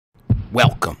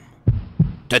Welcome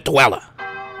to Dweller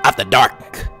of the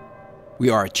Dark. We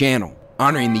are a channel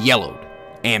honoring the yellowed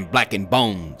and blackened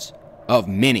bones of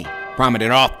many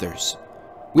prominent authors.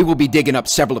 We will be digging up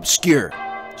several obscure,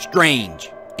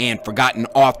 strange, and forgotten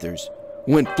authors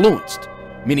who influenced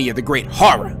many of the great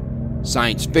horror,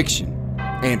 science fiction,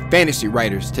 and fantasy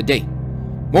writers to date.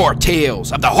 More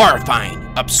tales of the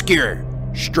horrifying, obscure,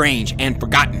 strange, and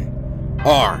forgotten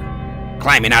are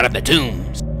climbing out of the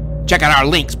tombs. Check out our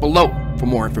links below for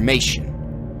more information.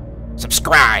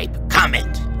 Subscribe,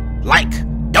 comment, like,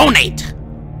 donate,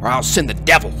 or I'll send the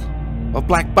devil of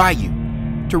Black Bayou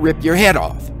to rip your head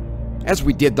off, as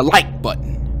we did the like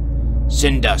button.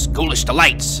 Send us ghoulish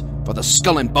delights for the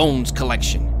Skull and Bones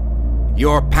collection.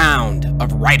 Your pound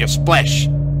of writer's flesh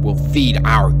will feed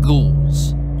our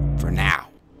ghouls. For now,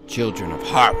 children of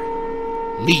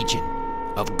horror, legion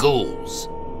of ghouls.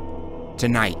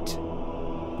 Tonight,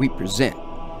 we present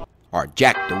our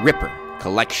Jack the Ripper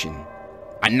collection,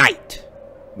 A Night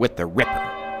with the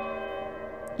Ripper.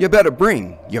 You better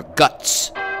bring your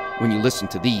guts when you listen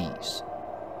to these.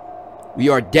 We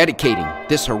are dedicating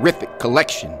this horrific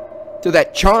collection to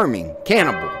that charming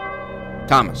cannibal,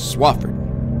 Thomas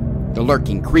Swafford, the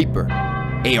lurking creeper,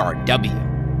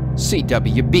 ARW,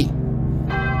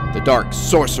 CWB, the dark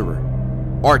sorcerer,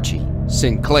 Archie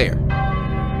Sinclair,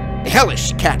 the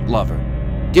hellish cat lover,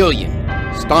 Dillian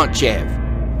Staunchev,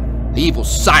 the evil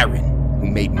siren who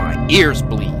made my ears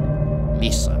bleed,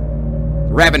 Lisa,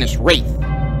 the ravenous wraith,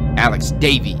 Alex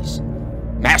Davies,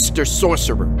 master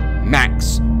sorcerer,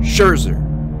 Max Scherzer,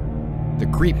 the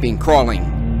creeping,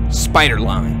 crawling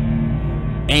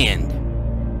spider-line, and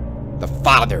the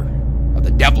father of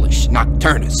the devilish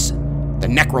Nocturnus, the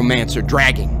necromancer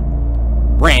dragging,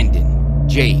 Brandon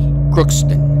J.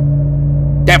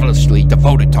 Crookston, devilishly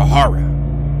devoted to horror.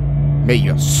 May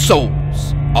your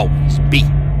souls always be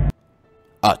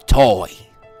a toy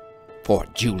for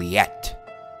Juliet,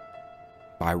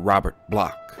 by Robert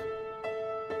Bloch.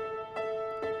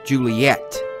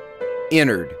 Juliet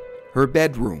entered her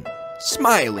bedroom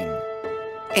smiling,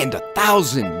 and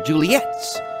 1,000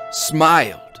 Juliets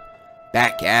smiled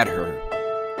back at her,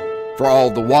 for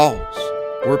all the walls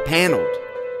were paneled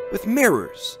with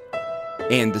mirrors,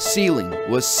 and the ceiling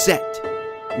was set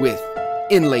with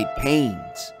inlaid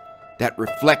panes that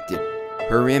reflected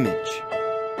her image.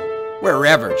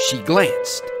 Wherever she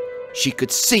glanced, she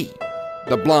could see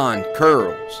the blonde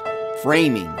curls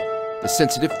framing the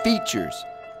sensitive features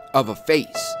of a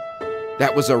face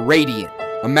that was a radiant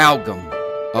amalgam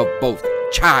of both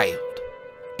child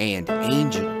and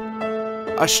angel,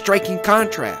 a striking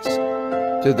contrast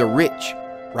to the rich,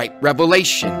 ripe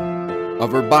revelation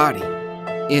of her body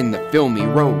in the filmy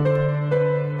robe.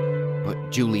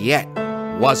 But Juliet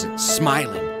wasn't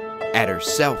smiling at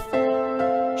herself.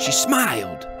 She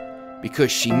smiled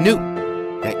because she knew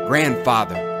that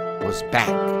grandfather was back,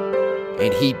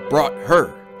 and he'd brought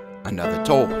her another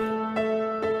toy.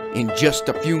 In just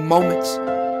a few moments,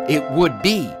 it would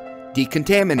be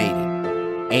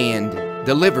decontaminated and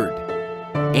delivered,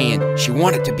 and she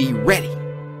wanted to be ready.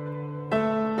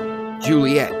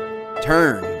 Juliet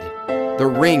turned the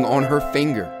ring on her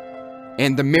finger,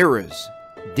 and the mirrors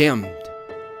dimmed.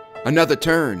 Another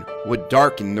turn would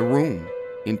darken the room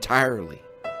entirely.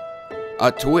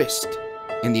 A twist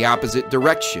in the opposite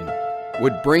direction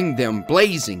would bring them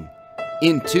blazing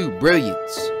into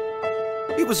brilliance.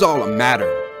 It was all a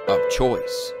matter of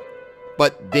choice.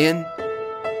 But then,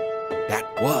 that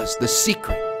was the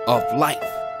secret of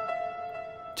life,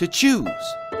 to choose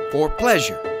for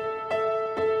pleasure.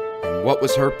 And what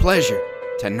was her pleasure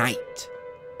tonight?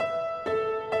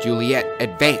 Juliet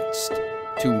advanced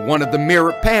to one of the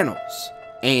mirror panels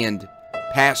and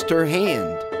passed her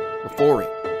hand before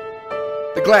it.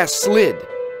 The glass slid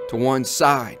to one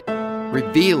side,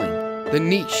 revealing the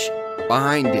niche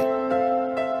behind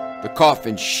it. The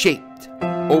coffin-shaped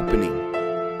opening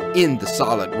in the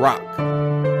solid rock,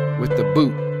 with the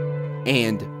boot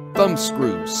and thumb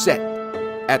screws set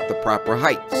at the proper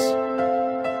heights.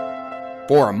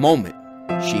 For a moment,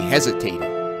 she hesitated.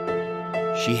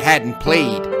 She hadn't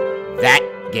played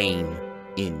that game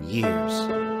in years.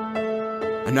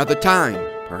 Another time,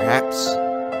 perhaps,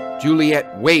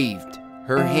 Juliet waved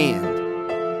her hand,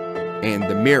 and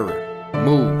the mirror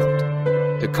moved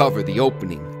to cover the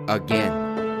opening again.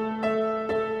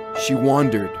 She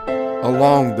wandered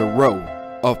along the row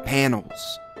of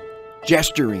panels,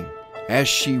 gesturing as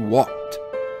she walked,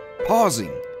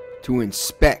 pausing to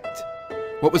inspect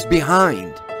what was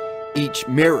behind each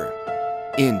mirror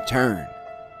in turn.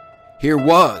 Here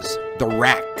was the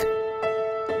rack.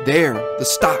 There the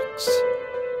stocks,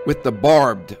 with the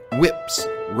barbed whips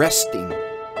resting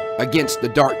against the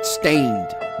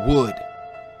dark-stained wood.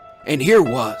 And here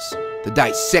was the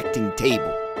dissecting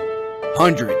table,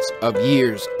 hundreds of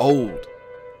years old,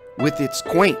 with its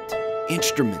quaint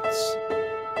instruments.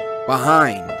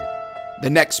 Behind the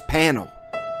next panel,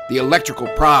 the electrical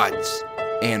prods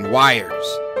and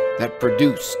wires that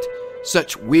produced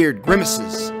such weird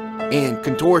grimaces and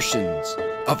contortions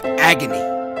of agony,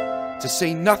 to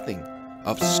say nothing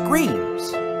of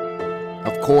screams.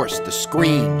 Of course, the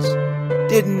screams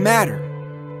didn't matter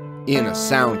in a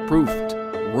soundproofed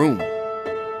room.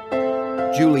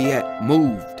 Juliet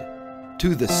moved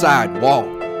to the side wall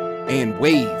and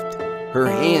waved her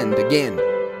hand again.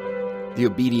 The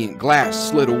obedient glass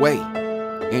slid away,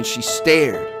 and she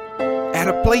stared at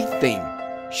a plaything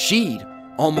she'd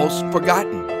almost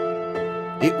forgotten.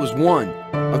 It was one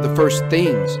of the first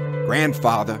things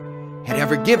Grandfather had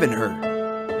ever given her,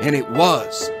 and it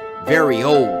was very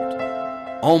old,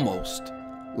 almost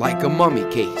like a mummy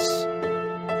case.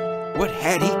 What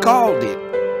had he called it?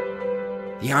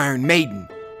 The Iron Maiden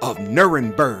of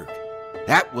Nuremberg.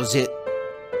 That was it.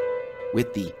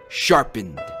 With the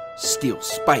sharpened steel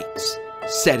spikes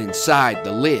set inside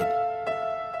the lid,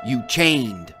 you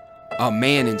chained a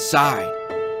man inside,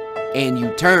 and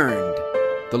you turned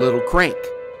the little crank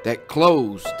that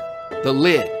closed the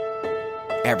lid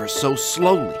ever so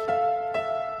slowly,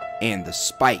 and the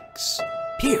spikes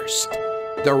pierced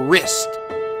the wrist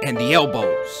and the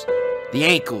elbows, the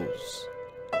ankles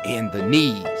and the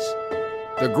knees,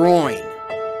 the groin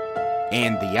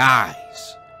and the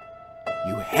eyes.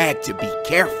 You had to be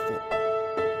careful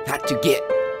not to get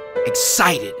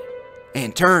excited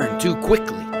and turn too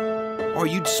quickly, or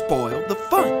you'd spoil the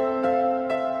fun.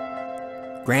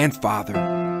 Grandfather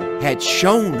had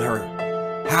shown her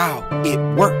how it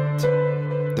worked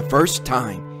the first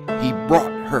time he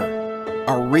brought her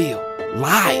a real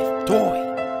live toy.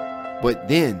 But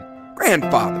then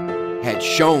Grandfather had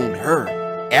shown her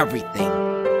everything.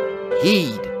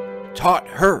 He'd taught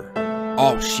her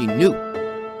all she knew,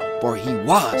 for he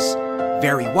was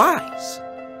very wise.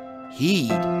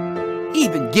 He'd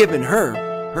even given her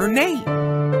her name,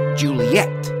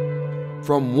 Juliet,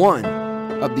 from one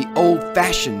of the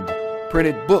old-fashioned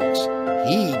printed books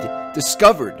he'd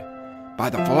discovered by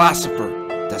the philosopher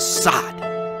de Sade.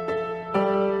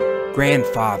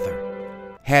 Grandfather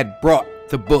had brought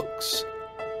the books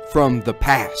from the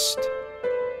past,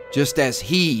 just as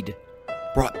he'd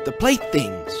brought the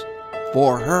playthings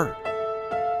for her.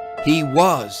 He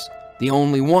was the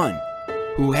only one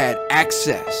who had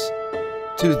access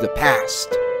to the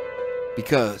past,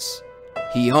 because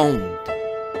he owned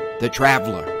the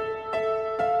Traveler.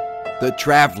 The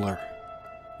Traveler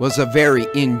was a very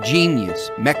ingenious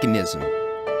mechanism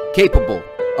capable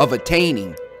of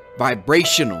attaining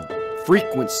vibrational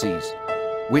frequencies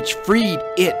which freed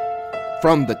it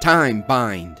from the time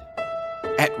bind.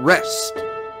 At rest,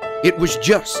 it was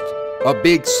just a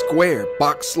big square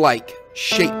box-like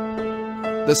shape,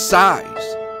 the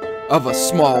size of a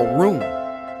small room.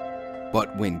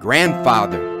 But when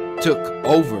Grandfather took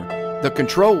over the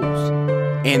controls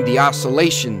and the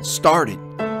oscillation started,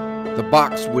 the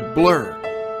box would blur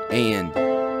and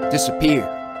disappear.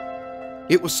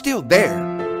 It was still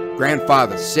there,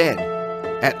 Grandfather said.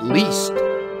 At least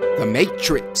the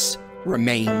matrix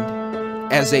remained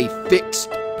as a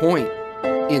fixed point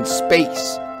in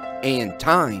space and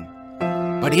time.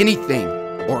 But anything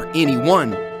or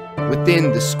anyone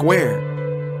within the square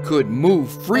could move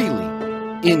freely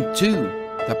into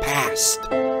the past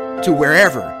to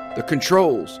wherever the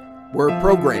controls were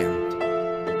programmed.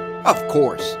 Of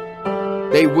course,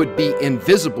 they would be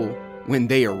invisible when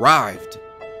they arrived,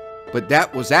 but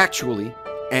that was actually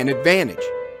an advantage,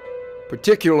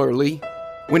 particularly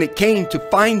when it came to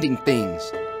finding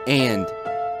things and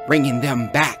bringing them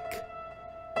back.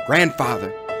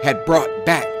 Grandfather had brought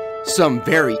back some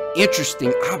very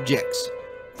interesting objects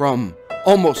from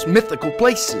almost mythical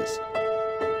places: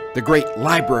 the Great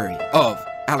Library of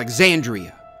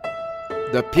Alexandria,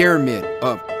 the Pyramid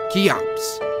of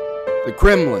Cheops, the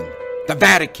Kremlin, the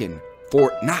Vatican,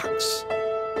 Fort Knox,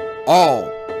 all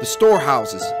the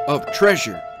storehouses of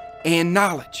treasure and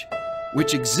knowledge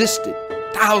which existed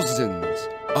thousands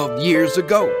of years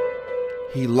ago.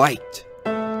 He liked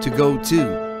to go to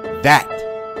that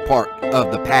part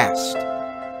of the past,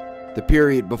 the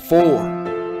period before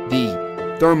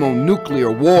the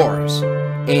thermonuclear wars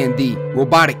and the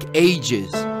robotic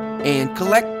ages, and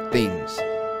collect things.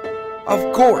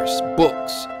 Of course,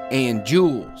 books and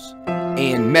jewels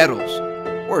and metals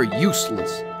were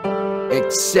useless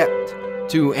except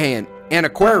to an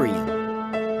antiquarian,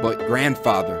 but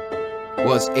Grandfather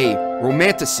was a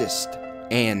romanticist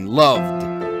and loved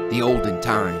the olden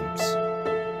times.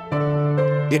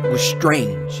 It was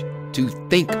strange to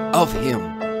think of him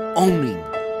owning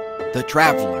the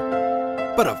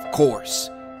Traveler, but of course,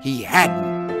 he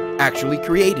hadn't actually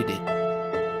created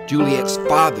it. Juliet's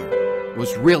father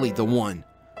was really the one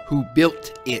who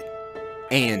built it,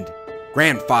 and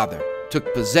grandfather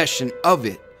took possession of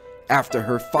it after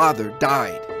her father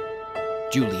died.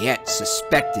 Juliet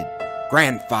suspected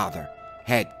grandfather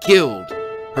had killed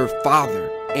her father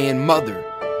and mother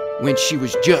when she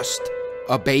was just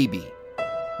a baby,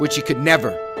 but she could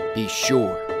never be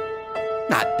sure.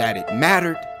 Not that it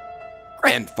mattered.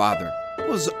 Grandfather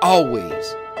was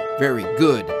always very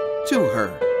good to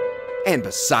her, and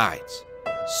besides,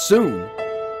 soon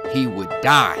he would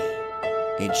die,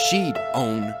 and she'd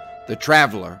own the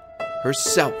Traveler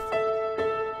herself.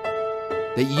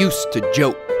 They used to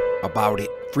joke about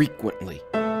it frequently.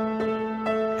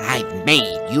 "I've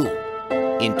made you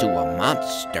into a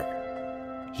monster,"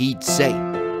 he'd say,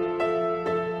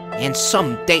 "and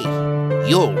someday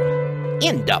you'll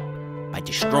end up by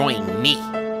destroying me.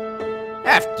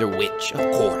 After which,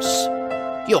 of course,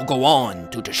 you'll go on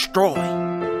to destroy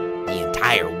the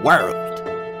entire world,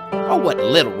 or what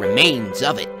little remains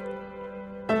of it."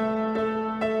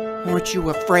 "Weren't you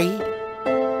afraid?"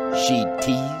 she'd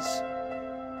tease.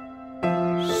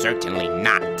 "Certainly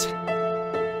not.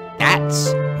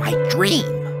 That's my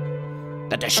dream.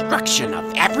 The destruction of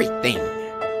everything.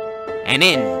 An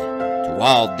end to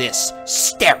all this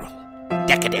sterile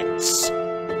decadence.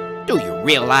 Do you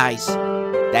realize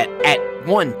that at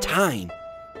one time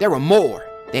there were more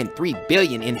than 3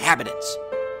 billion inhabitants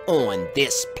on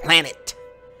this planet?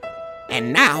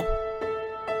 And now,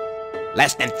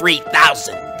 less than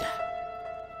 3,000.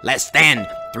 Less than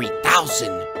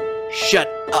 3,000 shut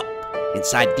up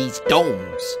inside these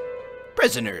domes,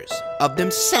 prisoners of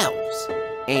themselves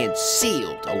and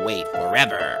sealed away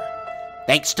forever,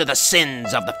 thanks to the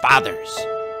sins of the fathers,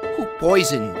 who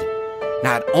poisoned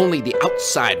not only the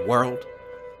outside world,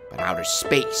 but outer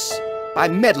space by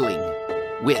meddling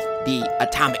with the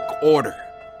atomic order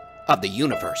of the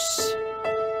universe.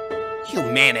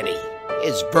 Humanity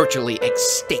is virtually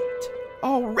extinct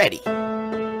already.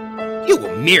 You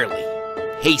will merely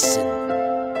hasten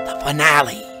the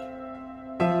finale."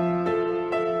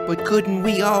 "But couldn't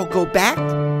we all go back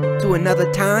to another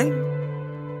time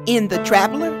in the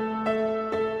Traveler?"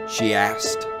 she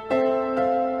asked.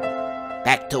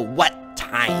 "Back to what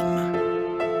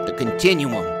time? The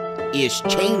continuum is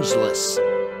changeless.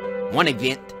 One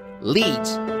event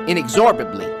leads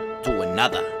inexorably to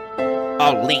another.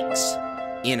 All links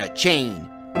in a chain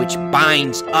which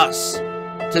binds us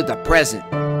to the present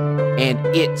and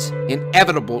its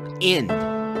inevitable end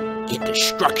in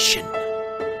destruction.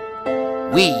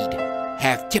 We'd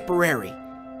have temporary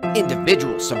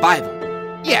individual survival,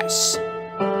 yes,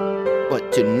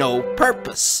 but to no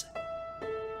purpose.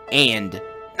 And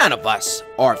none of us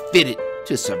are fitted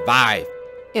to survive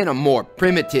in a more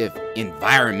primitive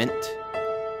environment.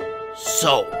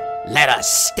 So let us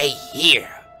stay here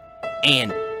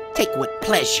and take what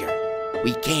pleasure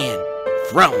we can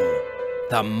from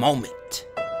the moment.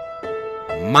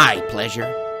 My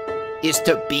pleasure is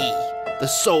to be the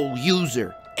sole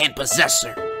user and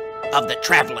possessor of the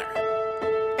Traveler.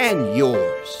 And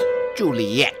yours,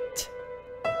 Juliet."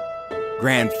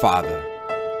 Grandfather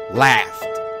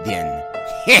laughed then.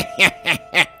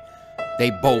 They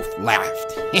both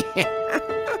laughed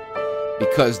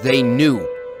because they knew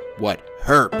what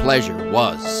her pleasure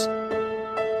was.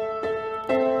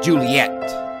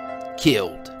 Juliet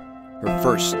killed her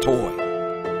first toy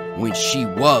when she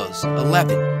was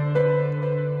 11,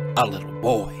 a little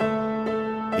boy.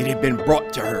 It had been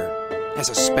brought to her as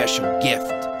a special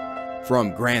gift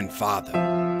from grandfather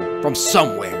from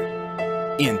somewhere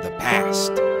in the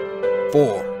past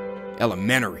for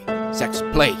elementary sex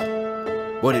play,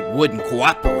 but it wouldn't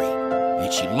cooperate,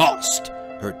 and she lost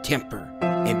her temper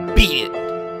and beat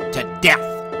it to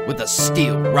death with a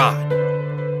steel rod.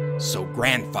 So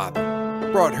grandfather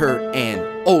brought her an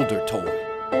older toy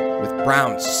with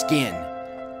brown skin,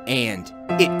 and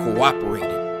it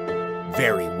cooperated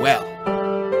very well.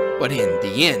 But in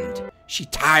the end, she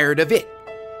tired of it,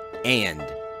 and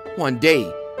one day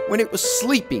when it was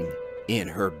sleeping in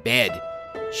her bed,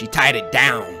 she tied it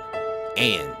down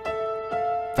and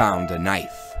found a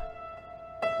knife.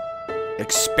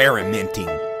 Experimenting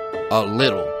a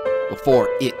little before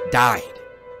it died,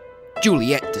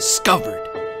 Juliet discovered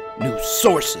new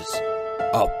sources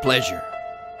of pleasure.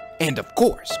 And of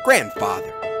course,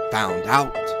 grandfather found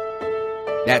out.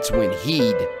 That's when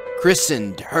he'd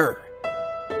christened her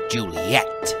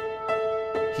Juliet.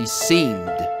 He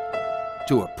seemed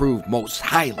to approve most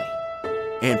highly,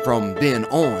 and from then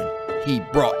on, he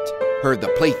brought her the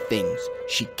playthings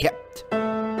she kept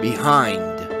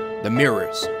behind the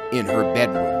mirrors in her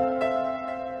bedroom,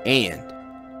 and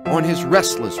on his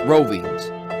restless rovings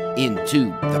into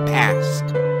the past,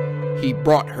 he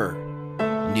brought her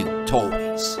new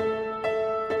toys.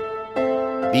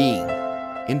 Being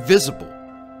invisible,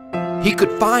 he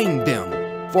could find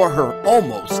them for her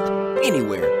almost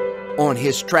anywhere on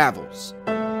his travels.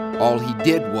 All he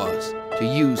did was to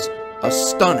use a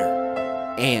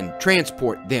stunner and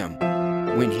transport them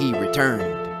when he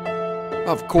returned.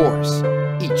 Of course,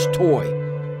 each toy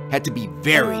had to be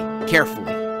very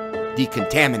carefully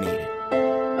decontaminated.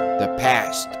 The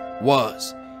past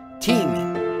was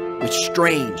teeming with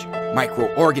strange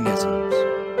microorganisms.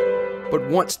 But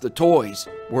once the toys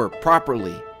were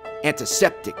properly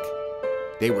antiseptic,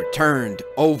 they were turned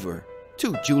over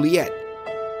to Juliet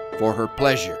for her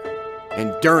pleasure.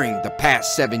 And during the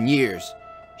past 7 years,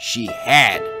 she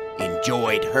had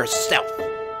enjoyed herself.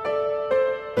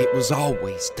 It was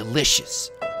always delicious,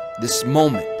 this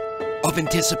moment of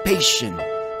anticipation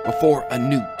before a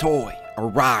new toy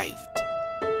arrived.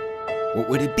 What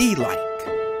would it be like?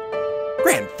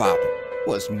 Grandfather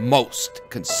was most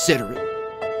considerate.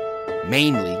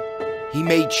 Mainly, he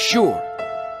made sure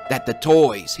that the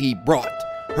toys he brought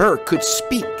her could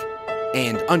speak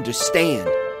and understand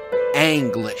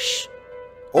Anglish,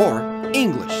 or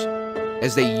English,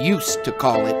 as they used to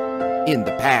call it in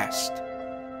the past.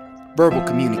 Verbal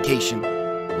communication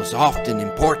was often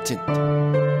important,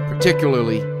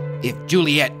 particularly if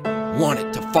Juliet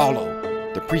wanted to follow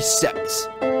the precepts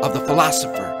of the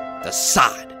philosopher, the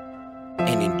sod,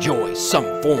 and enjoy some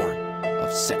form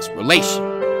of sex relation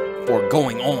before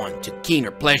going on to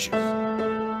keener pleasures.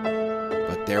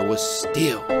 But there was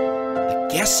still the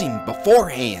guessing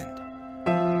beforehand.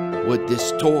 Would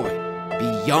this toy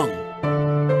be young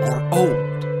or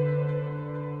old,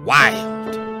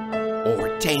 wild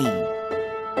or tame,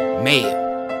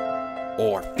 male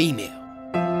or female?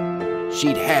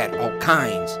 She'd had all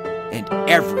kinds and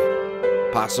every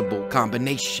possible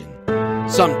combination.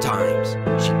 Sometimes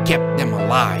she kept them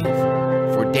alive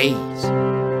for days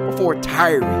before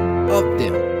tiring of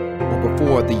them, or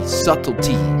before the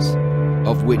subtleties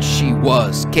of which she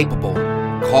was capable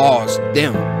caused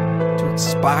them to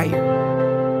expire.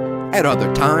 At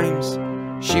other times,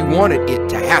 she wanted it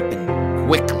to happen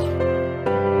quickly.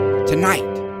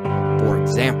 Tonight, for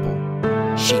example,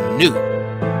 she knew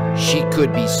she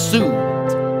could be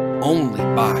soothed only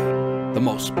by the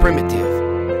most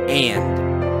primitive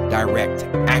and direct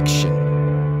action.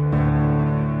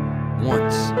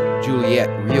 Once Juliet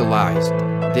realized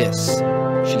this,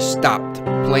 she stopped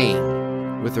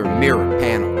playing with her mirror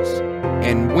panels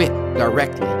and went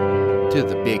directly to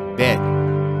the big bed.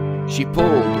 She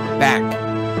pulled back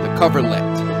the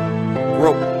coverlet,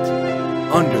 groped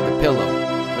under the pillow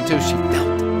until she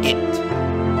felt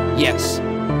it. Yes,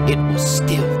 it was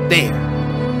still there.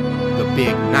 The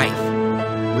big knife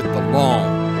with the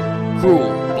long,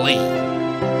 cruel blade.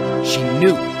 She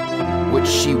knew what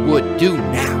she would do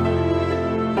now.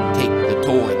 Take the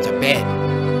toy to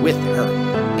bed with her,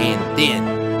 and then,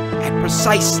 at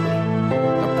precisely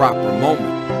the proper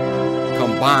moment,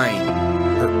 combine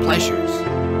her pleasures.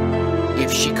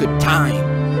 If she could time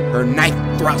her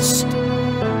knife thrust,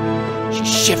 she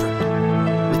shivered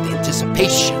with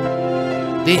anticipation,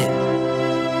 then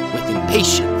with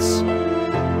impatience.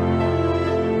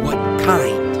 What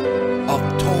kind of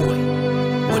toy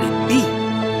would it be?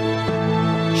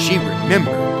 She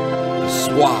remembered the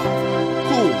suave,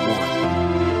 cool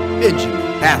one. Benjamin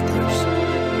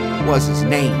Bathurst was his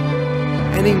name,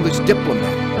 an English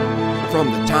diplomat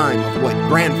from the time of what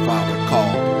grandfather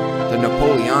called the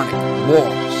Napoleonic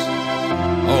Wars.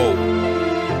 Oh,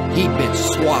 he'd been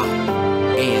suave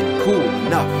and cool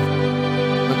enough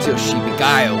until she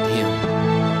beguiled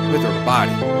him with her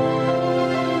body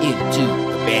into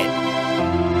the bed.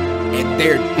 And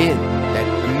there'd been that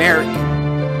American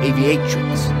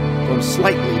aviatrix from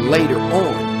slightly later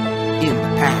on in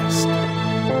the past.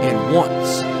 And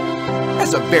once,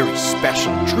 as a very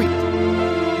special treat,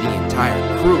 the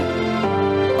entire crew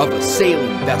of a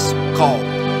sailing vessel called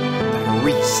the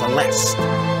Marie Celeste.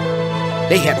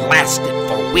 They had lasted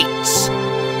for weeks.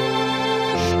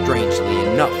 Strangely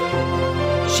enough,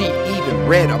 she even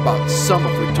read about some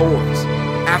of her toys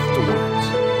afterwards,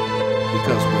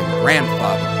 because when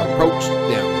grandfather approached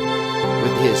them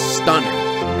with his stunner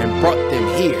and brought them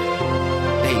here,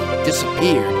 they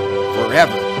disappeared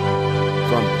forever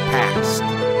from the past.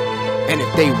 And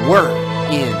if they were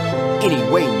in any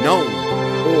way known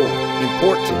or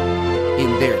important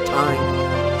in their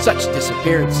time, such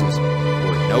disappearances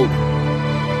were noted.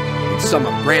 And some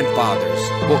of grandfather's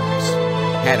books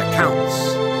had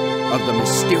accounts of the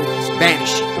mysterious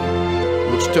vanishing,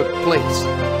 which which took place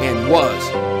and was,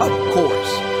 of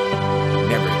course,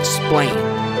 never explained.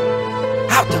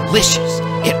 How delicious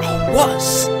it all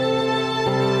was!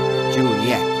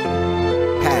 Juliet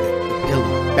patted the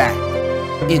pillow back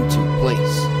into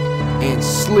place and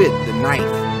slid the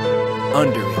knife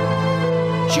under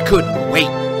it. She couldn't wait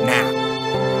now.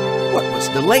 What was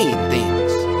delaying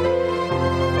things?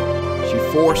 She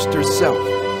forced herself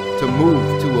to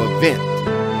move to a vent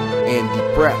and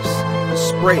depress the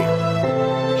sprayer,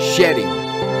 shedding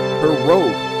her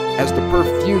robe as the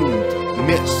perfumed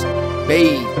mist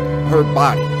bathed her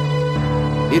body.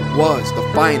 It was the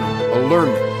final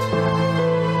allurement.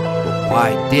 But why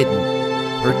didn't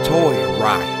her toy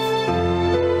arrive?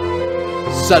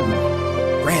 Suddenly,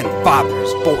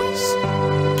 grandfather's voice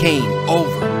came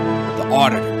over the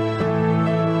auditor.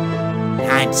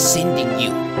 I'm sending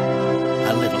you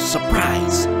a little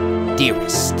surprise,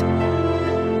 dearest.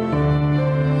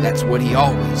 That's what he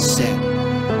always said.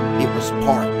 It was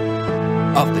part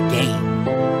of the game.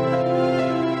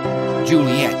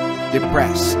 Juliet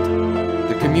depressed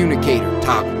the communicator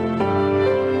toggle.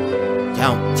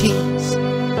 Don't tease,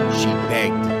 she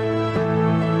begged.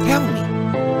 Tell me,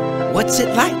 what's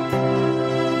it like?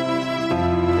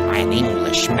 An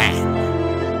Englishman,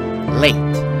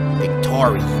 late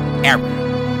Victorian era,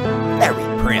 very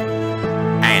prim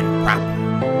and proper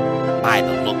by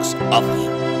the looks of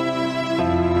him.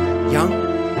 Young,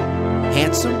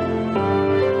 handsome,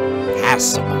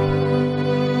 passable.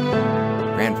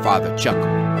 Grandfather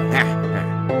chuckled.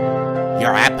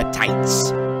 Your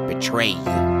appetites betray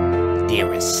you,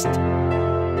 dearest.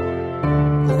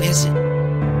 Who is it?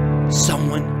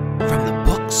 Someone from the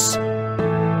books?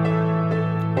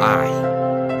 I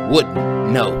wouldn't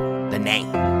know the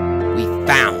name. We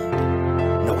found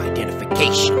no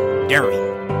identification during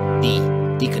the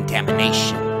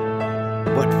decontamination,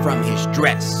 but from his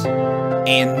dress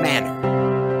and manner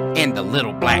and the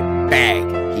little black bag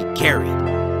he carried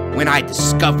when I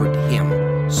discovered him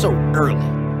so early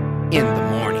in the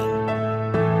morning,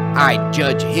 I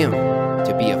judge him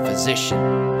to be a physician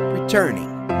returning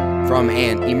from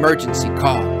an emergency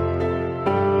call.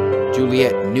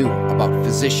 Juliet knew about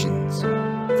physicians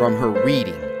from her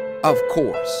reading, of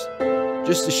course,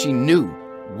 just as she knew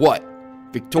what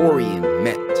Victorian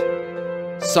meant.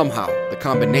 Somehow the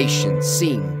combination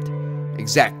seemed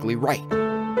exactly right.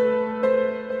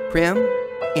 Prim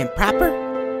and proper?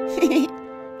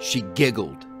 She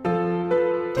giggled.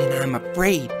 Then I'm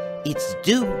afraid it's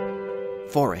due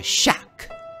for a shock.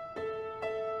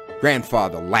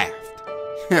 Grandfather laughed.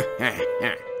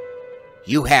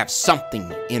 You have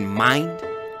something in mind,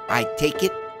 I take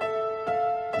it?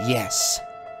 Yes.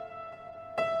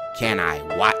 Can I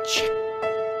watch?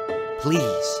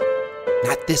 Please,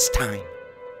 not this time.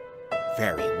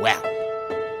 Very well.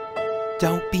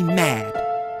 Don't be mad,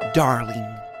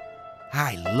 darling.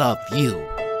 I love you.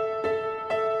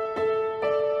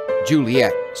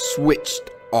 Juliet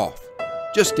switched off,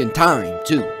 just in time,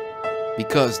 too,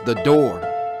 because the door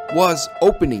was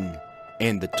opening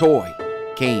and the toy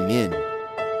came in.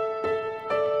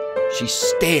 She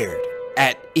stared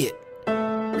at it,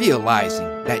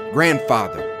 realizing that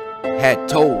grandfather had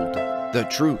told the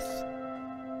truth.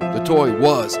 The toy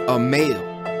was a male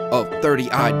of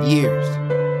 30-odd years,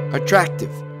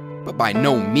 attractive, but by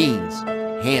no means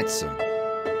handsome.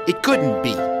 It couldn't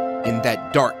be in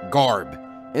that dark garb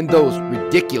and those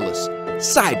ridiculous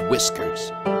side whiskers.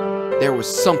 There was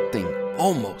something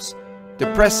almost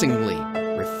depressingly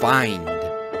refined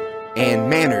and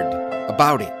mannered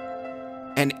about it,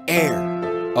 an air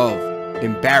of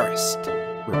embarrassed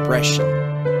repression.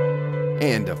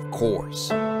 And of course,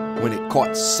 when it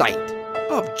caught sight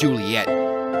of Juliet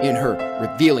in her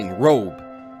revealing robe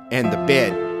and the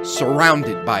bed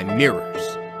surrounded by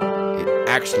mirrors, it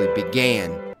actually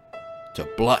began to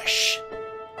blush.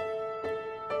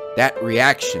 That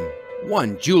reaction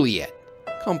won Juliet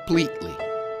completely.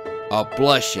 A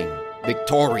blushing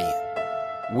Victorian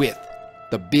with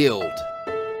the build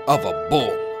of a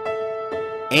bull,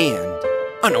 and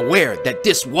unaware that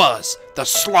this was the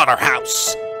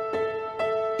slaughterhouse.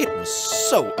 It was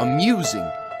so amusing,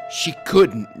 she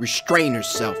couldn't restrain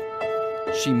herself.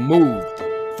 She moved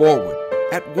forward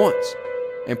at once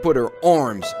and put her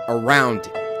arms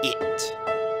around it.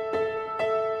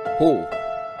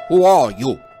 Who are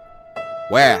you?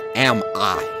 Where am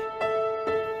I?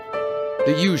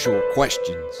 The usual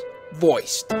questions,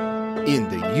 voiced in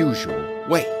the usual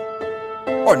way.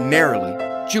 Ordinarily,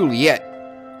 Juliet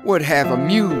would have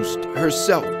amused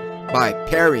herself by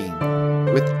parrying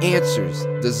with answers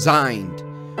designed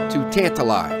to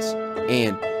tantalize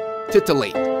and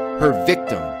titillate her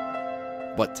victim.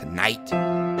 But tonight,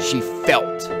 she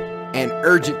felt an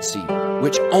urgency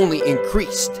which only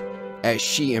increased as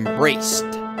she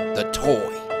embraced the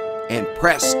toy and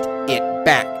pressed it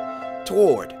back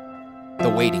toward the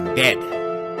waiting dead.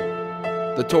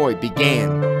 The toy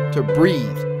began to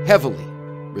breathe heavily,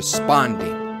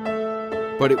 responding,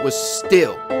 but it was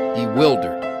still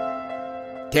bewildered.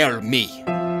 "Tell me,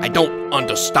 I don't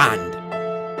understand.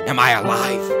 Am I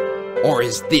alive, or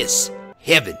is this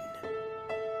heaven?"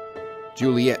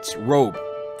 Juliet's robe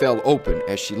fell open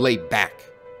as she lay back.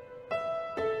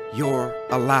 "You're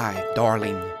alive,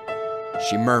 darling,"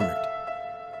 she murmured.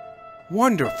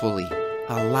 "Wonderfully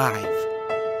alive."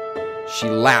 She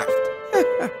laughed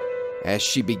as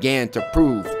she began to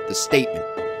prove the statement.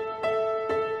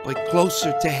 "But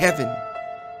closer to heaven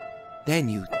than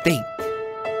you think."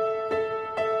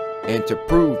 And to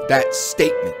prove that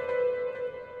statement,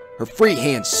 her free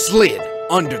hand slid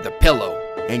under the pillow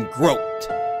and groped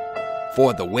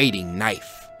for the waiting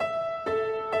knife.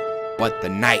 But the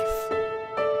knife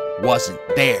wasn't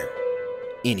there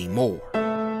anymore.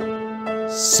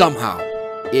 Somehow,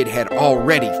 it had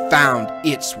already found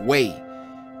its way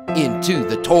into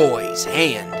the toy's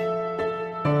hand,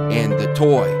 and the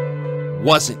toy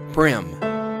wasn't prim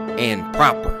and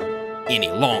proper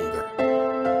any longer.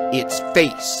 Its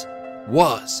face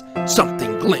was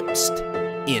something glimpsed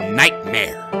in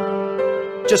nightmare.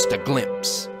 Just a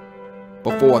glimpse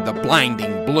before the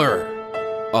blinding blur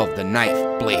of the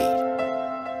knife blade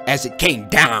as it came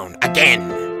down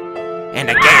again and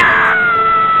again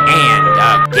and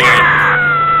again.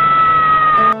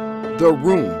 The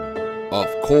room, of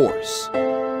course,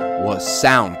 was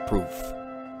soundproof,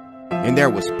 and there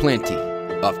was plenty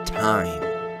of time.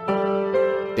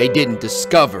 They didn't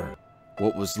discover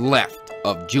what was left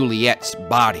of Juliet's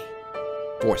body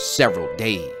for several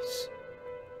days.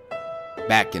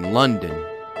 Back in London,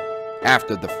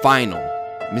 after the final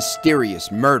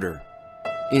mysterious murder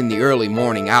in the early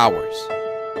morning hours,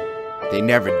 they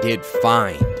never did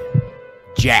find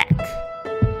Jack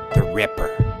the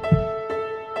Ripper.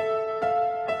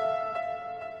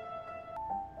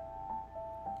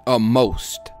 A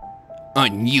Most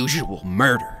Unusual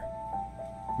Murder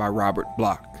by Robert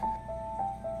Bloch.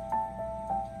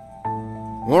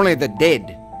 Only the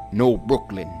dead know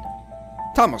Brooklyn.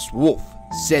 Thomas Wolfe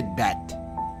said that,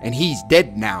 and he's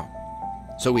dead now,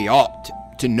 so he ought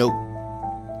to know.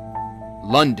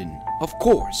 London, of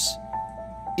course,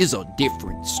 is a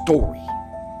different story.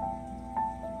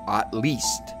 At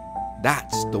least,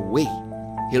 that's the way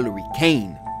Hilary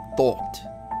Kane thought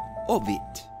of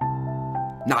it.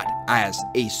 Not as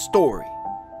a story,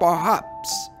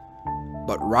 perhaps,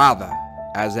 but rather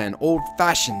as an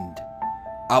old-fashioned,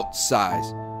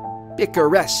 outsized,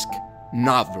 picaresque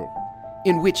novel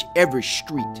in which every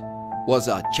street was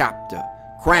a chapter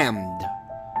crammed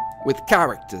with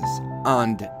characters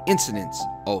and incidents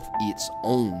of its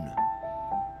own.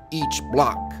 Each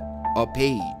block a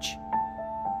page,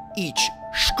 each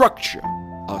structure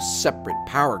a separate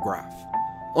paragraph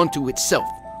unto itself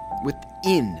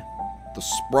within the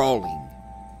sprawling,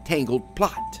 tangled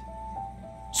plot.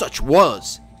 Such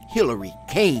was Hilary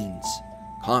Kane's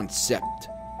concept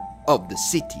of the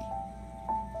city,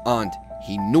 and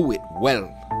he knew it well.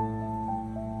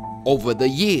 Over the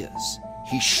years,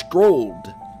 he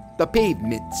strolled the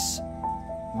pavements,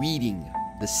 reading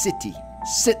the city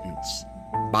sentence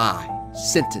by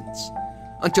sentence,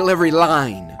 until every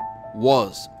line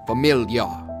was familiar.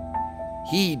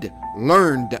 He'd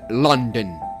learned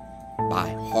London by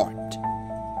heart.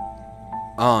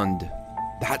 And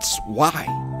that's why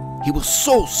he was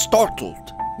so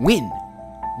startled when,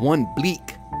 one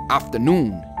bleak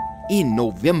afternoon in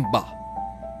November,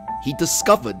 he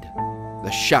discovered the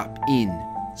shop in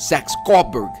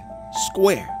Saxe-Coburg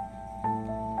Square.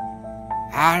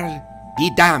 "I'll be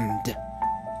damned,"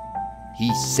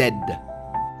 he said.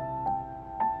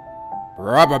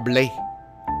 Probably,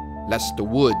 Lester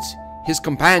Woods, his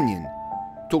companion,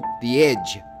 took the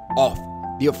edge off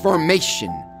the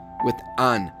affirmation with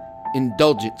an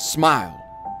indulgent smile.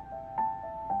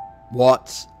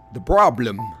 "What's the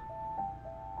problem?"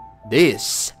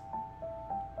 "This."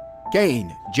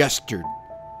 Kane gestured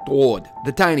toward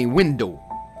the tiny window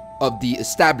of the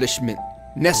establishment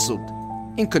nestled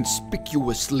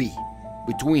inconspicuously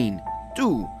between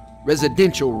two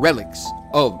residential relics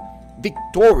of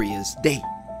Victoria's day.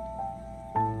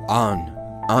 "An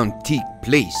antique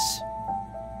place."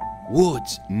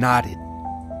 Woods nodded.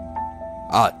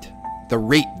 "At the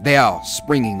rate they're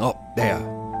springing up, there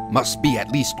must be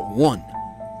at least one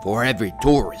for every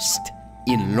tourist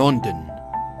in London."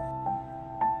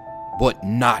 "But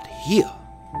not here."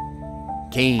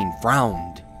 Kane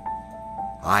frowned.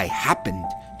 "I happened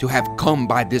to have come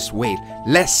by this way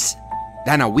less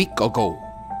than a week ago,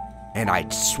 and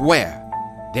I'd swear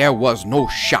there was no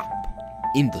shop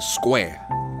in the square.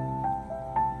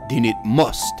 Then it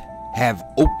must have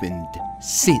opened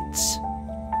since.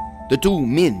 The two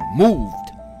men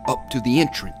moved up to the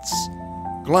entrance,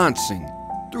 glancing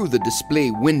through the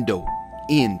display window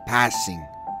in passing.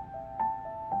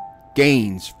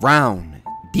 Gaines' frown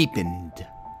deepened.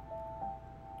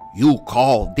 You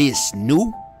call this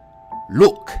new?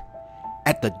 Look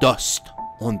at the dust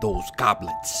on those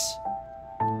goblets.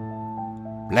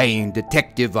 Playing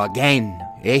detective again,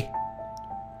 eh?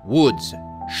 Woods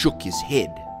shook his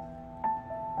head.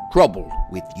 Trouble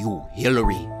with you,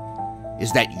 Hillary,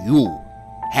 is that you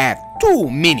have too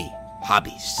many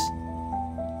hobbies.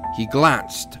 He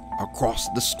glanced across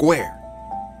the square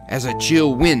as a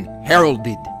chill wind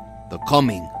heralded the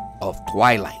coming of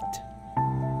twilight.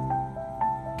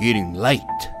 Getting late.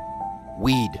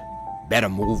 We'd better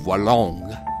move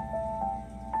along.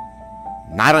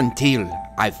 Not until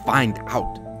I find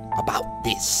out about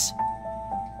this.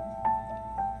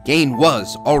 Gaines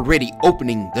was already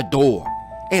opening the door,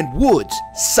 and Woods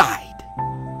sighed.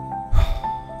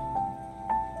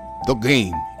 The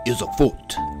game is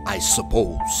afoot, I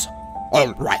suppose.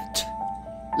 All right,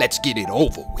 let's get it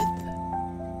over with.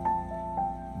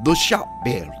 The shop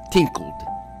bell tinkled,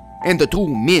 and the two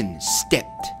men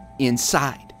stepped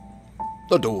inside.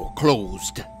 The door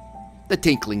closed, the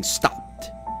tinkling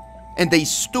stopped, and they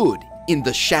stood in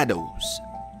the shadows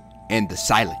and the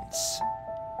silence.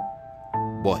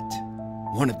 But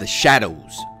one of the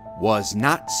shadows was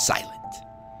not silent.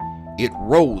 It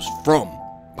rose from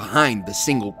behind the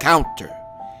single counter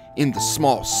in the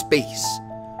small space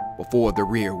before the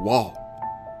rear wall.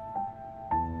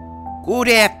 Good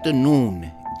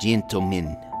afternoon,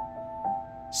 gentlemen,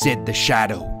 said the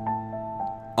shadow,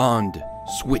 and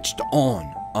switched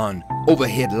on an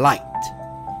overhead light.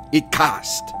 It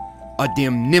cast a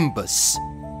dim nimbus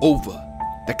over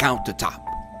the countertop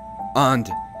and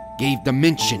gave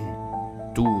dimension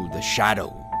to the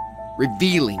shadow,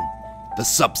 revealing the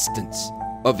substance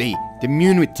of a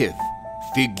diminutive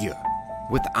figure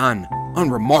with an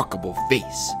unremarkable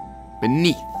face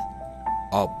beneath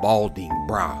a balding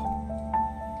brow.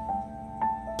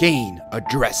 Gaines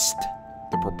addressed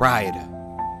the proprietor.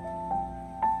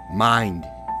 Mind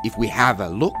if we have a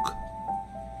look?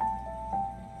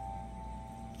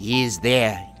 Is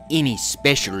there any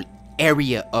special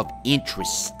area of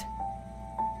interest?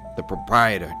 The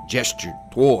proprietor gestured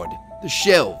toward the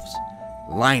shelves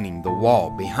lining the wall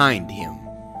behind him.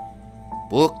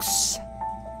 Books,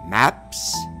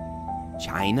 maps,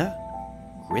 china,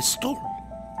 crystal?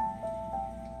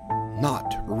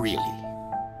 Not really,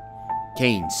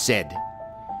 Gaines said.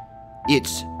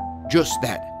 It's just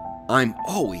that I'm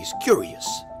always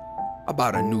curious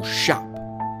about a new shop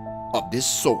of this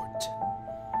sort.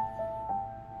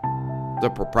 The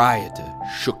proprietor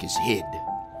shook his head.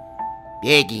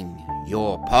 Begging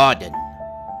your pardon,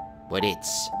 but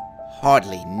it's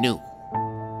hardly new.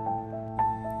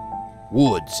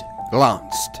 Woods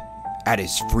glanced at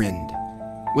his friend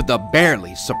with a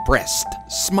barely suppressed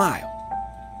smile,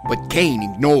 but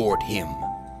Gaines ignored him.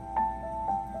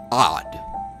 Odd,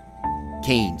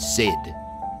 Gaines said.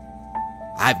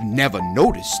 I've never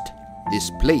noticed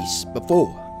this place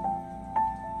before.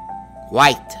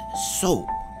 Quite so.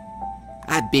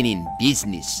 I've been in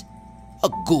business a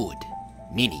good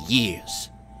many years,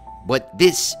 but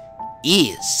this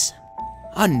is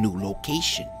a new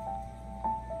location.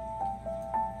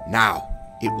 Now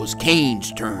it was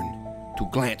Gaines' turn to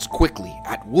glance quickly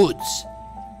at Woods,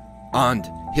 and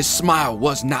his smile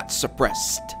was not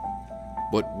suppressed.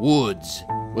 But Woods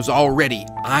was already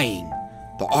eyeing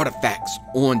the artifacts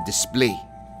on display,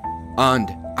 and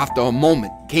after a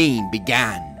moment Gaines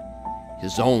began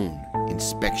his own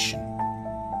inspection.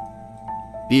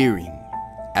 Peering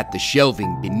at the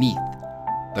shelving beneath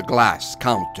the glass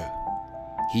counter,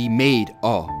 he made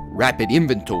a rapid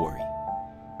inventory.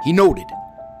 He noted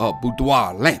a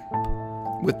boudoir lamp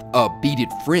with a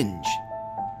beaded fringe,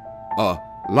 a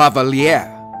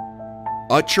lavalier,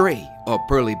 a tray of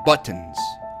pearly buttons,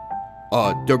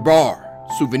 a Durbar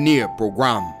souvenir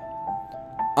program,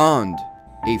 and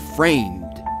a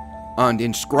framed and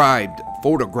inscribed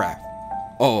photograph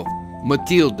of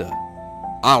Matilda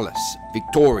Alice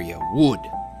Victoria Wood,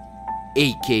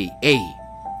 a.k.a.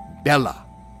 Bella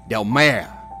Del Mar,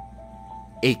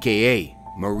 a.k.a.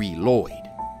 Marie Lloyd.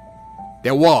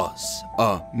 There was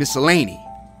a miscellany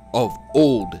of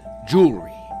old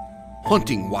jewelry,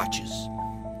 hunting watches,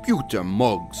 pewter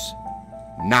mugs,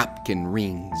 napkin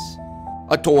rings,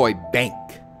 a toy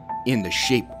bank in the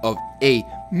shape of a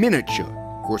miniature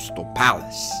crystal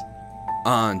palace,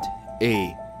 and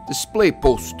a display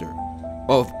poster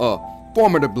of a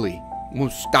formidably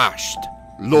mustached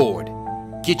Lord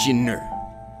Kitchener,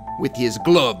 with his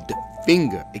gloved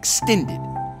finger extended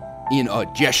in a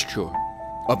gesture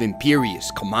of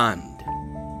imperious command.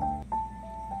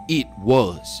 It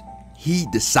was, he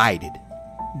decided,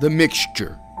 the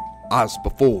mixture as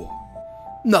before,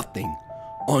 nothing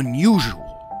unusual,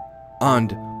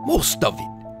 and most of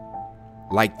it,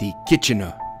 like the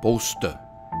Kitchener poster,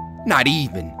 not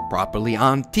even properly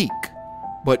antique,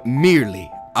 but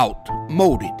merely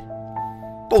outmoded.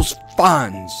 Those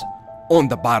fans on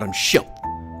the bottom shelf,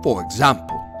 for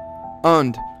example,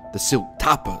 and the silk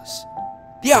toppers,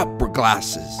 the opera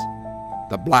glasses,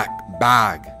 the black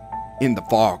bag in the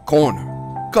far corner,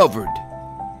 covered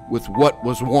with what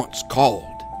was once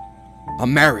called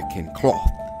American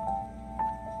cloth.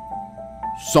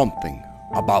 Something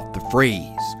about the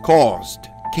phrase caused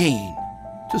Kane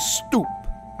to stoop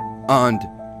and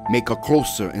make a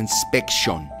closer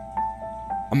inspection.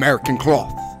 American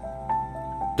cloth,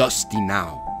 dusty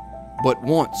now, but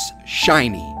once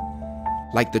shiny,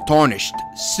 like the tarnished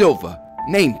silver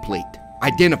nameplate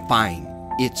identifying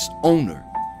its owner.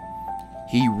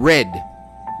 He read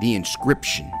the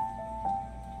inscription: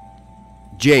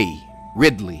 J.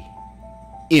 Ridley,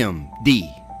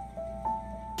 M.D.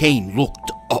 Kane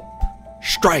looked up,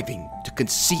 striving to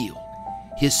conceal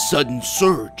his sudden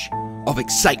surge of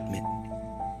excitement.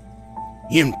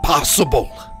 Impossible!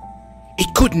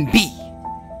 It couldn't be!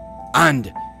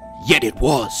 And yet it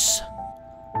was.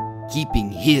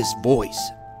 Keeping his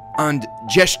voice and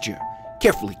gesture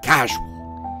carefully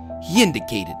casual, he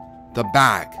indicated the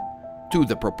bag to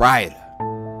the proprietor.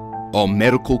 A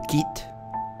medical kit?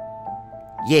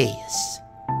 Yes,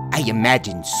 I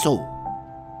imagine so.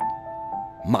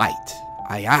 Might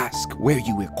I ask where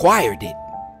you acquired it?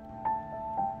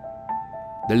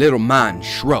 The little man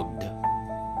shrugged.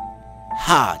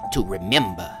 Hard to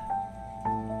remember.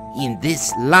 In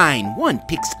this line, one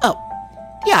picks up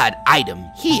the odd item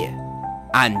here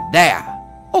and there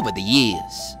over the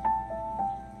years.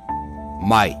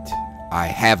 Might I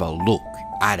have a look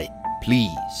at it,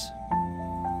 please?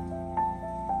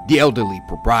 The elderly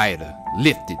proprietor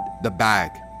lifted the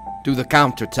bag to the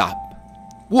countertop.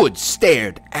 Wood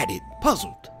stared at it,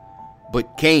 puzzled,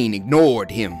 but Kane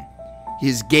ignored him,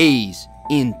 his gaze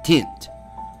intent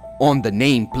on the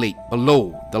nameplate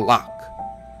below the lock.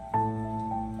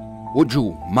 Would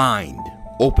you mind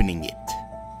opening it?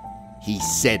 He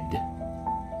said.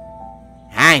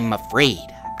 I'm afraid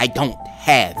I don't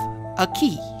have a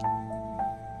key.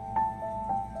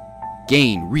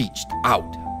 Kane reached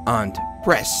out and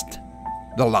pressed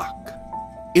the lock.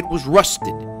 It was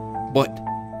rusted, but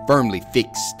firmly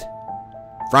fixed.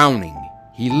 Frowning,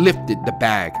 he lifted the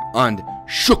bag and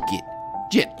shook it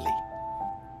gently.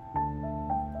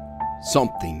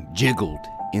 Something jiggled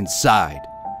inside,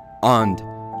 and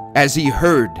as he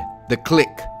heard the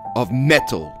click of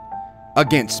metal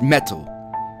against metal,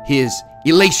 his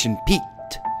elation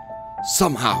peaked.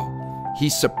 Somehow, he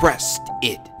suppressed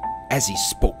it as he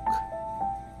spoke.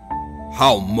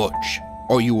 How much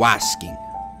are you asking?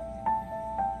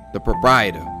 The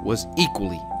proprietor was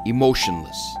equally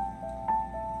emotionless.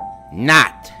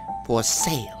 Not for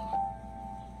sale.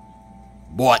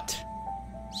 What?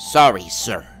 Sorry,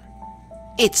 sir.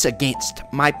 It's against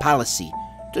my policy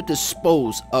to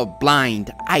dispose of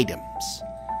blind items.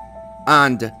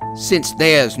 And since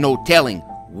there's no telling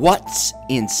what's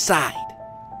inside.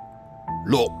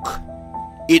 Look,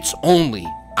 it's only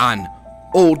an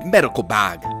old medical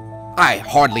bag. I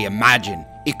hardly imagine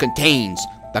it contains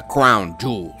the crown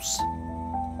jewels.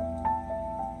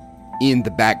 In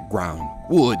the background,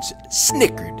 Woods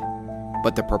snickered,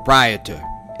 but the proprietor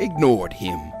ignored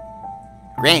him.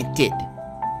 Granted,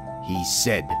 he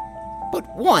said, but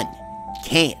one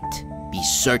can't be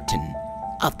certain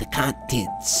of the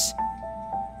contents.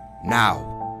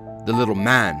 Now, the little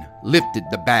man lifted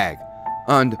the bag,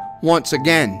 and once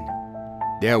again,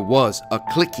 there was a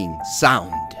clicking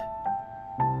sound.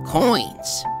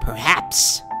 Coins,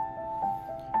 perhaps?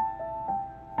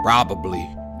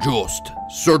 Probably just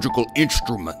surgical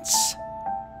instruments,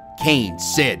 Kane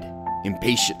said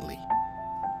impatiently.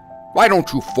 Why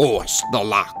don't you force the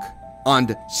lock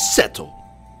and settle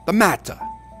the matter?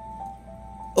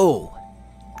 Oh,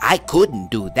 I couldn't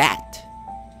do that.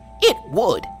 It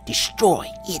would destroy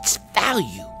its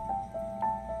value.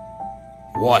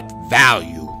 What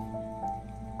value?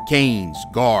 Kane's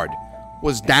guard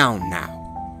was down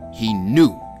now. He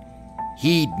knew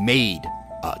he'd made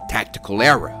a tactical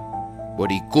error, but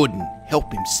he couldn't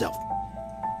help himself.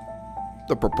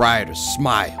 The proprietor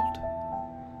smiled.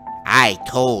 I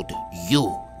told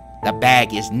you the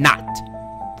bag is not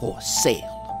for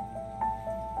sale.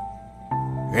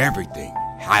 Everything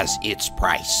has its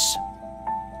price.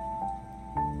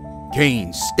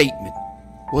 Cain's statement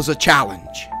was a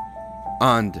challenge,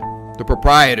 and the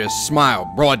proprietor's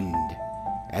smile broadened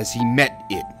as he met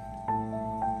it.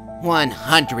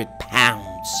 100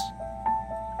 pounds.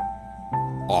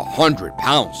 100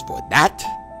 pounds for that?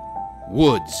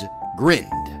 Woods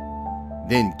grinned,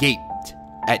 then gaped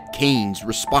at Cain's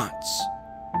response.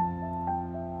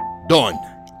 Done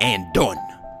and done.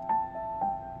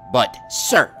 But,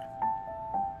 sir.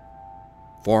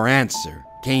 For answer,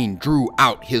 Cain drew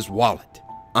out his wallet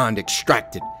and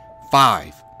extracted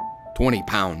 5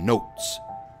 20-pound notes,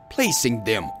 placing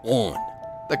them on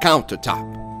the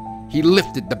countertop. He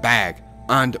lifted the bag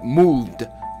and moved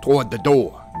toward the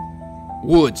door.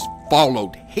 Woods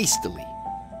followed hastily,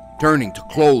 turning to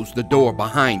close the door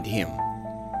behind him.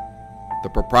 The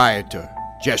proprietor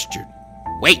gestured.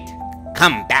 Wait,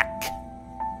 come back.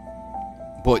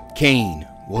 But Cain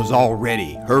was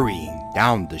already hurrying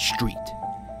down the street,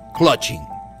 clutching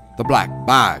the black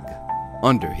bag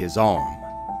under his arm.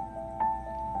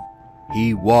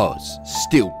 He was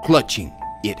still clutching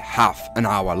it half an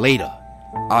hour later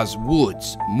as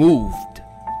Woods moved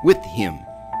with him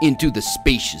into the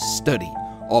spacious study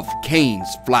of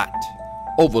Cain's flat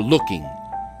overlooking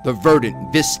the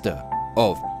verdant vista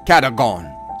of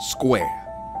Cadogan Square.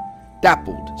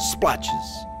 Dappled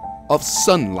splotches of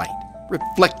sunlight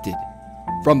reflected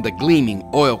from the gleaming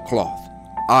oilcloth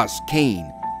as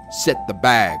Cain set the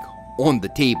bag on the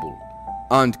table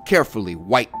and carefully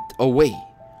wiped away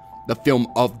the film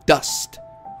of dust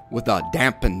with a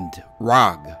dampened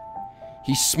rag.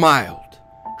 He smiled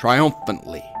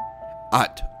triumphantly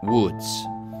at Woods.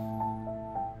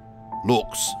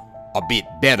 Looks a bit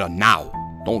better now,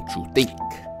 don't you think?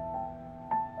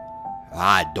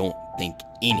 I don't think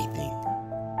anything.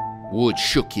 Woods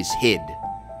shook his head.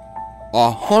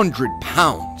 100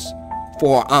 pounds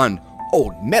for an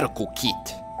old medical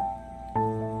kit.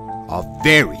 A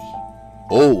very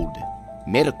old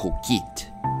medical kit,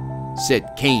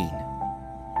 said Cain.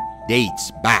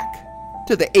 Dates back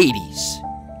to the 80s,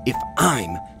 if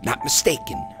I'm not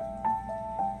mistaken.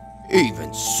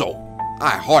 Even so,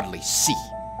 I hardly see.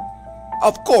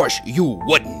 Of course you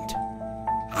wouldn't.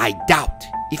 I doubt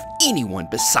if anyone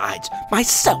besides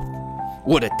myself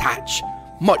would attach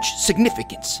much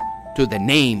significance to the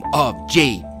name of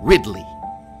J. Ridley,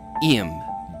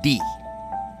 M.D.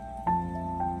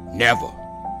 Never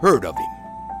heard of him.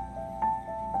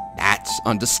 That's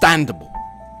understandable.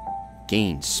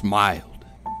 Cain smiled.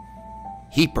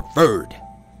 He preferred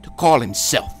to call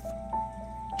himself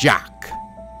Jack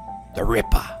the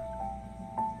Ripper.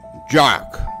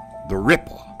 Jack the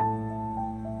Ripper.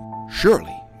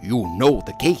 Surely you know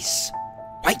the case.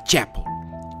 Whitechapel,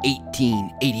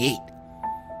 1888.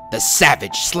 The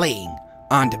savage slaying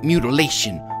and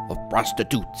mutilation of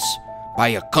prostitutes by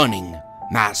a cunning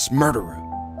mass murderer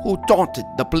who taunted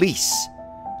the police,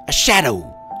 a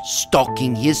shadow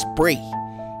stalking his prey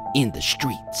in the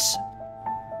streets.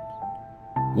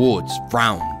 Woods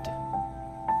frowned.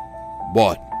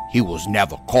 But he was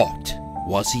never caught,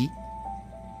 was he?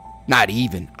 Not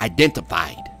even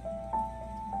identified.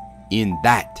 In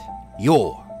that,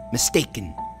 you're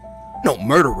mistaken. No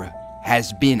murderer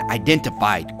has been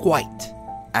identified quite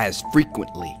as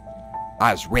frequently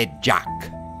as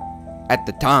Redjack. At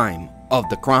the time of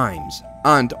the crimes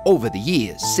and over the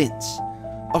years since,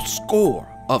 a score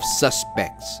of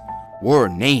suspects were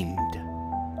named.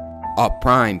 A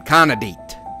prime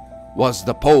candidate was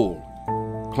the Pole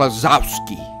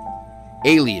Klazowski,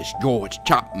 alias George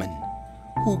Chapman,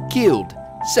 who killed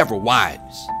several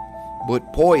wives,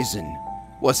 but poison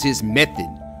was his method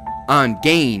and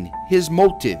gain his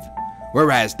motive,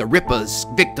 whereas the Ripper's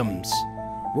victims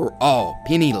were all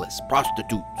penniless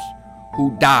prostitutes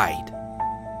who died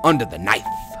under the knife.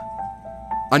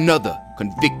 Another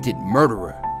convicted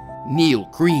murderer, Neil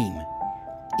Cream,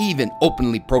 even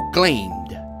openly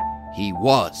proclaimed he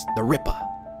was the Ripper.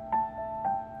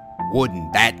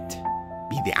 Wouldn't that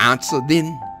be the answer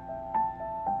then?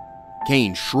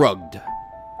 Cain shrugged.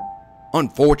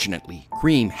 Unfortunately,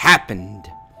 Cream happened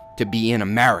to be in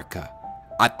America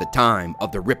at the time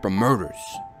of the Ripper murders.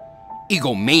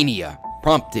 Egomania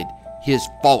prompted his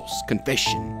false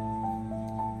confession.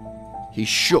 He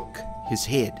shook his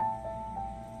head.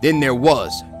 Then there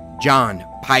was John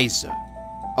Pizer,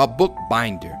 a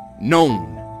bookbinder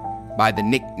known by the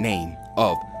nickname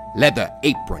of Leather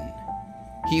Apron.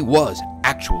 He was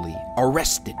actually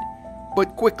arrested,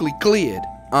 but quickly cleared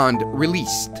and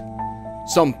released.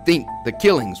 Some think the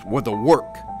killings were the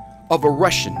work of a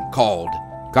Russian called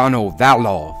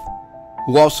Konovalov,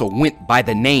 who also went by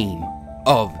the name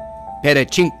of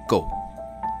Pedachenko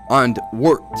and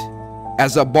worked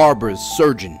as a barber's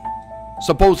surgeon.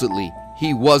 Supposedly,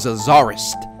 he was a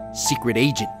czarist secret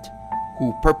agent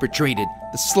who perpetrated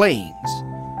the slayings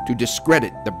to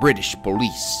discredit the British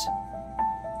police.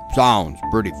 Sounds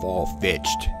pretty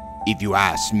far-fetched, if you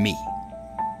ask me.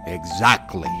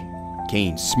 Exactly,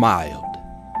 Kane smiled.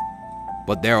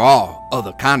 But there are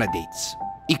other candidates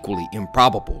equally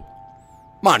improbable.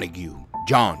 Montague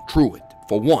John Truett,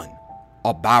 for one,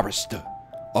 a barrister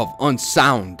of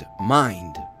unsound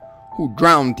mind who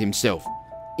drowned himself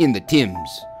in the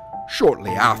Thames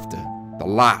shortly after the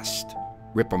last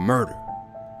Ripper murder.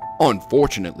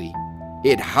 Unfortunately,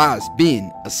 it has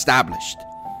been established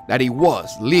that he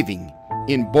was living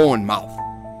in Bournemouth,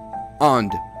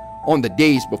 and on the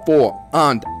days before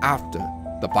and after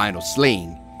the final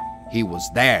slaying, he was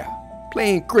there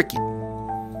playing cricket.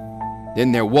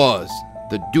 Then there was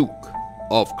the Duke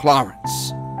of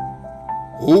Clarence.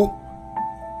 Who?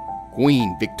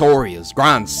 Queen Victoria's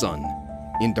grandson,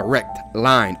 in direct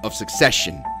line of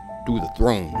succession to the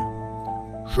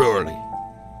throne. Surely,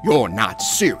 you're not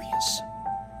serious.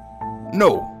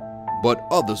 No, but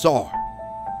others are.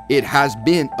 It has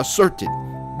been asserted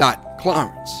that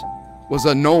Clarence was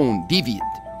a known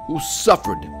deviant who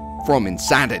suffered from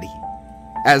insanity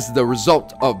as the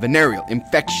result of venereal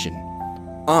infection,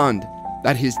 and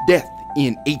that his death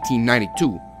in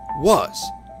 1892 was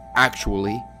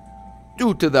actually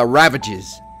due to the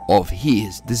ravages of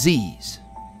his disease.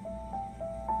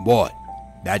 But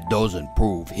that doesn't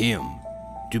prove him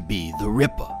to be the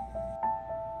Ripper.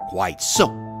 Quite so.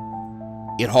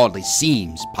 It hardly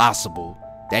seems possible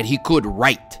that he could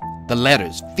write the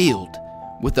letters filled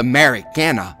with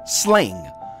Americana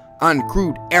slang and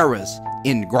crude errors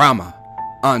in grammar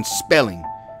and spelling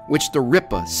which the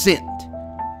Ripper sent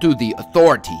to the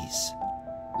authorities.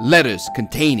 Letters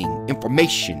containing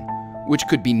information which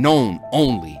could be known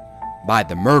only by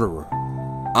the murderer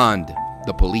and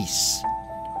the police.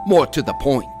 More to the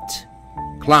point,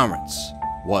 Clarence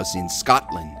was in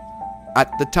Scotland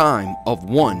at the time of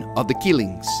one of the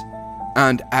killings,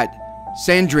 and at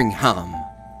Sandringham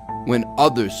when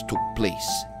others took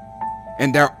place.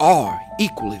 And there are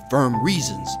equally firm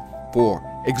reasons for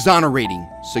exonerating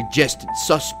suggested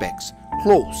suspects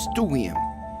close to him: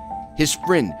 his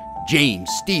friend James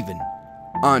Stephen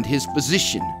and his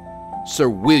physician Sir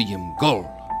William Gull.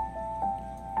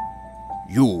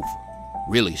 You've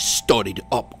really studied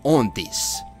up on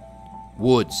this,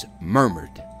 Woods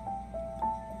murmured.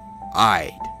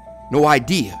 I'd no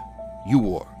idea you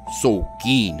were so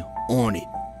keen on it.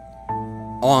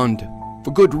 And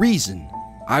for good reason.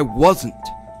 I wasn't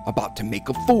about to make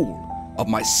a fool of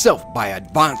myself by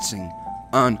advancing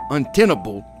an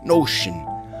untenable notion.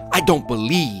 I don't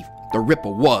believe the Ripper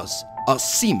was a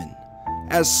seaman,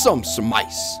 as some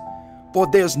surmise,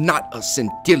 for there's not a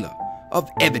scintilla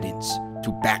of evidence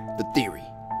to back the theory.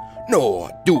 Nor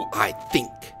do I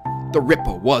think the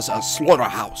Ripper was a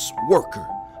slaughterhouse worker,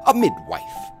 a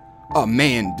midwife, a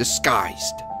man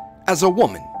disguised as a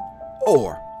woman,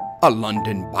 or a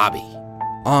London bobby.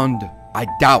 And I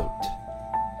doubt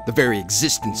the very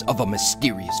existence of a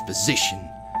mysterious physician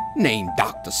named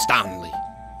Dr. Stanley,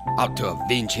 out to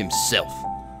avenge himself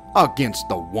against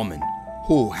the woman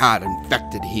who had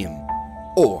infected him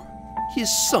or his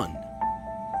son.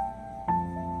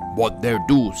 But there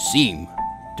do seem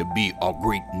to be a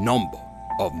great number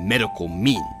of medical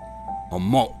men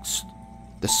amongst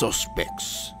the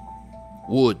suspects,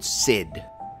 Woods said.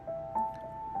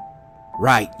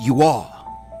 Right you are,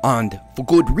 and for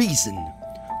good reason.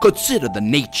 Consider the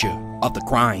nature of the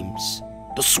crimes,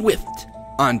 the swift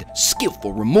and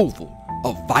skillful removal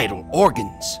of vital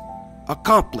organs,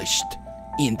 accomplished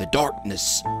in the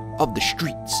darkness of the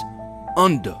streets,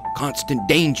 under constant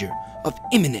danger of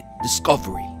imminent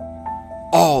discovery.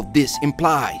 All this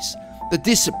implies the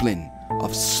discipline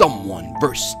of someone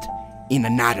versed in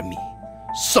anatomy,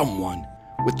 someone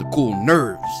with the cool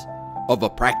nerves of a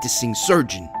practicing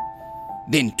surgeon.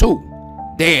 Then too,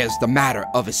 there's the matter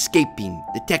of escaping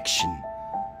detection.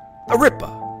 The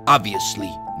Ripper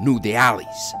obviously knew the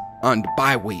alleys and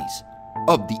byways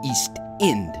of the East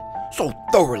End so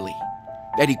thoroughly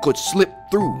that he could slip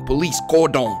through police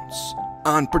cordons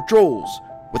and patrols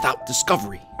without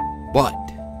discovery. But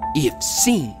if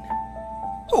seen,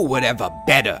 who would have a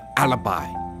better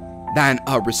alibi than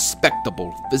a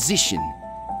respectable physician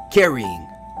carrying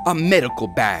a medical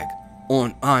bag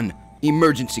on an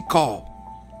emergency call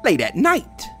late at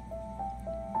night?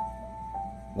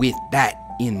 With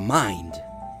that in mind,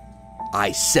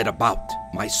 I set about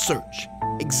my search,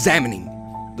 examining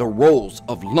the rolls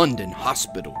of London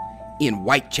Hospital in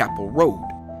Whitechapel Road.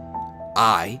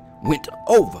 I went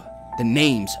over the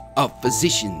names of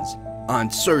physicians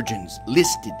and surgeons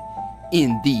listed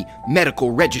in the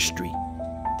medical registry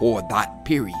for that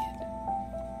period.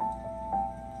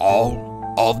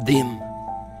 All of them?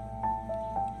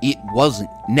 It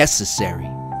wasn't necessary.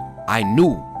 I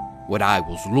knew what I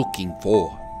was looking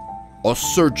for. A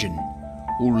surgeon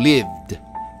who lived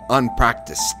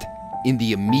unpracticed in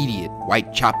the immediate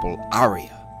Whitechapel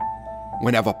area.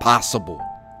 Whenever possible,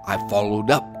 I followed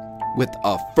up with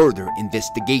a further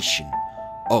investigation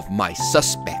of my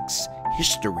suspects'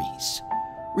 histories,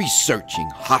 researching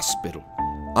hospital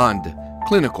and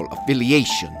clinical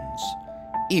affiliations,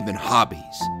 even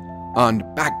hobbies and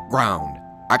background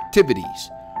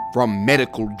activities from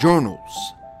medical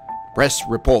journals, press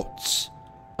reports,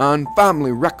 and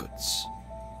family records.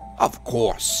 Of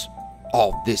course,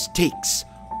 all this takes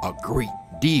a great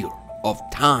deal of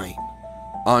time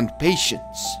and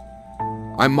patience.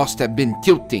 I must have been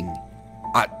tilting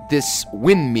at this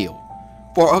windmill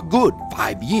for a good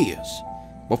 5 years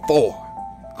before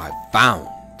I found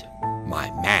my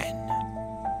man.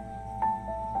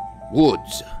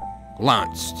 Woods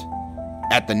glanced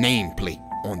at the nameplate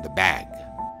on the bag.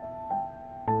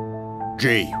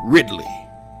 J. Ridley,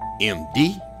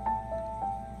 M.D.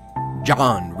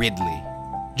 John Ridley,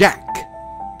 Jack,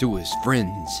 to his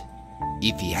friends,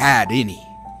 if he had any.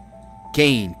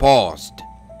 Kane paused,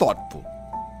 thoughtful.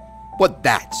 But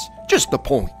that's just the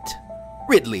point.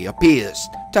 Ridley appears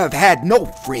to have had no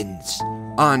friends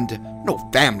and no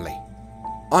family.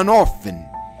 An orphan,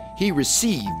 he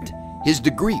received his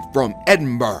degree from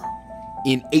Edinburgh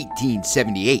in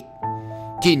 1878,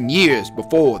 10 years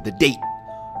before the date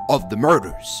of the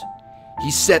murders.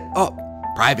 He set up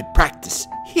private practice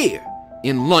here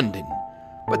in London,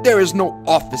 but there is no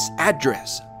office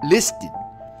address listed,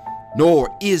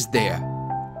 nor is there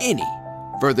any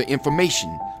further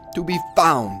information to be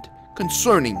found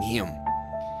concerning him.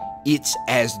 It's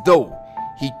as though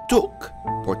he took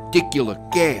particular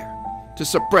care to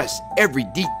suppress every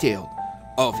detail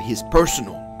of his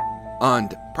personal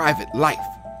and private life.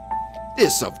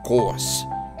 This, of course,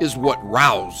 is what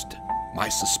roused my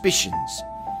suspicions.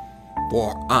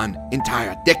 For an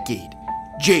entire decade,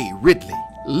 J. Ridley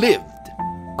lived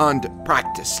and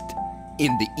practiced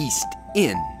in the East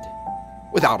End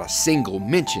without a single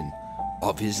mention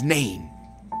of his name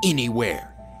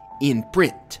anywhere in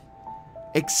print,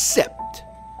 except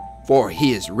for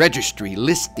his registry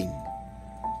listing.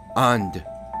 And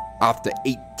after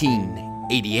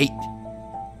 1888,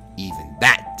 even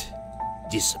that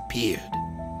disappeared.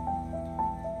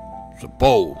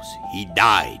 Suppose he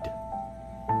died.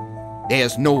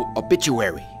 There's no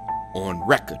obituary on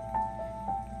record.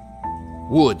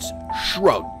 Woods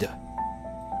shrugged.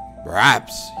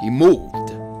 Perhaps he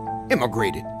moved,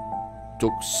 immigrated,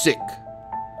 took sick,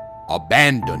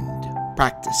 abandoned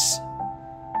practice.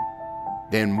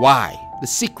 Then why the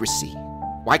secrecy?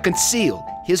 Why conceal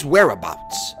his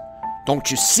whereabouts? Don't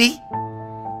you see?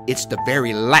 It's the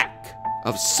very lack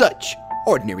of such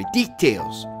ordinary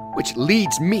details which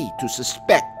leads me to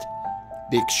suspect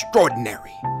the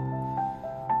extraordinary.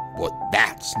 But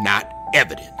that's not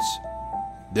evidence.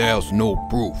 There's no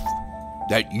proof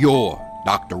that your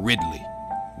Dr. Ridley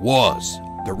was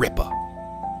the Ripper.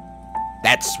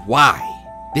 That's why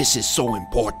this is so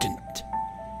important.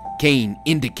 Kane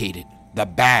indicated the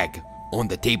bag on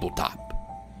the tabletop.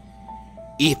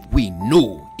 If we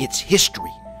knew its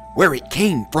history, where it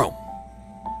came from.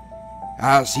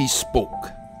 As he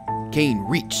spoke, Kane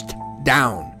reached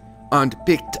down and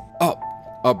picked up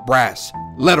a brass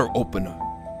letter opener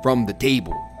from the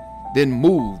table, then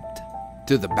moved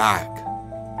to the bag.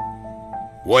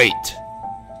 Wait.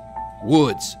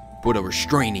 Woods put a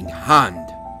restraining hand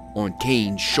on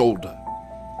Kane's shoulder.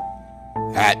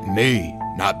 That may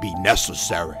not be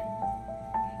necessary.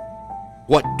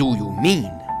 What do you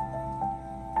mean?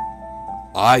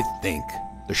 I think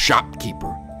the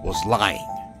shopkeeper was lying.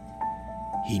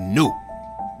 He knew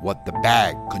what the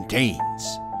bag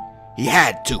contains. He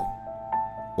had to.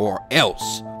 Or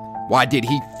else, why did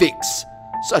he fix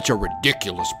such a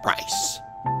ridiculous price?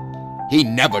 He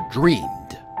never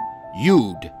dreamed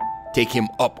you'd take him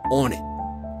up on it,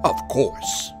 of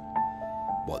course.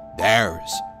 But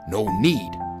there's no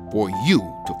need for you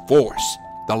to force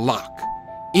the lock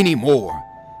any more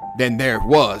than there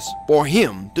was for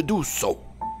him to do so.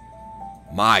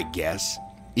 My guess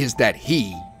is that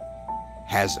he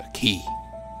has a key.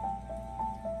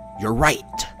 You're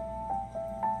right.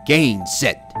 Kane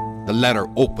set the letter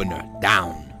opener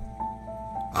down.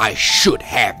 I should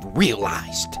have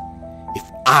realized, if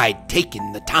I'd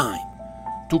taken the time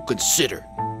to consider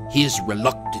his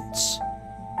reluctance,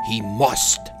 he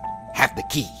must have the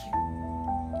key.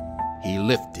 He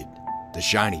lifted the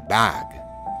shiny bag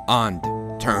and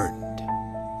turned.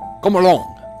 Come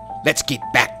along, let's get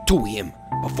back to him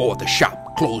before the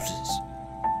shop closes.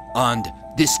 And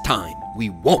this time we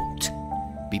won't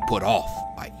be put off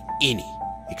by any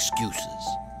excuses.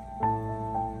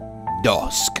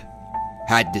 Dusk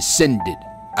had descended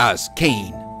as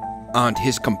Cain and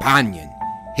his companion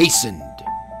hastened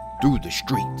through the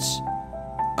streets,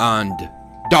 and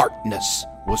darkness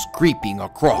was creeping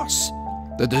across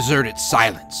the deserted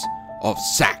silence of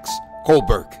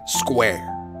Saxe-Coburg Square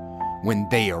when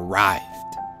they arrived.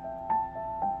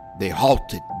 They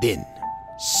halted then,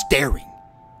 staring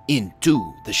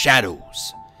into the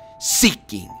shadows,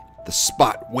 seeking the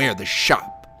spot where the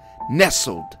shop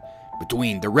nestled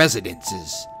between the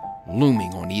residences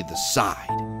looming on either side.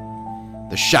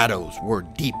 The shadows were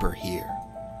deeper here,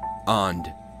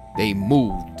 and they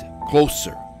moved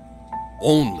closer,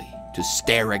 only to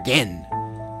stare again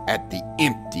at the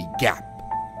empty gap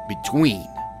between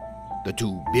the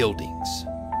two buildings.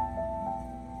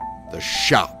 The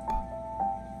shop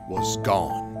was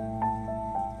gone.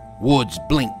 Woods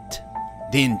blinked,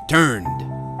 then turned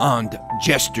and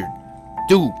gestured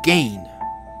to Cain.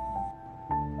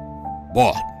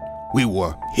 "But we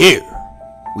were here.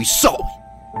 We saw it."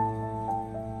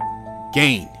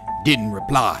 Cain didn't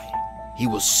reply. He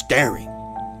was staring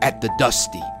at the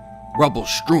dusty,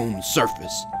 rubble-strewn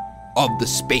surface of the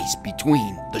space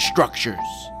between the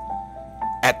structures,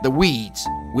 at the weeds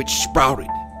which sprouted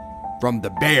from the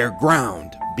bare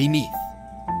ground beneath.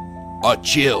 A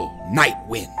chill night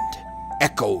wind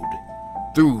echoed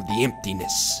through the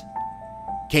emptiness.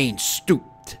 Cain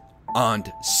stooped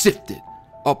and sifted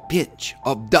a pinch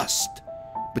of dust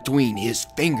between his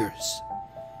fingers.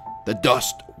 The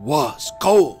dust was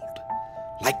cold,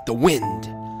 like the wind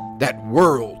that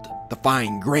whirled the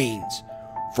fine grains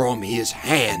from his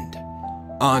hand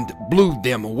and blew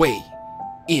them away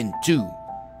into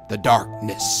the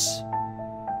darkness.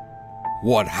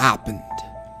 "What happened?"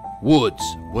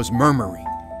 Woods was murmuring.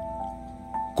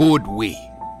 "Could we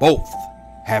both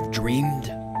have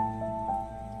dreamed?"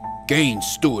 Cain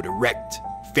stood erect,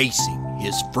 facing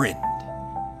his friend.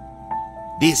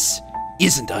 "This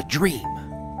isn't a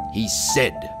dream," he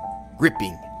said,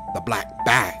 gripping the black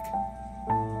bag.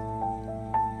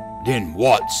 "Then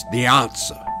what's the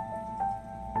answer?"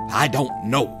 "I don't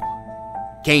know."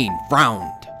 Cain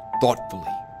frowned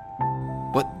thoughtfully.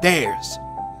 "But there's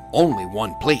only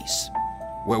one place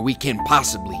where we can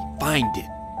possibly find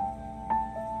it."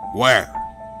 "Where?"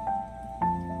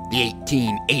 "The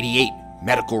 1888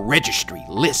 medical registry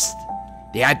lists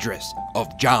the address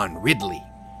of John Ridley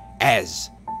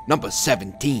as number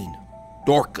 17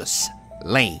 Dorcas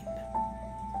Lane."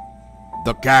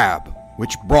 The cab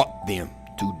which brought them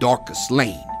to Dorcas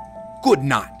Lane could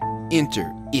not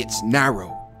enter its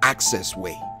narrow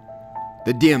accessway.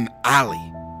 The dim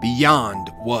alley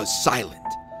beyond was silent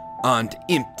and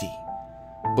empty,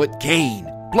 but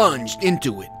Cain plunged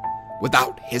into it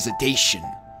without hesitation,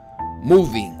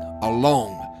 moving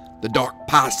along the dark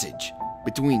passage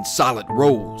between solid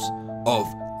rows of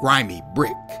grimy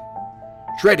brick.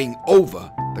 Treading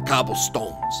over the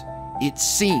cobblestones, it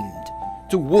seemed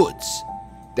to Woods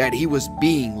that he was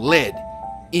being led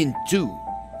into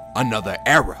another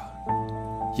era.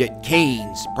 Yet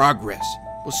Cain's progress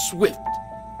was swift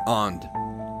and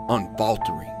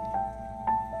unfaltering.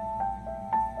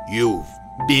 "You've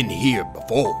been here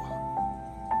before,"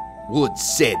 Woods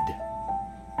said.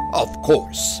 "Of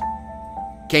course."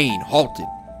 Cain halted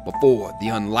before the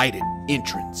unlighted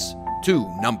entrance to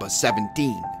number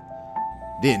 17,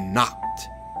 then knocked.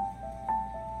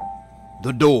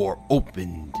 The door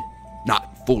opened,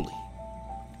 not fully,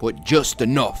 but just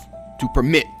enough to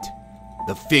permit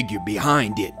the figure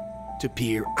behind it to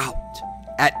peer out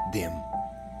at them.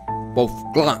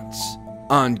 Both glance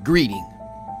and greeting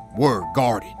were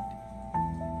guarded.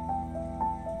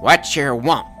 What you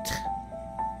want?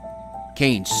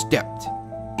 Cain stepped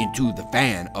into the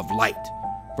fan of light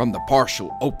from the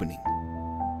partial opening.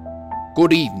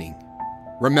 "Good evening.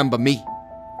 Remember me?"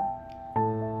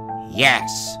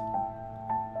 Yes.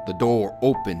 The door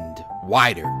opened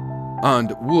wider,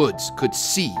 and Woods could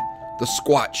see the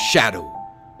squat shadow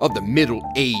of the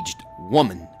middle-aged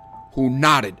woman who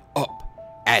nodded up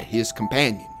at his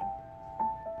companion.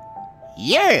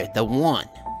 You're the one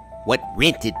what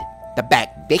rented the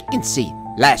back vacancy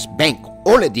last bank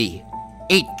holiday,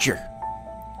 ain't you?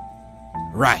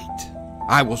 Right.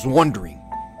 I was wondering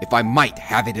if I might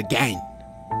have it again.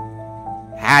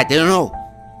 I don't know.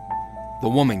 The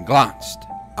woman glanced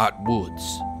at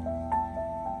Woods.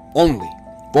 Only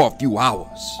for a few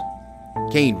hours.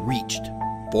 Cain reached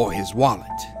for his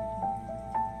wallet.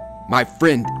 My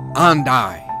friend and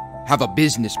I have a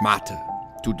business matter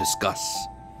to discuss.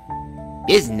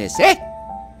 Business, eh?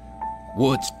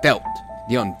 Woods felt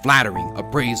the unflattering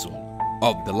appraisal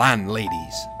of the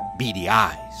landlady's beady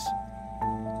eyes.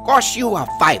 Cost you a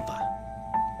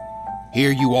 $5.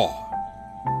 Here you are.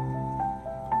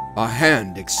 A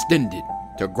hand extended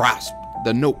to grasp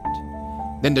the note.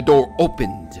 Then the door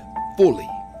opened fully,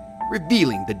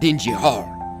 revealing the dingy hall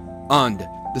and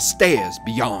the stairs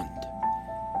beyond.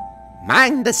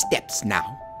 Mind the steps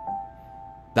now,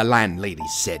 the landlady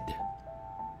said.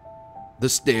 The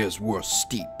stairs were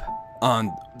steep,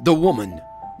 and the woman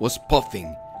was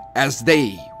puffing as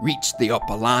they reached the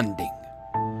upper landing.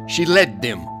 She led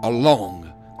them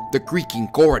along the creaking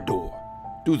corridor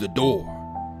to the door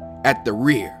at the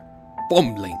rear,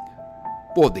 fumbling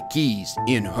for the keys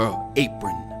in her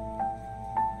apron.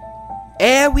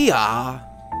 Here we are.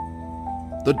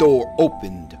 The door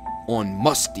opened on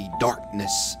musty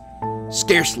darkness,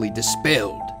 scarcely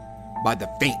dispelled by the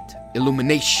faint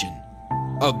illumination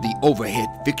of the overhead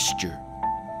fixture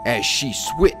as she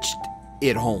switched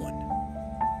it on.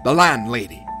 The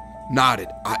landlady nodded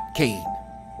at Kane.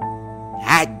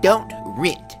 I don't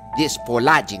rent this for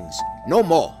lodgings no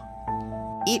more.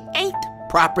 It ain't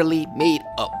properly made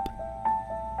up.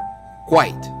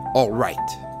 Quite all right.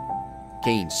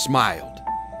 Kane smiled,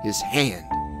 his hand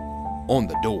on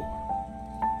the door.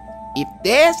 If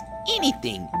there's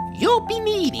anything you'll be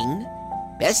needing,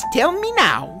 best tell me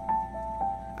now.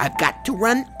 I've got to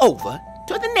run over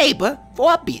to the neighbor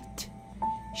for a bit.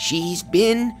 She's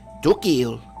been took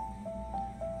ill.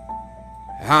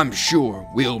 I'm sure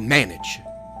we'll manage.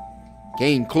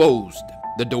 Kane closed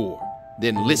the door,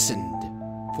 then listened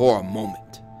for a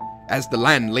moment as the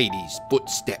landlady's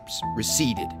footsteps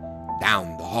receded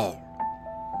down the hall.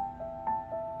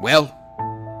 Well,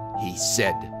 he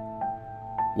said,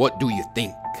 what do you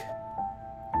think?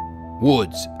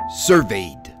 Woods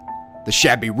surveyed the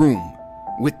shabby room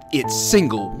with its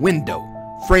single window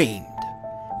framed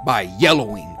by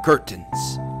yellowing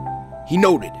curtains. He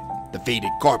noted the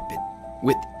faded carpet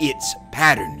with its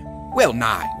pattern well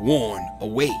nigh worn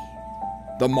away,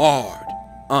 the marred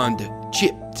and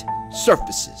chipped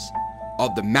surfaces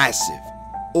of the massive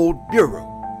old bureau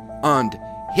and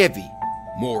heavy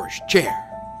Moorish chair,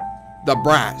 the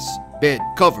brass bed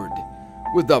covered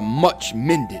with a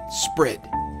much-mended spread,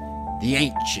 the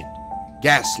ancient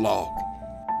gas log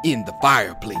in the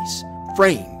fireplace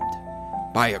framed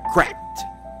by a cracked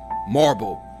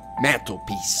marble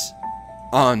mantelpiece,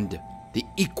 and the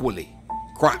equally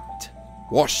cracked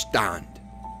washstand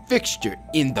fixture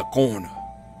in the corner.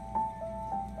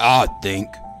 I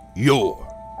think you're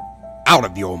out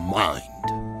of your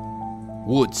mind,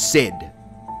 Woods said.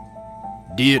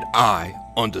 Did I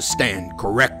understand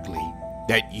correctly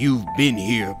that you've been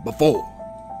here before?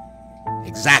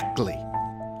 Exactly.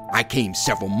 I came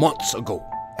several months ago,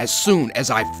 as soon as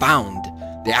I found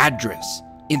the address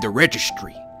in the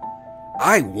registry.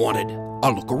 I wanted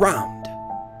a look around.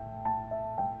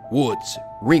 Woods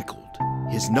wrinkled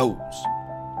his nose.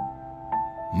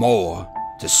 More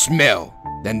to smell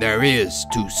than there is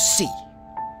to see.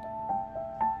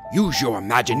 Use your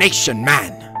imagination,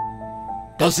 man.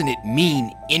 Doesn't it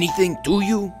mean anything to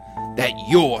you that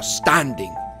you're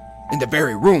standing in the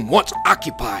very room once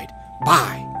occupied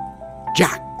by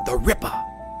Jack the Ripper?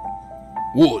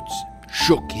 Woods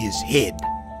shook his head.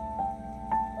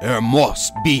 There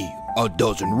must be a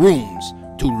dozen rooms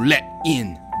to let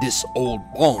in this old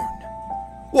barn.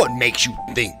 What makes you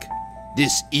think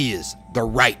this is the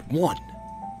right one?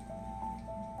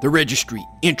 The registry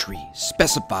entry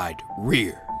specified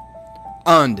rear,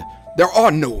 and there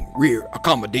are no rear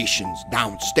accommodations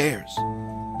downstairs.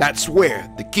 That's where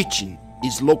the kitchen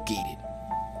is located.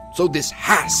 So this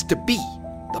has to be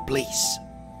the place.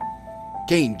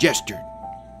 Kane gestured.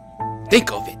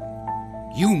 Think of it.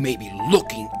 You may be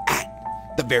looking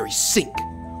at the very sink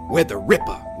where the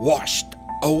Ripper washed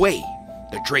away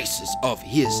the traces of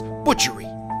his butchery,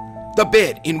 the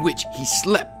bed in which he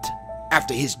slept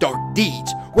after his dark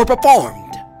deeds were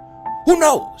performed. Who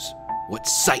knows what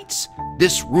sights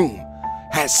this room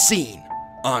has seen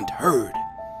and heard,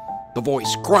 the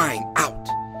voice crying out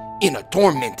in a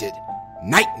tormented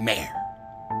nightmare.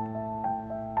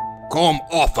 Come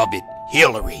off of it,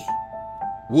 Hillary,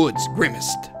 Woods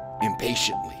grimaced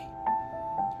impatiently.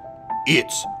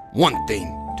 It's one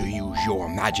thing to use your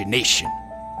imagination,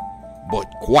 but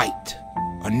quite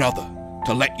another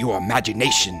to let your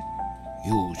imagination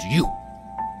use you.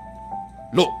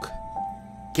 Look,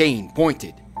 Kane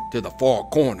pointed to the far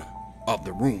corner of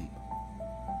the room.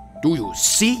 Do you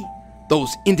see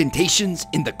those indentations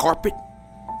in the carpet?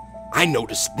 I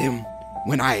noticed them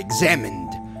when I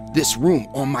examined this room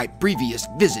on my previous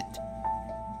visit.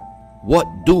 What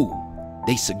do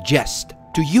they suggest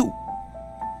to you?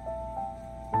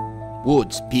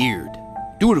 Woods peered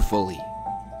dutifully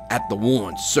at the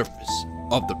worn surface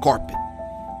of the carpet,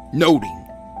 noting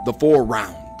the 4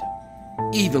 round,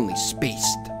 evenly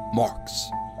spaced marks.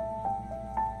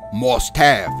 Must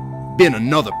have been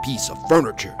another piece of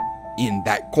furniture in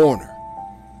that corner.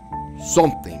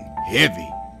 Something heavy,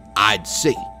 I'd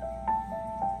say.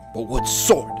 But what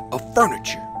sort of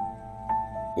furniture?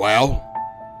 Well,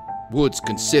 Woods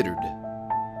considered.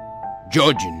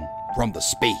 Judging from the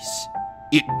space,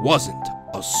 it wasn't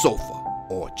a sofa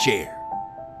or chair.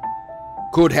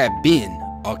 Could have been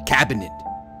a cabinet,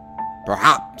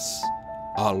 perhaps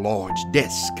a large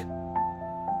desk.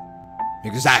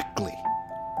 Exactly,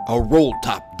 a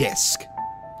roll-top desk.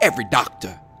 Every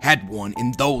doctor had one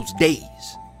in those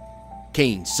days.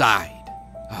 Kane sighed.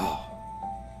 Oh,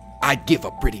 I'd give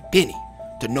a pretty penny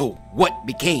to know what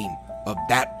became of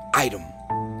that item.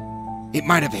 It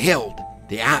might have held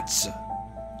the answer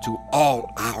to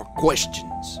all our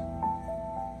questions.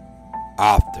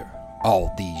 After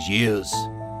all these years,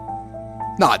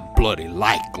 not bloody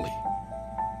likely.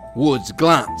 Woods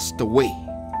glanced away.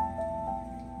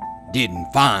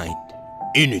 Didn't find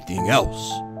anything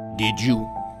else, did you?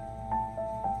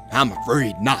 I'm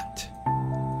afraid not.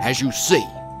 As you say,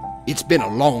 it's been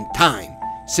a long time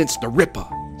since the Ripper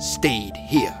stayed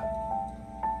here.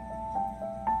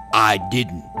 I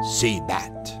didn't say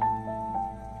that.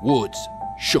 Woods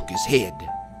shook his head.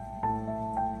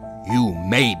 You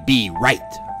may be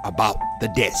right about the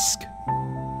desk.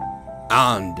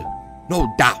 And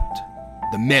no doubt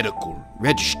the medical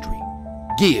registry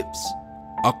gives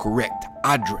a correct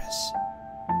address.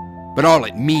 But all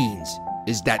it means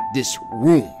is that this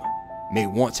room may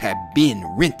once have been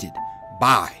rented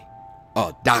by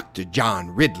a Dr. John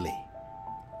Ridley.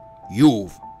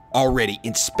 You've already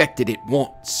inspected it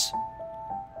once.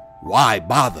 Why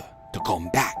bother to come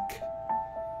back?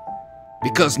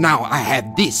 Because now I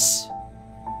have this.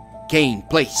 Kane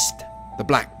placed the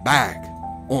black bag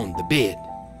on the bed.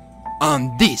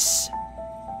 On this,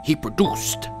 he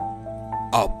produced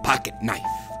a pocket knife.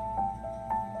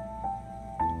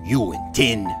 You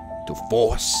intend to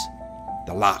force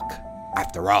the lock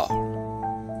after all.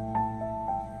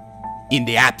 In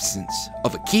the absence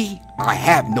of a key, I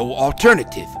have no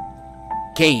alternative.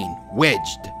 Kane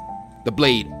wedged the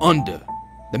blade under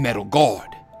the metal guard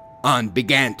and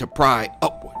began to pry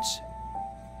upwards.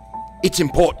 It's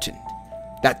important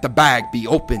that the bag be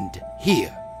opened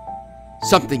here.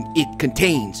 Something it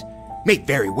contains may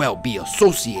very well be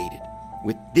associated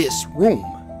with this room.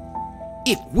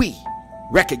 If we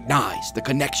recognize the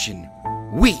connection,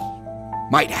 we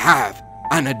might have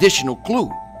an additional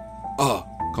clue, a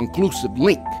conclusive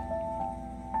link.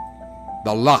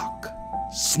 The lock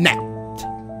snapped.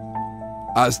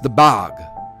 As the bag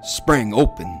sprang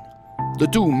open, the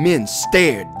 2 men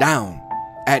stared down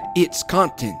at its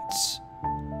contents.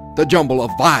 The jumble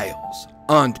of vials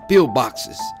and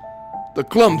pillboxes, the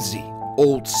clumsy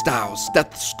old-style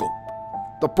stethoscope,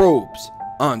 the probes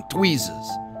and tweezers,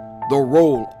 the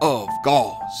roll of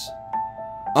gauze,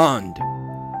 and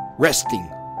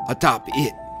resting atop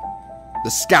it,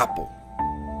 the scalpel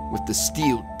with the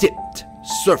steel-tipped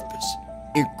surface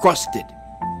encrusted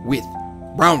with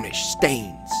brownish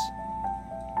stains.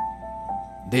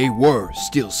 They were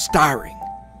still staring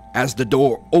as the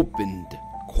door opened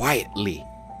quietly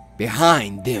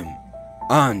behind them,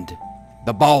 and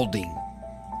the balding,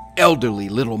 elderly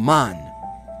little man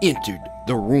entered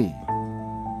the room.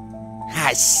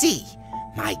 I see.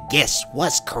 My guess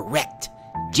was correct,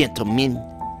 gentlemen.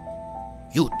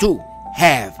 You too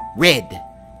have read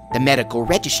the medical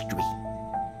registry.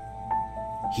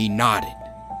 He nodded.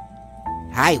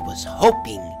 I was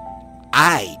hoping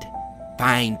I'd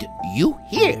find you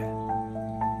here.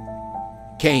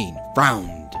 Kane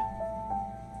frowned.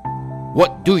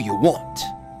 What do you want?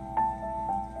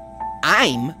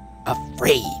 I'm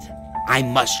afraid I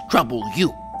must trouble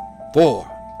you for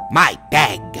my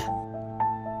bag.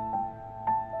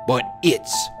 But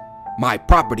it's my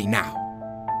property now.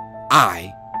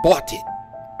 I bought it.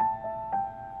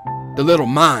 The little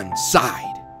man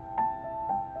sighed.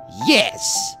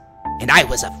 Yes, and I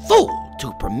was a fool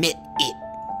to permit it.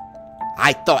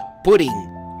 I thought putting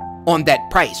on that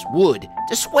price would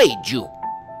dissuade you.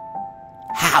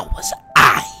 How was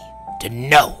I to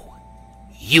know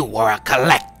you were a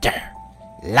collector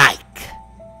like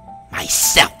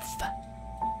myself?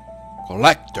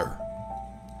 Collector?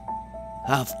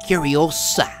 Of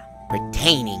curiosa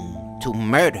pertaining to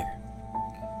murder.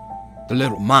 The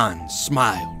little man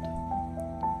smiled.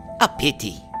 A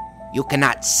pity you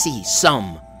cannot see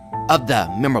some of the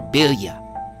memorabilia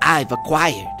I've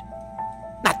acquired.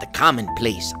 Not the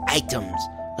commonplace items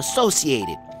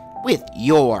associated with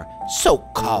your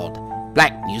so-called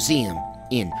Black Museum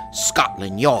in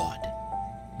Scotland Yard,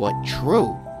 but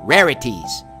true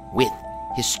rarities with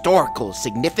historical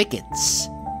significance.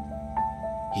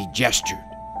 He gestured.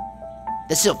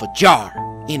 The silver jar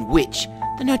in which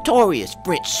the notorious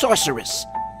French sorceress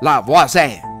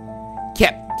Lavoisier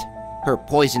kept her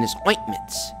poisonous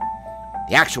ointments.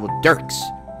 The actual dirks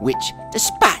which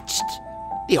dispatched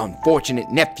the unfortunate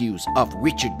nephews of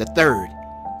Richard III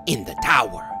in the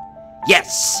Tower.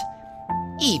 Yes,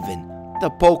 even the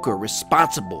poker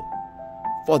responsible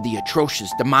for the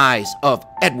atrocious demise of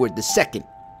Edward II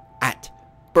at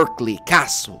Berkeley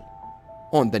Castle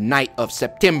on the night of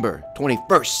September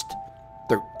 21st,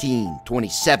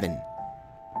 1327.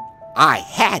 I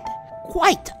had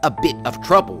quite a bit of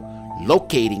trouble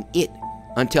locating it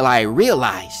until I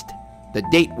realized the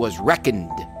date was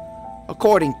reckoned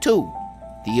according to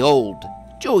the old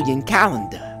Julian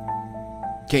calendar.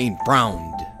 Cain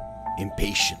frowned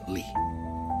impatiently.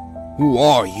 Who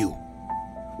are you?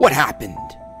 What happened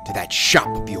to that shop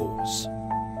of yours?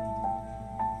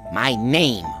 My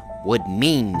name would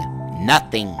mean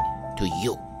nothing to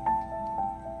you.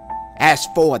 As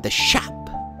for the shop,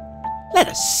 let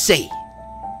us say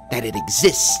that it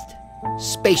exists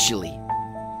spatially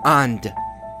and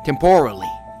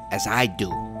temporally as I do,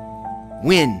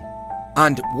 when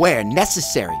and where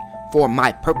necessary for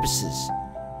my purposes.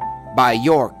 By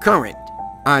your current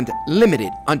and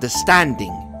limited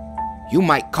understanding, you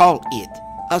might call it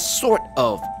a sort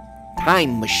of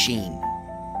time machine.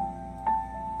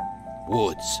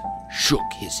 Woods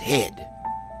shook his head.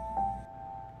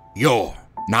 You're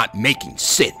not making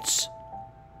sense.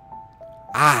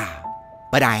 Ah,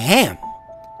 but I am.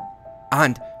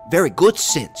 And very good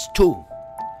sense, too.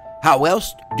 How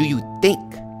else do you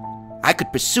think I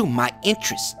could pursue my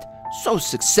interest so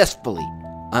successfully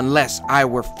unless I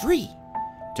were free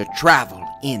to travel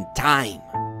in time?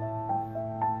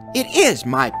 It is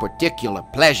my particular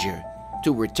pleasure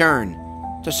to return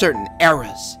to certain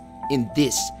eras in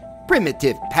this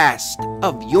primitive past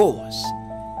of yours,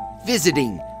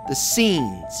 visiting the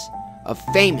scenes of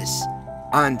famous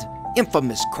and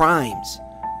infamous crimes,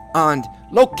 and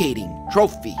locating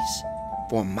trophies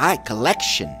for my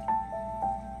collection.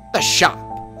 The shop,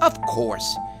 of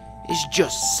course, is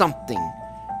just something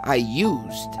I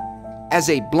used as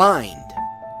a blind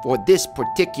for this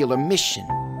particular mission.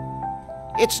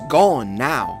 It's gone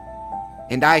now,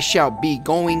 and I shall be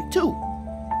going too,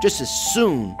 just as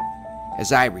soon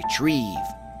as I retrieve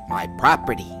my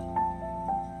property.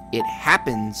 It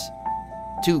happens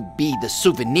to be the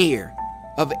souvenir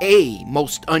of a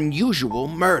most unusual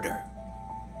murder.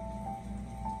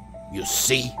 You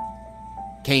see?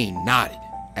 Cain nodded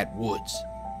at Woods.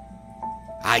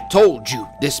 I told you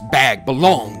this bag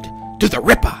belonged to the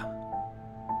Ripper.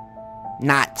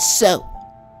 Not so,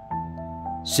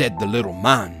 said the little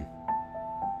man.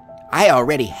 I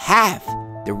already have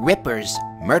the Ripper's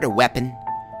murder weapon,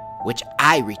 which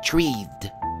I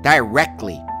retrieved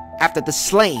directly after the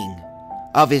slaying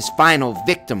of his final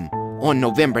victim on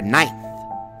November 9th,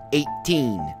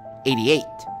 1888.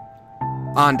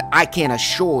 And I can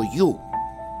assure you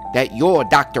that your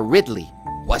Dr. Ridley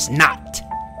was not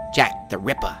Jack the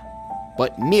Ripper,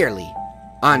 but merely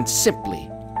and simply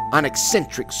an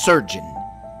eccentric surgeon.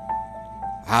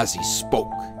 As he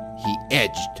spoke, he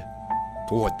edged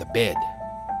toward the bed.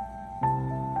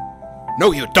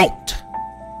 No, you don't!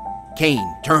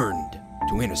 Cain turned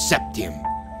to intercept him,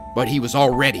 but he was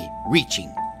already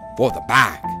reaching for the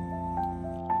bag.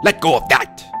 Let go of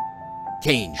that!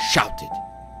 Cain shouted.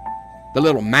 The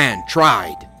little man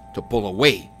tried to pull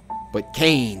away, but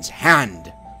Cain's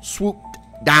hand swooped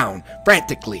down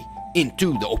frantically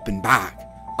into the open bag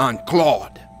and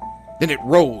clawed. Then it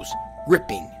rose,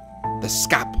 gripping the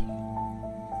scalpel.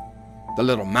 The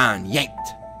little man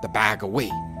yanked the bag away.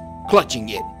 Clutching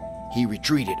it, he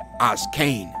retreated as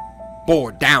Cain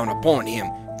bore down upon him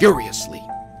furiously.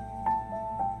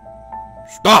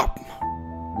 Stop!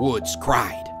 Woods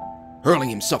cried. Hurling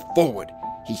himself forward,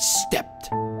 he stepped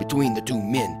between the two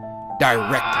men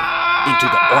directly into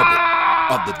the orbit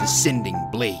of the descending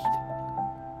blade.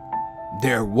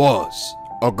 There was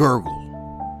a gurgle,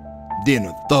 then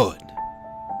a thud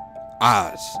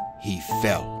as he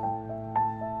fell.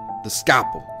 The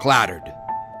scalpel clattered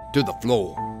to the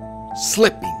floor,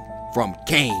 slipping from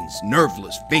Cain's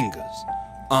nerveless fingers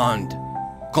and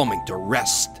coming to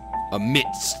rest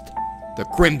amidst the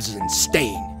crimson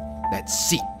stain that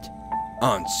seeped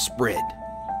and spread.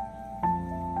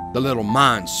 The little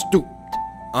man stooped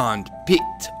and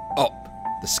picked up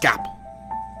the scalpel.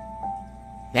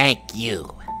 Thank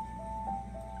you,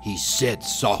 he said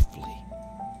softly.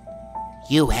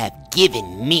 You have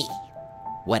given me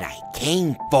what I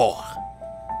came for.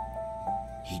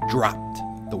 He dropped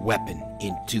the weapon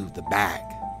into the bag.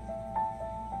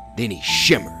 Then he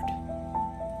shimmered,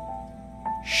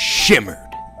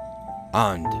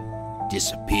 and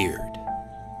disappeared.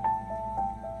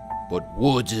 But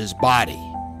Woods' body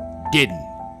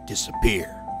didn't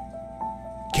disappear.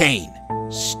 Cain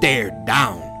stared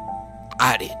down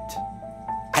at it,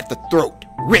 at the throat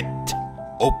ripped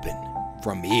open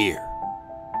from ear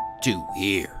to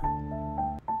ear.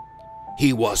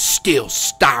 He was still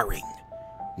staring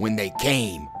when they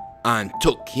came and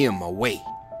took him away.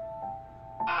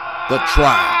 The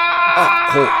trial, of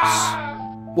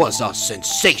course, was a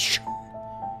sensation.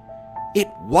 It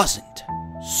wasn't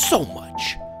so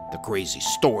much the crazy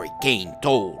story Cain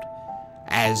told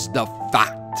as the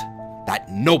fact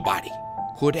that nobody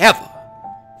could ever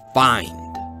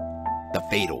find the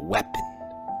fatal weapon.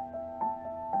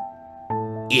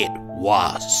 It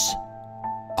was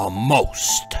a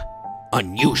most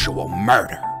unusual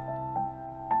murder.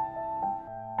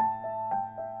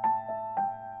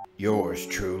 Yours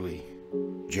truly,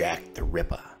 Jack the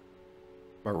Ripper,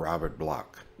 by Robert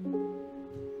Bloch.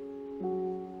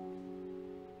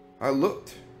 I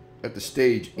looked at the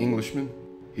stage Englishman.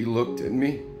 He looked at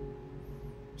me.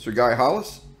 Sir Guy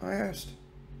Hollis? I asked.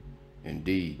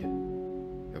 Indeed.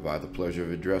 Have I the pleasure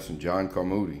of addressing John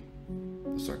Carmody,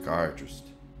 the psychiatrist?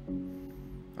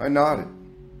 I nodded.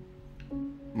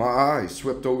 My eyes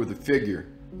swept over the figure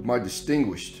of my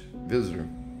distinguished visitor.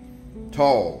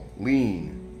 Tall,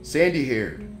 lean,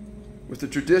 sandy-haired, with the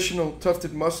traditional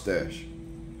tufted mustache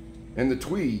and the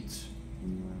tweeds.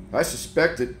 I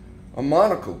suspected a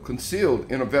monocle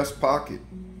concealed in a vest pocket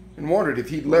and wondered if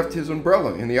he'd left his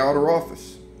umbrella in the outer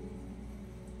office.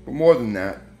 But more than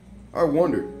that, I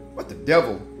wondered what the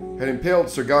devil had impelled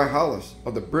Sir Guy Hollis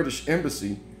of the British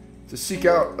Embassy to seek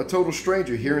out a total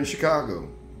stranger here in Chicago.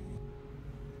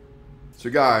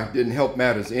 Sir Guy didn't help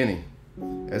matters any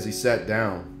as he sat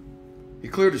down. He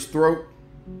cleared his throat,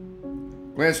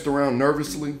 glanced around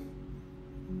nervously,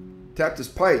 tapped his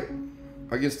pipe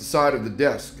against the side of the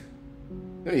desk.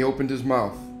 Then he opened his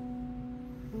mouth.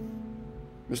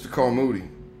 "Mr. Carmody,"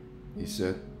 he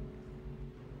said,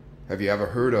 "have you ever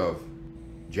heard of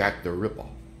Jack the Ripper?"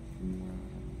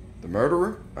 "The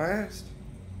murderer?" I asked.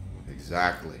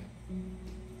 "Exactly.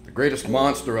 The greatest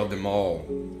monster of them all.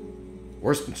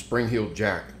 Worse than Spring-Heeled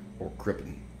Jack or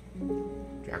Crippen.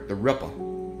 Jack the Ripper.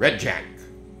 Redjack."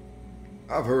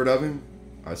 "I've heard of him,"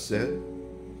 I said.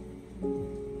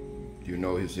 "Do you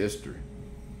know his history?"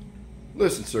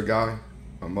 "Listen, Sir Guy,"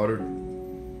 I muttered.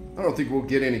 "I don't think we'll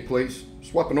get any place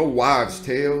swapping old wives'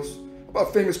 tales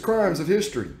about famous crimes of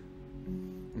history."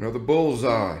 Another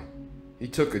bullseye. He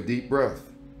took a deep breath.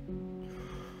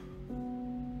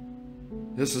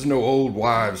 "This is no old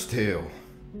wives' tale.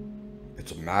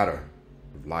 It's a matter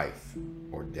of life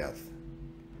or death."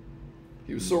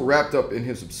 He was so wrapped up in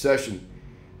his obsession,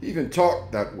 he even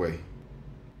talked that way.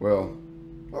 Well,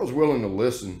 I was willing to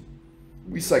listen.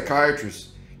 We psychiatrists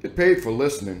get paid for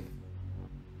listening.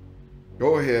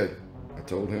 "Go ahead," I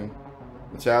told him.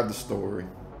 "Let's have the story."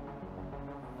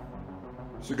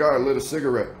 Sir Guy lit a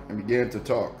cigarette and began to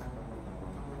talk.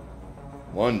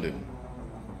 "London,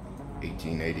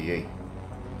 1888,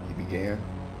 he began.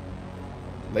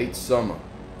 Late summer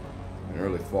and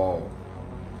early fall.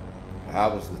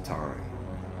 That was the time.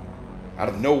 Out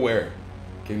of nowhere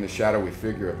came the shadowy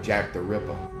figure of Jack the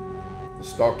Ripper, the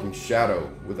stalking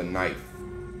shadow with a knife,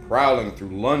 prowling through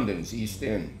London's East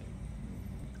End,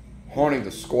 haunting the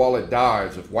squalid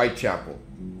dives of Whitechapel,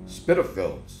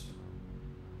 Spitalfields.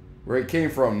 Where he came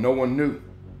from, no one knew.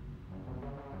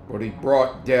 But he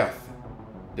brought death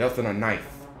in a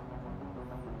knife.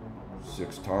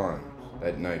 6 times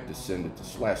that knife descended to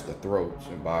slash the throats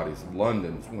and bodies of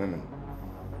London's women,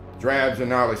 drabs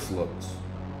and alley sluts.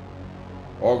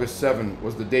 August 7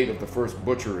 was the date of the first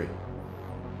butchery.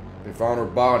 They found her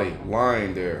body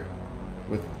lying there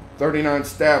with 39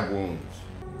 stab wounds,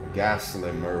 a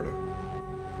ghastly murder.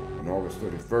 On August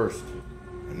 31st,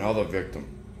 another victim.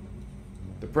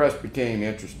 The press became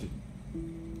interested.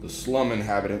 The slum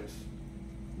inhabitants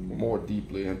were more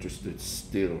deeply interested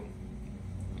still.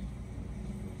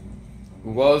 Who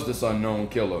was this unknown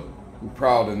killer who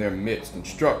prowled in their midst and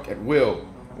struck at will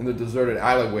in the deserted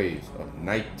alleyways of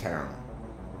Night Town?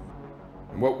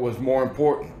 And what was more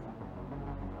important,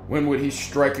 when would he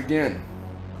strike again?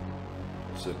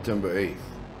 September 8th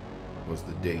was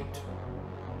the date.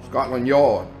 Scotland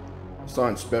Yard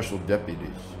assigned special deputies.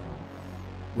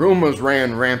 Rumors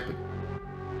ran rampant.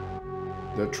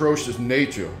 The atrocious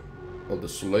nature of the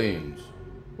slayings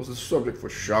was the subject for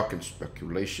shock and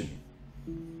speculation.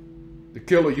 The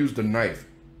killer used a knife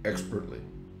expertly.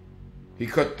 He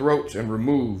cut throats and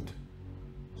removed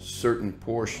certain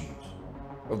portions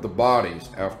of the bodies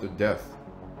after death.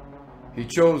 He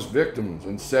chose victims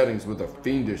and settings with a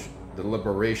fiendish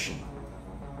deliberation.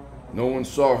 No one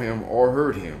saw him or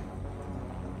heard him.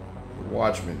 The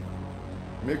watchmen,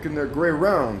 making their gray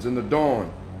rounds in the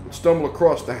dawn, would stumble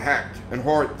across the hacked and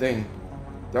hard thing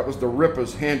that was the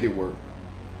Ripper's handiwork.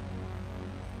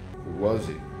 Who was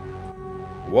he?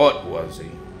 What was he?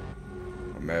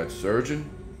 A mad surgeon?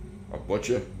 A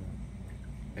butcher?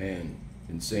 An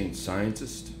insane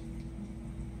scientist?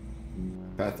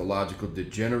 A pathological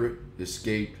degenerate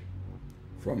escaped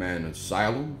from an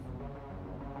asylum?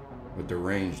 A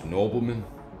deranged nobleman?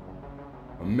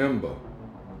 A member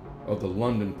of the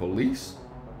London police?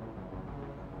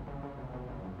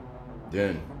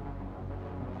 Then,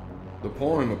 the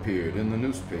poem appeared in the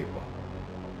newspaper.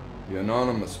 The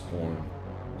anonymous poem,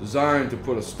 designed to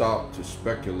put a stop to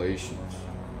speculations,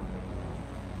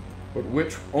 but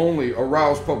which only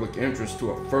aroused public interest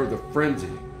to a further frenzy.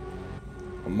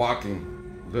 A mocking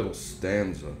little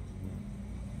stanza.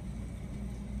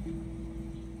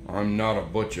 I'm not a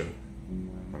butcher,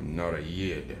 I'm not a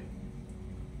yid,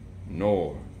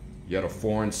 nor yet a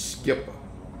foreign skipper,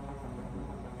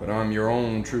 but I'm your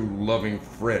own true loving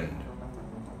friend,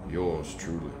 yours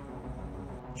truly,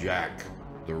 Jack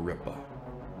the Ripper.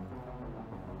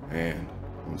 And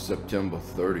on September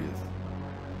 30th,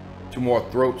 2 more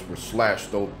throats were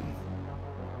slashed open.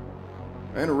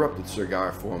 I interrupted Sir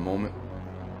Guy for a moment.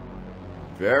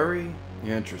 Very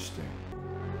interesting,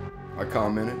 I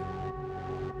commented.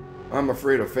 I'm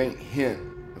afraid a faint hint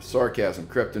of sarcasm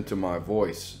crept into my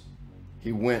voice.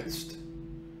 He winced,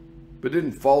 but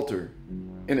didn't falter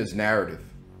in his narrative.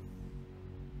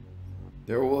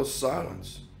 There was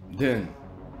silence. Then,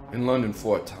 in London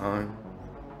for a time,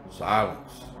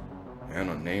 silence and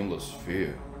a nameless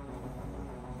fear.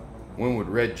 When would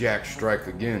Redjack strike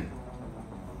again?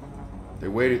 They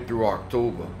waited through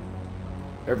October.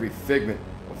 Every figment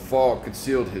of fog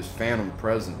concealed his phantom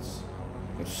presence,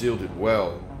 concealed it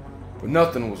well, but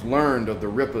nothing was learned of the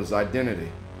Ripper's identity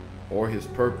or his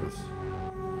purpose.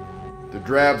 The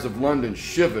drabs of London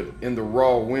shivered in the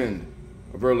raw wind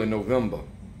of early November.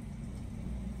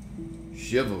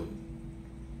 Shivered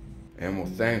and were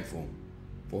thankful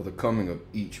for the coming of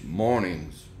each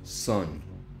morning's sun.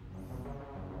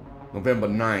 November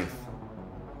 9th,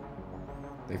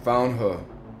 they found her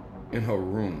in her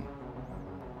room.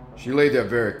 She lay there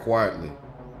very quietly,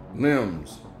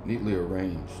 limbs neatly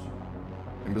arranged,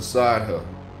 and beside her,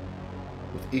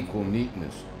 with equal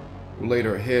neatness, were laid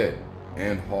her head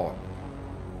and heart.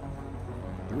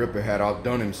 The Ripper had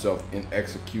outdone himself in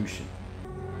execution.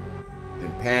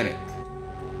 Then panic,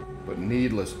 but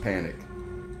needless panic.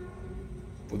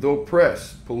 For though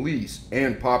press, police,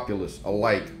 and populace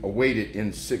alike awaited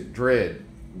in sick dread,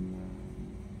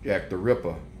 Jack the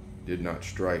Ripper did not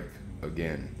strike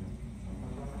again.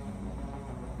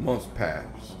 Months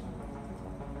passed.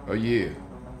 A year.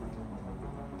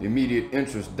 The immediate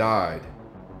interest died,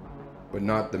 but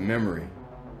not the memory.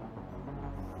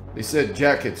 They said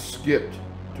Jack had skipped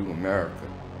to America,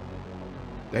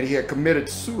 that he had committed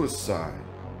suicide.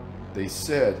 They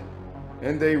said,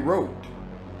 and they wrote.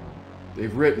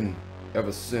 They've written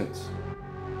ever since.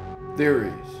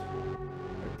 Theories,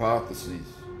 hypotheses,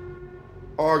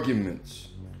 arguments,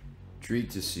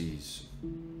 treatises.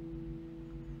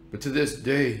 But to this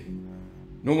day,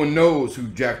 no one knows who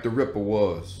Jack the Ripper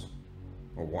was,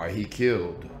 or why he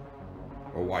killed,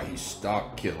 or why he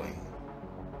stopped killing.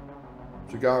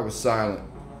 The guy was silent.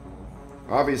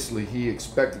 Obviously, he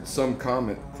expected some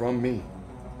comment from me.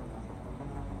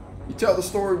 You tell the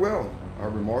story well, I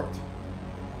remarked,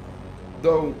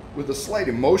 though with a slight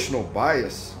emotional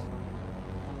bias.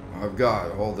 I've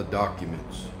got all the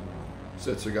documents,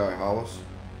 said Sir Guy Hollis.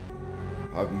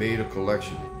 I've made a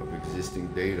collection of existing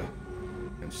data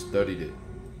and studied it.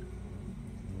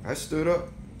 I stood up.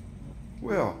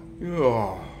 Well,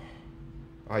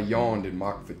 I yawned in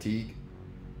mock fatigue.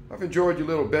 I've enjoyed your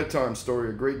little bedtime story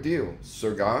a great deal,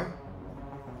 Sir Guy.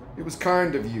 It was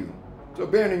kind of you to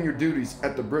abandon your duties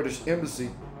at the British Embassy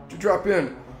to drop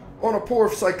in on a poor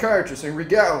psychiatrist and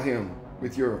regale him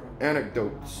with your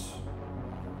anecdotes.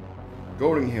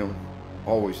 Goading him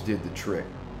always did the trick.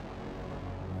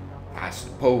 I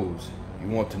suppose you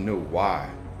want to know why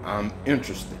I'm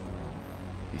interested,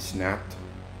 he snapped.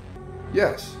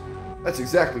 Yes, that's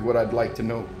exactly what I'd like to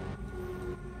know.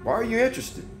 Why are you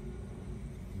interested?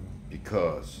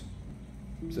 Because,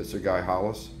 said Sir Guy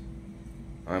Hollis,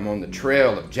 I'm on the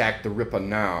trail of Jack the Ripper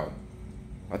now.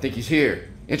 I think he's here,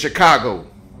 in Chicago.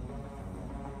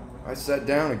 I sat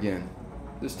down again.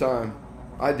 This time,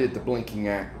 I did the blinking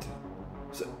act.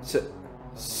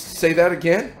 Say that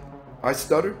again? I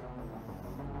stuttered.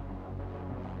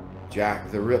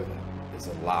 Jack the Ripper is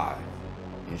alive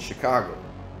in Chicago,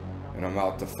 and I'm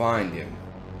out to find him.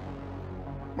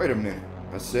 Wait a minute,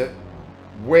 I said.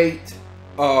 Wait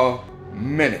a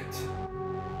minute.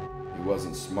 He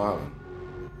wasn't smiling.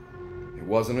 It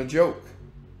wasn't a joke.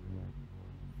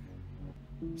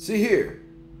 See here,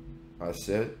 I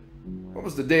said. What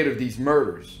was the date of these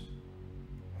murders?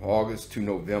 August to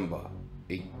November,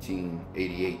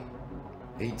 1888.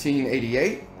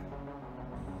 1888?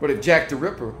 But if Jack the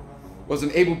Ripper was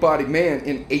an able-bodied man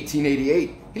in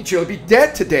 1888, he'd surely be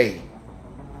dead today.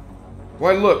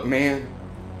 Why, look, man,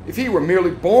 if he were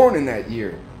merely born in that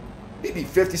year, he'd be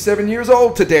 57 years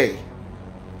old today.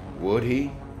 Would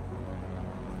he?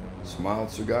 Smiled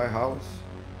Sir Guy Hollis.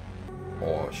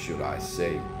 Or should I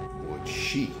say, would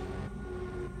she?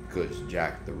 Because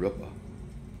Jack the Ripper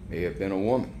may have been a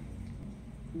woman,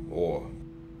 or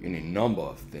any number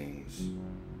of things.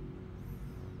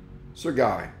 Sir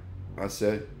Guy, I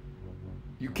said,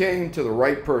 you came to the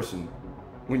right person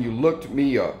when you looked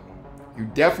me up. You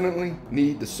definitely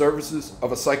need the services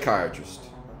of a psychiatrist.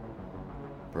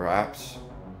 Perhaps.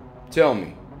 Tell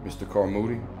me, Mr.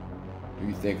 Carmody, do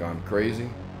you think I'm crazy?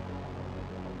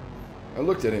 I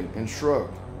looked at him and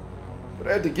shrugged, but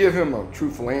I had to give him a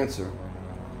truthful answer.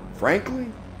 Frankly,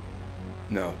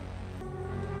 no.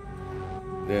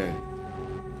 Then,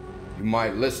 you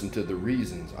might listen to the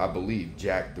reasons I believe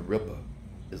Jack the Ripper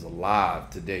is alive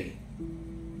today.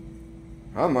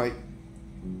 I might.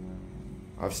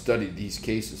 I've studied these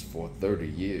cases for 30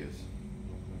 years,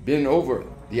 been over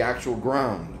the actual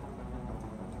ground,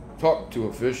 talked to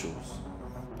officials,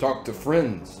 talked to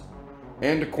friends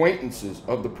and acquaintances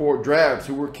of the poor drabs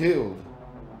who were killed,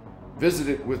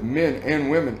 visited with men and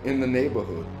women in the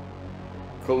neighborhood,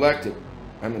 collected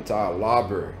an entire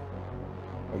library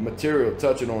of material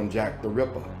touching on Jack the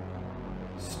Ripper,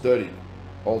 studied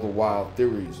all the wild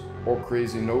theories or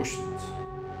crazy notions.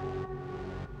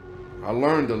 I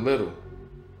learned a little.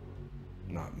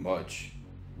 Not much,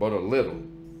 but a little.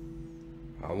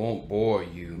 I won't bore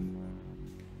you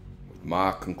with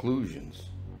my conclusions,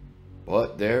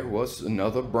 but there was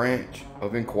another branch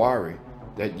of inquiry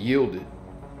that yielded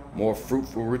more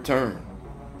fruitful return.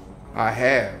 I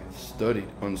have studied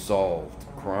unsolved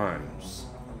crimes,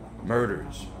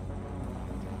 murders.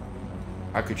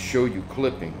 I could show you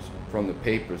clippings from the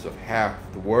papers of half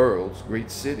the world's great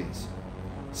cities: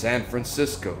 San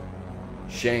Francisco,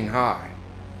 Shanghai,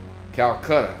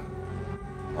 Calcutta,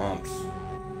 Omsk,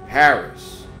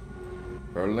 Paris,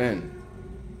 Berlin,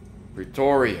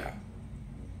 Pretoria,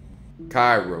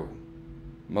 Cairo,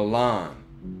 Milan,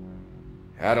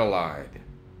 Adelaide.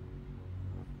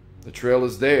 The trail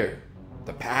is there,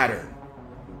 the pattern.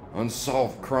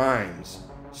 Unsolved crimes,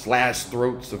 slashed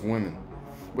throats of women,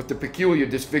 with the peculiar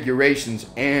disfigurations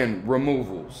and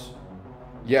removals.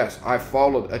 Yes, I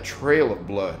followed a trail of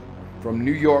blood from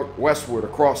New York westward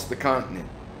across the continent,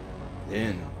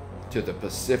 then to the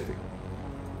Pacific,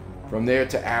 from there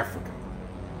to Africa.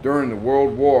 During the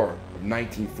World War of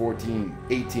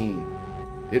 1914-18,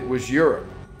 it was Europe.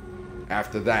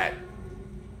 After that,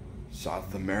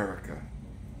 South America.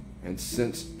 And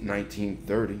since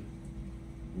 1930,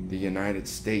 the United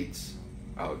States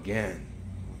again.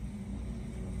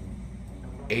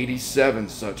 87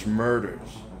 such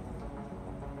murders.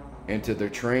 And to their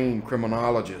trained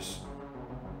criminologists,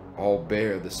 all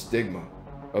bear the stigma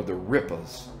of the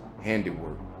Ripper's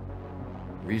handiwork.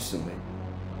 Recently,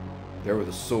 there were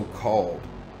the so-called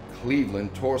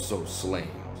Cleveland torso slayings.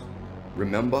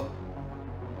 Remember?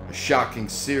 A shocking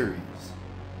series.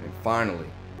 And finally,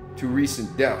 2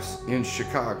 recent deaths in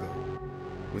Chicago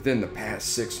within the past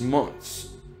 6 months.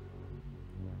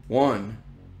 One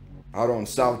out on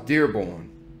South Dearborn,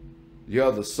 the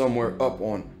other somewhere up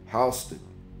on Halsted.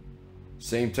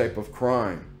 Same type of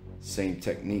crime, same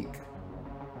technique.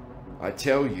 I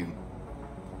tell you,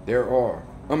 there are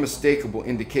unmistakable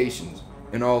indications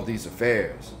in all these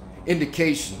affairs.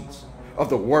 Indications of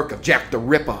the work of Jack the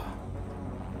Ripper.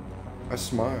 I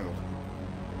smiled.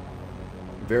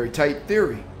 Very tight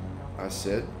theory, I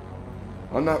said.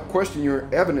 I'll not question your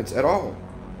evidence at all,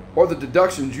 or the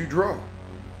deductions you draw.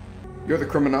 You're the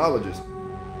criminologist,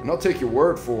 and I'll take your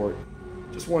word for it.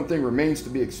 Just one thing remains to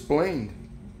be explained.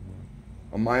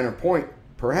 A minor point,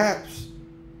 perhaps,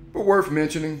 but worth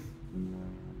mentioning.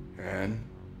 And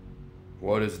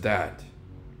what is that?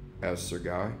 Asked Sir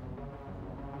Guy.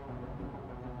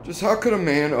 Just how could a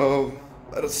man of,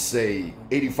 let us say,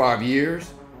 85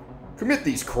 years commit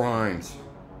these crimes?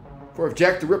 For if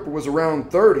Jack the Ripper was around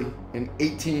 30 in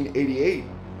 1888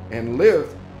 and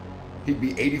lived, he'd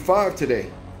be 85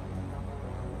 today.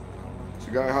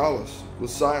 Sir Guy Hollis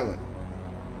was silent.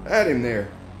 I had him there,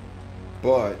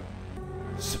 but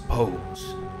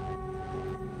Suppose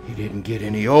he didn't get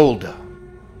any older,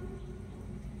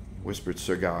 whispered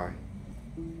Sir Guy.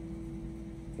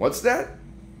 What's that?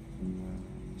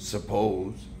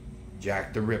 Suppose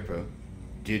Jack the Ripper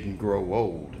didn't grow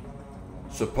old.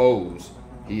 Suppose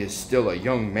he is still a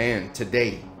young man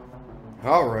today.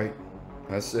 All right,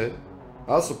 I said.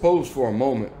 I'll suppose for a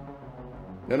moment.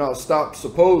 Then I'll stop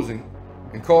supposing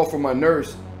and call for my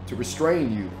nurse to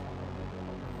restrain you.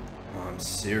 I'm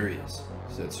serious,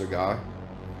 said Sir Guy.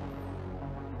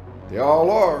 They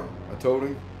all are, I told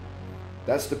him.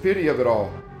 That's the pity of it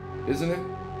all, isn't it?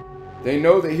 They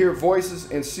know they hear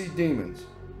voices and see demons,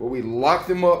 but we lock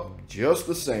them up just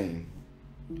the same.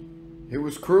 It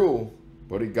was cruel,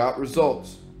 but it got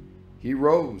results. He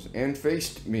rose and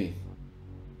faced me.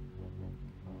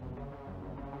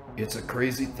 It's a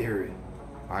crazy theory,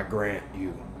 I grant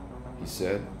you, he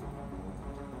said.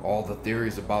 All the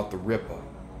theories about the Ripper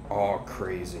are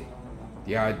crazy.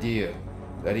 The idea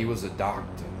that he was a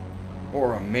doctor,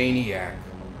 or a maniac,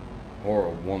 or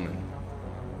a woman.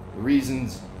 The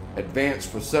reasons advanced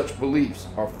for such beliefs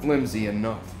are flimsy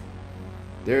enough.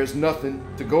 There's nothing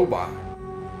to go by.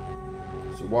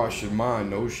 So why should my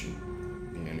notion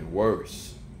be any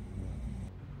worse?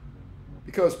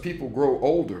 Because people grow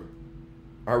older,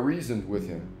 I reasoned with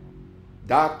him.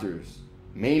 Doctors,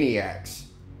 maniacs,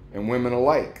 and women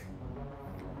alike.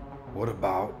 What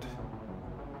about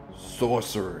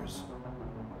sorcerers?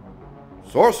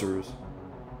 Sorcerers?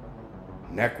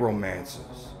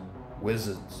 Necromancers,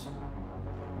 wizards,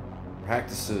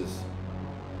 practices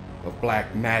of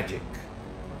black magic.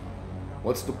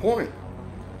 What's the point?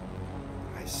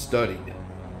 I studied,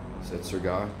 said Sir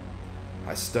Guy.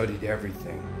 I studied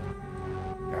everything.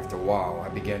 After a while, I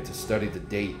began to study the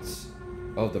dates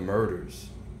of the murders.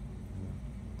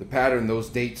 The pattern those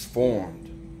dates formed,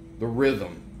 the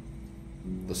rhythm,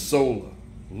 the solar,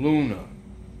 lunar,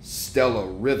 stellar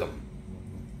rhythm,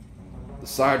 the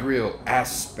sidereal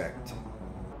aspect,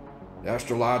 the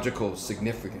astrological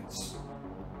significance.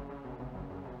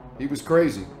 He was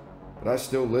crazy, but I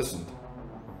still listened.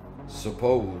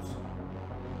 Suppose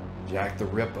Jack the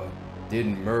Ripper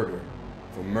didn't murder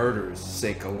for murder's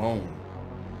sake alone.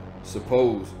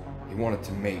 Suppose he wanted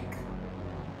to make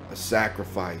a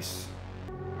sacrifice.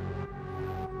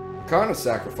 What kind of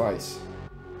sacrifice?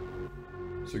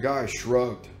 Sir Guy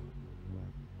shrugged.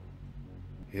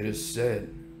 It is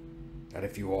said that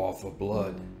if you offer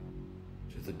blood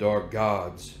to the dark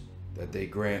gods, that they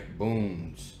grant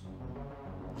boons.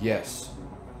 Yes,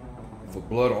 if a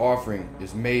blood offering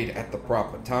is made at the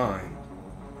proper time,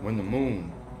 when the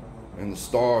moon and the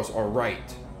stars are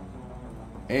right,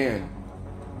 and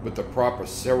with the proper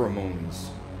ceremonies,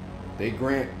 they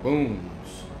grant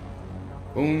boons.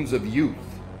 Boons of youth.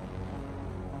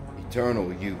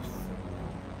 Eternal youth.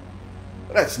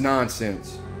 But that's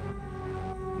nonsense.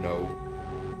 No,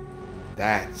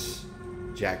 that's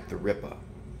Jack the Ripper.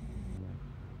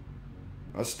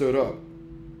 I stood up.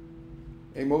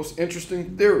 A most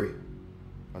interesting theory,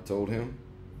 I told him.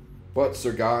 But,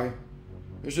 Sir Guy,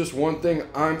 there's just one thing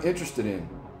I'm interested in.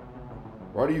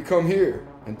 Why do you come here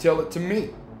and tell it to me?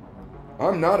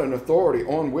 I'm not an authority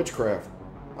on witchcraft.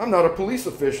 I'm not a police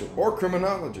official or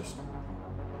criminologist.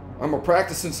 I'm a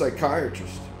practicing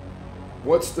psychiatrist.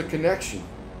 What's the connection?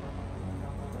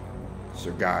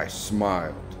 Sir Guy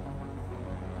smiled.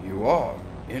 You are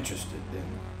interested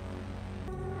then?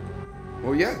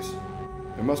 Well, yes.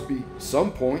 There must be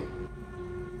some point.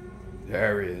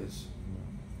 There is.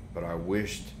 But I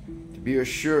wished to be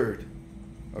assured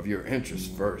of your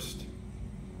interest first.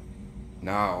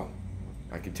 Now,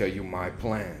 I can tell you my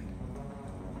plan.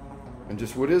 And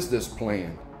just what is this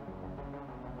plan?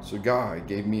 Sir Guy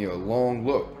gave me a long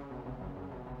look.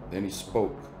 Then he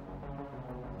spoke.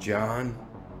 John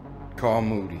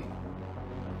Carmody,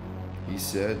 he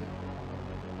said,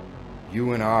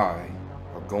 you and I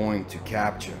are going to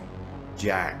capture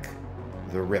Jack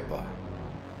the Ripper.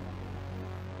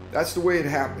 That's the way it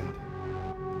happened.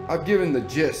 I've given the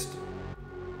gist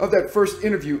of that first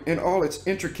interview in all its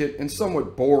intricate and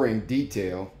somewhat boring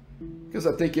detail because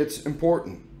I think it's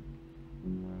important.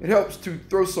 It helps to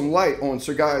throw some light on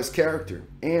Sir Guy's character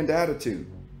and attitude.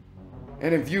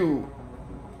 And in view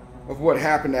of what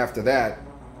happened after that,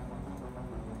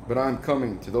 but I'm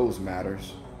coming to those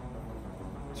matters.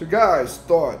 Sir Guy's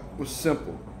thought was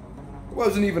simple. It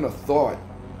wasn't even a thought,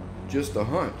 just a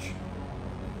hunch.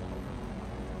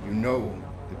 You know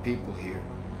the people here,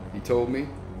 he told me.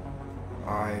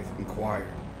 I've inquired.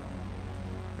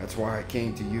 That's why I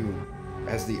came to you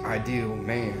as the ideal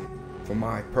man for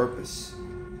my purpose.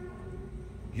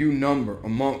 You number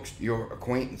amongst your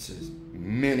acquaintances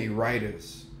many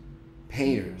writers,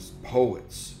 painters,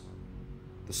 poets.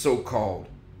 the so-called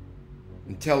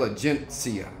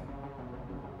intelligentsia,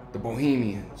 the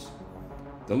bohemians,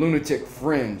 the lunatic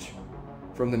fringe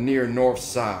from the near north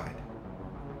side.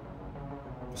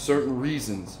 For certain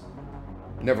reasons,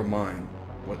 never mind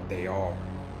what they are,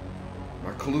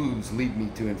 my clues lead me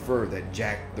to infer that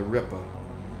Jack the Ripper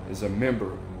is a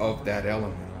member of that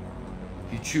element.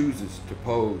 He chooses to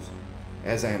pose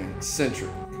as an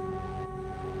eccentric.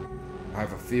 I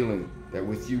have a feeling that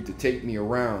with you to take me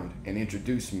around and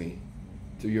introduce me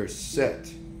to your set,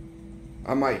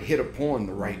 I might hit upon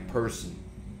the right person.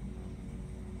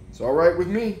 It's all right with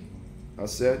me, I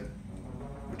said.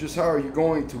 But just how are you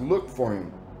going to look for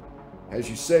him? As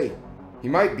you say, he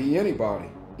might be anybody,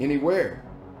 anywhere.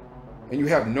 And you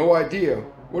have no idea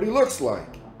what he looks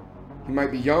like. He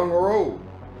might be young or old.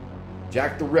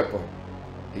 Jack the Ripper,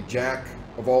 a jack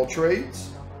of all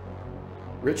trades?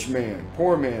 Rich man,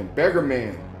 poor man, beggar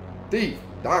man, thief,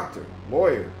 doctor,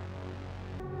 lawyer.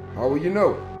 How will you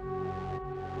know?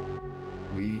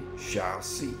 We shall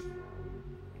see.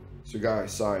 Sir Guy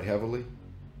sighed heavily.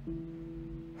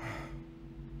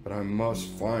 But I must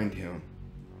find him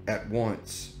at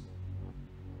once.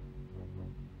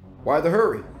 Why the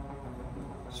hurry?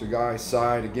 Sir Guy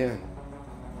sighed again.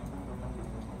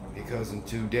 Because in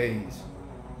 2 days,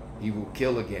 he will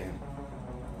kill again.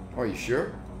 Are you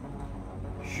sure?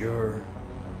 Sure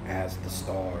as the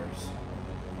stars.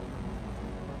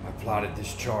 I plotted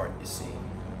this chart, you see.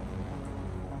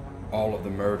 All of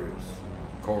the murders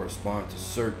correspond to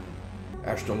certain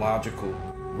astrological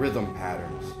rhythm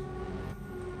patterns.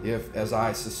 If, as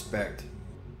I suspect,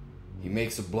 he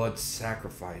makes a blood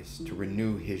sacrifice to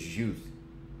renew his youth,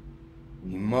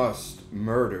 he must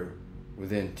murder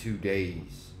within 2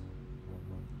 days.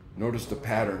 Notice the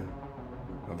pattern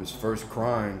of his first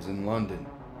crimes in London,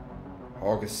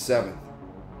 August 7th,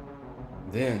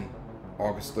 then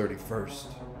August 31st,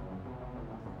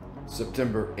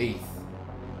 September 8th,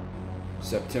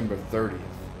 September 30th,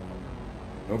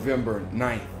 November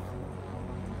 9th,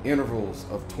 intervals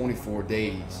of 24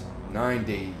 days, 9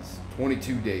 days,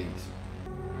 22 days.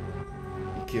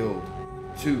 He killed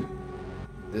 2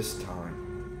 this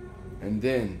time, and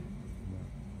then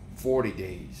 40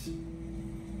 days.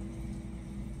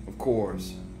 Of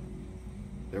course,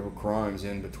 there were crimes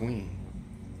in between.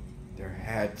 There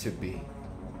had to be.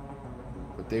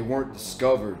 But they weren't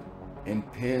discovered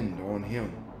and pinned on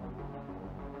him.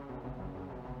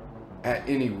 At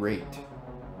any rate,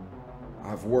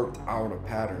 I've worked out a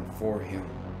pattern for him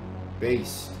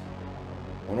based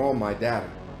on all my data.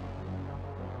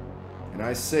 And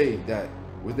I say that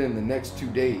within the next 2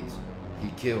 days, he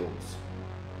kills.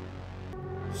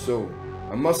 So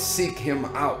I must seek him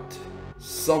out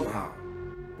somehow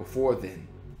before then.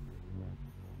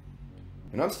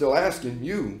 And I'm still asking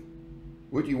you,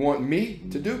 what you want me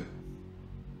to do?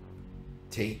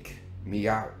 Take me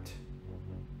out,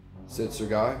 said Sir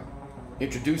Guy.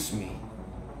 Introduce me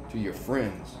to your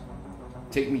friends.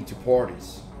 Take me to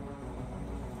parties.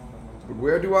 But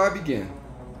where do I begin?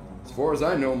 As far as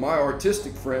I know, my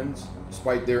artistic friends,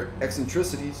 despite their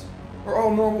eccentricities, are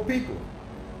all normal people.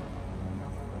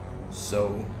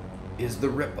 So is the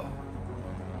Ripper.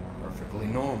 Perfectly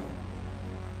normal.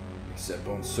 Except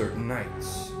on certain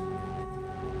nights.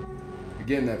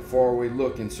 Again, that faraway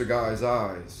look in Sir Guy's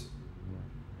eyes.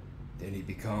 Then he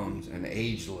becomes an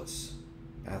ageless,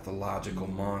 pathological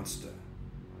monster,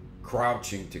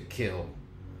 crouching to kill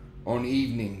on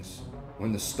evenings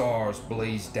when the stars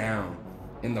blaze down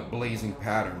in the blazing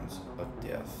patterns of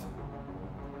death.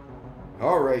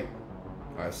 All right,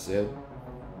 I said.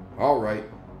 All right.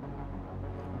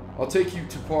 I'll take you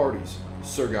to parties,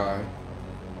 Sir Guy.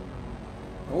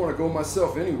 I want to go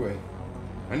myself anyway.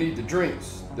 I need the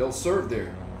drinks they'll serve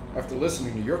there after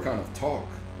listening to your kind of talk.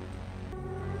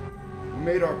 We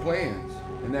made our plans,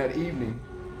 and that evening,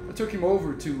 I took him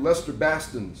over to Lester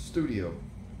Baston's studio.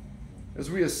 As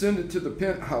we ascended to the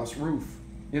penthouse roof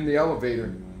in the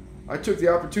elevator, I took the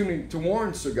opportunity to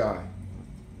warn Sir Guy.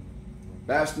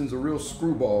 Baston's a real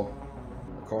screwball,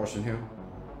 I cautioned him.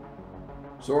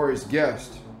 Sorry, his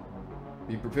guest.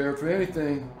 Be prepared for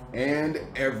anything and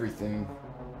everything.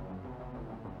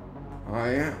 I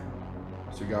am.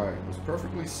 Sir Guy was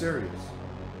perfectly serious.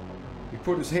 He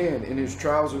put his hand in his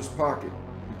trousers pocket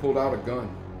and pulled out a gun.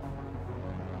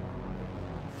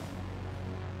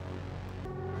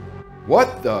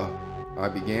 What the? I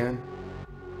began.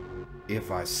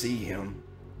 If I see him,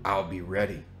 I'll be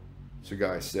ready, Sir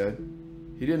Guy said.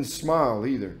 He didn't smile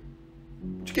either.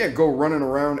 But you can't go running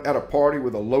around at a party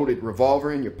with a loaded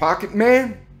revolver in your pocket,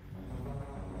 man.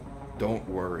 Don't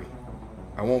worry.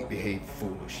 I won't behave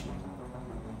foolishly.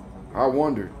 I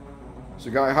wondered.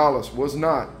 Sir Guy Hollis was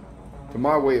not, to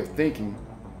my way of thinking,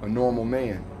 a normal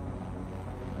man.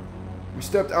 We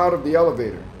stepped out of the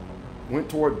elevator, went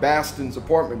toward Baston's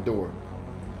apartment door.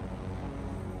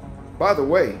 "By the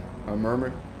way," I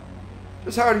murmured,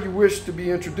 "just how do you wish to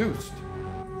be introduced?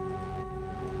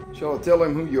 Shall I tell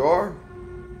him who you are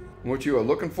and what you are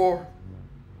looking for?"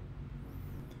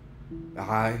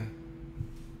 "I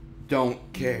don't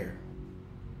care.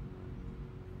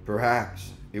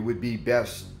 Perhaps it would be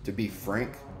best to be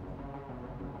frank.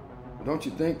 Don't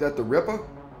you think that the Ripper,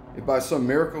 if by some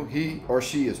miracle he or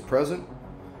she is present,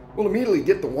 will immediately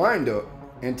get the wind up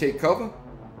and take cover?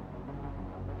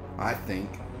 I think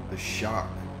the shock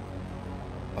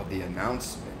of the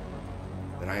announcement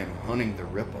that I am hunting the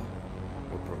Ripper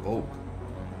will provoke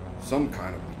some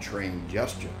kind of betraying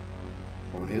gesture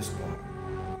on his part,"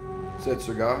 said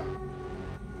Sir Guy.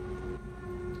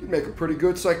 "You make a pretty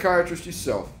good psychiatrist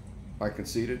yourself," I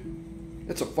conceded.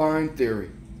 "It's a fine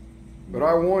theory, but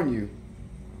I warn you,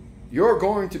 you're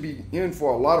going to be in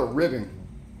for a lot of ribbing.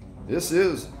 This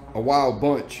is a wild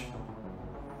bunch."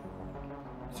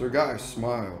 Sir Guy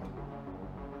smiled.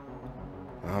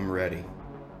 "I'm ready,"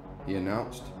 he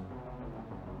announced.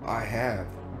 "I have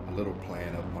a little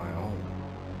plan of my own.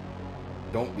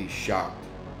 Don't be shocked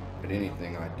at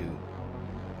anything I do,"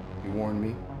 he warned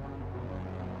me.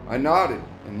 I nodded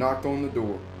and knocked on the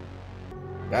door.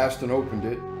 Baston opened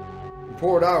it and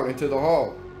poured out into the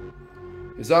hall.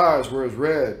 His eyes were as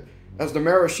red as the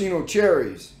maraschino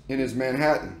cherries in his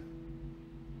Manhattan.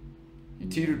 He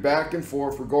teetered back and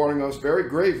forth, regarding us very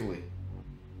gravely.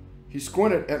 He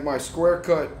squinted at my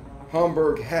square-cut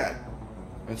Homburg hat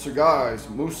and Sir Guy's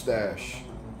mustache.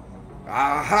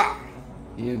 "Aha!"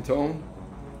 he intoned.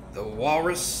 "The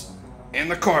walrus and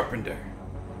the carpenter."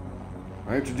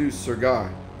 I introduced Sir Guy.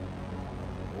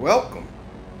 "Welcome,"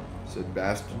 said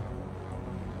Baston.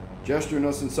 Gesturing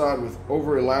us inside with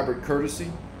over-elaborate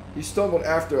courtesy, he stumbled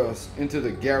after us into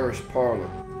the garish parlor.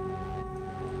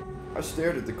 I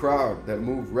stared at the crowd that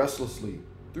moved restlessly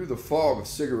through the fog of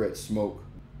cigarette smoke.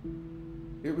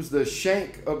 It was the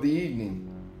shank of the evening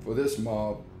for this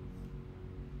mob.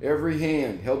 Every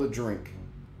hand held a drink.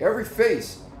 Every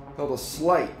face held a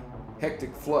slight,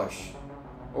 hectic flush.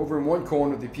 Over in one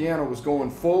corner, the piano was going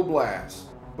full blast,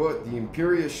 but the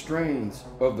imperious strains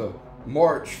of the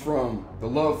march from The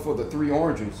Love for the Three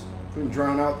Oranges couldn't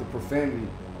drown out the profanity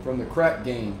from the crack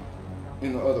game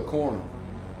in the other corner.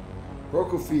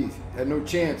 Prokofiev had no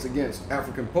chance against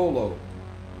African polo,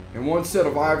 and one set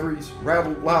of ivories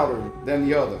rattled louder than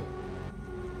the other.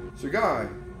 Sir Guy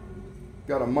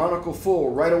got a monocle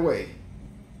full right away.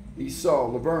 He saw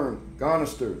Laverne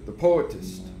Gonister, the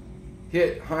poetess,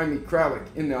 hit Jaime Kralik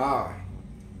in the eye.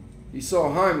 He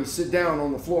saw Jaime sit down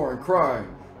on the floor and cry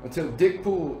until Dick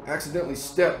Poole accidentally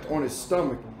stepped on his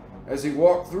stomach as he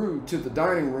walked through to the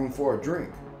dining room for a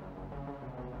drink.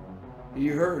 He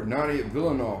heard Nadia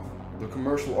Villanov, the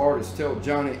commercial artist, tell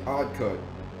Johnny Oddcut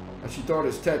that she thought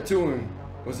his tattooing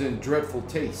was in dreadful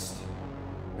taste.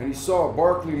 And he saw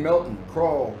Barclay Melton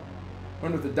crawl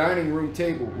under the dining room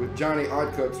table with Johnny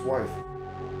Oddcut's wife.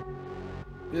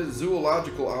 His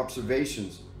zoological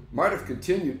observations might have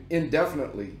continued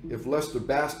indefinitely if Lester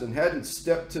Baston hadn't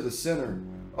stepped to the center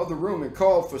of the room and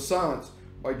called for silence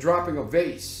by dropping a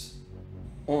vase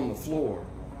on the floor.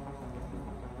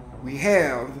 "We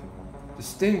have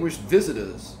distinguished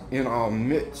visitors in our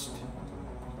midst,"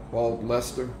 bawled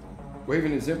Lester,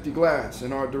 waving his empty glass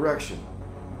in our direction.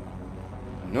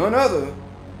 "None other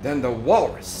than the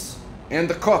walrus and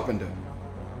the carpenter.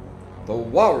 The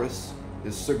walrus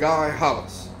is Sir Guy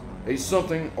Hollis, a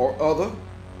something or other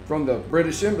from the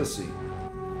British Embassy.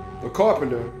 The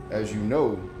carpenter, as you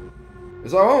know,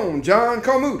 is our own John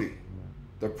Carmody,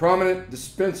 the prominent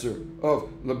dispenser of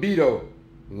libido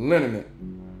liniment."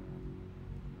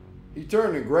 He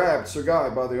turned and grabbed Sir Guy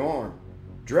by the arm,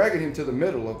 dragging him to the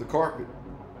middle of the carpet.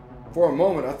 For a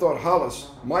moment I thought Hollis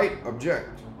might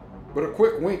object, but a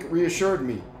quick wink reassured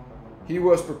me he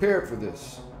was prepared for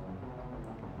this.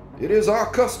 "It is our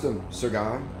custom, Sir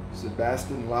Guy," said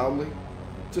Baston loudly,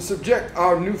 "to subject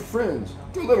our new friends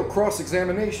to a little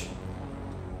cross-examination.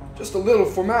 Just a little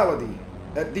formality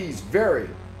at these very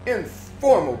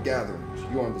informal gatherings,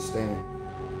 you understand.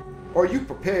 Are you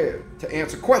prepared to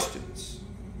answer questions?"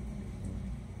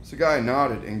 Sir Guy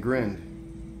nodded and grinned.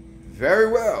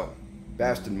 "Very well,"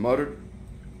 Baston muttered.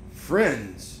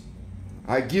 "Friends,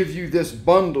 I give you this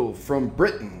bundle from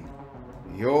Britain,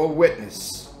 your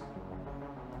witness."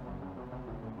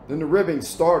 Then the ribbing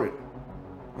started.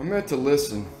 I meant to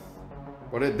listen,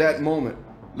 but at that moment,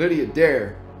 Lydia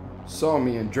Dare saw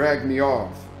me and dragged me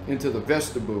off into the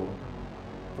vestibule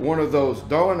for one of those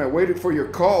 "darling, I waited for your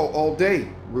call all day"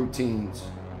 routines.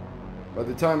 By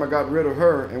the time I got rid of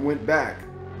her and went back,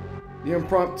 The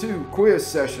impromptu quiz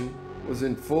session was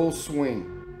in full swing.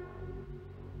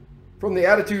 From the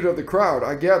attitude of the crowd,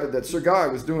 I gathered that Sir Guy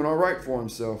was doing all right for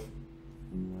himself.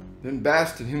 Then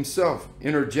Baston himself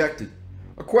interjected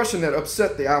a question that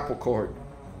upset the apple cart.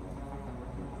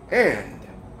 "And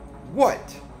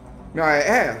what, may I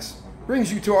ask,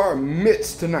 brings you to our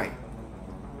midst tonight?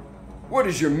 What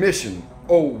is your mission,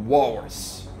 O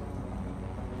walrus?"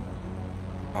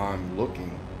 "I'm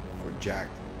looking for Jack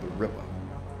the Ripper."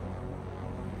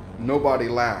 Nobody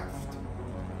laughed.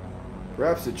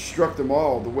 Perhaps it struck them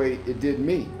all the way it did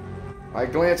me. I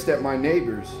glanced at my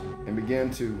neighbors and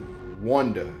began to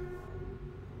wonder.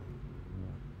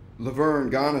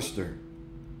 Laverne Gonister,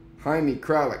 Jaime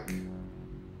Kralik,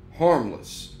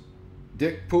 Harmless,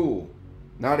 Dick Poole,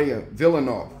 Nadia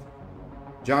Villanov,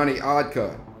 Johnny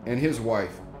Odcutt and his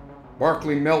wife,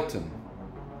 Barclay Melton,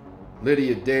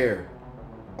 Lydia Dare,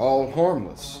 all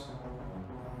harmless.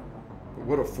 But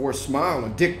what a forced smile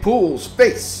on Dick Poole's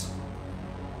face!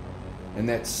 And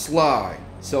that sly,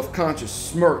 self-conscious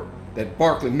smirk that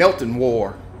Barclay Melton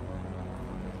wore.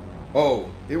 Oh,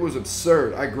 it was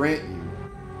absurd, I grant you.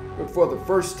 But for the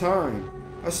first time,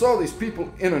 I saw these people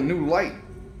in a new light.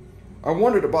 I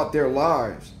wondered about their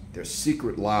lives, their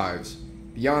secret lives,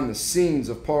 beyond the scenes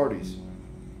of parties.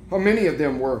 How many of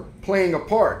them were playing a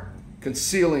part,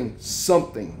 concealing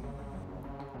something?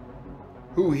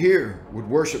 Who here would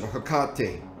worship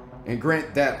Hecate and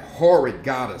grant that horrid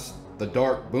goddess the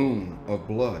dark boon of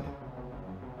blood?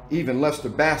 Even Lester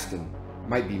Baston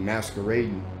might be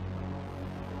masquerading.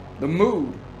 The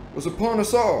mood was upon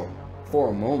us all for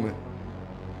a moment.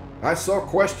 I saw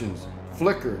questions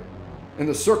flicker in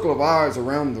the circle of eyes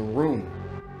around the room.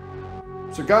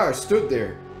 Sir Guy stood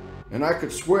there, and I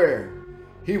could swear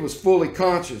he was fully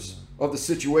conscious of the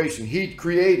situation he'd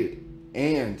created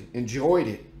and enjoyed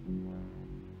it.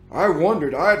 I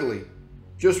wondered idly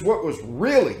just what was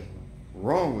really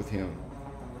wrong with him.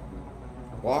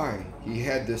 Why he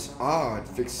had this odd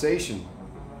fixation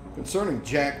concerning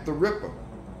Jack the Ripper.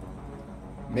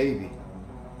 Maybe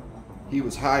he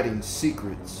was hiding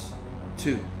secrets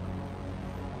too.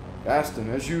 Baston,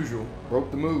 as usual,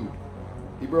 broke the mood.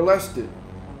 He burlesqued it.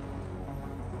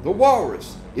 "The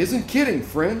walrus isn't kidding,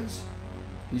 friends,"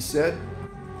 he said.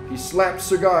 He slapped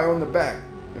Sir Guy on the back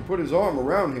and put his arm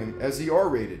around him as he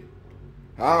orated.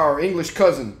 "Our English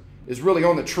cousin is really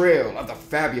on the trail of the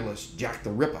fabulous Jack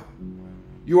the Ripper.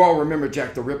 You all remember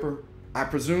Jack the Ripper, I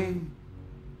presume?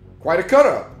 Quite a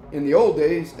cut-up in the old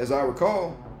days, as I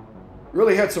recall.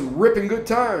 Really had some ripping good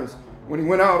times when he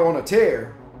went out on a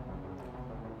tear.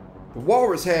 The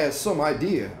walrus has some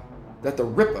idea that the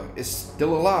Ripper is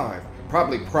still alive,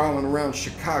 probably prowling around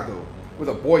Chicago with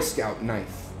a Boy Scout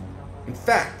knife. In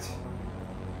fact,"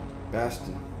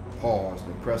 Baston paused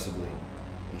impressively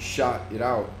and shot it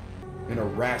out in a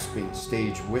rasping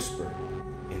stage whisper,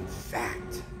 "in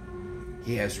fact,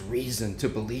 he has reason to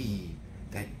believe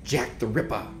that Jack the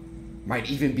Ripper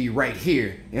might even be right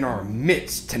here in our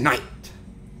midst tonight."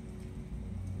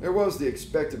 There was the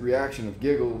expected reaction of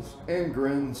giggles and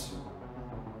grins.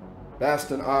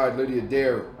 Baston eyed Lydia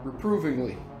Dare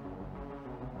reprovingly.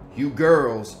 "You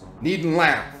girls needn't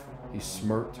laugh," he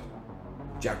smirked.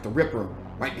 "Jack the Ripper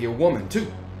might be a woman too.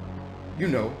 You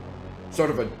know, sort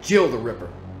of a Jill the Ripper."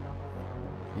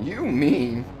 "You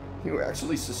mean you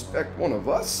actually suspect one of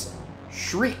us?"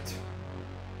 shrieked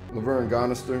Laverne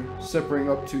Gonister, simpering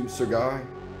up to Sir Guy.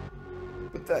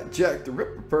 "But that Jack the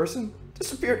Ripper person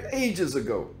disappeared ages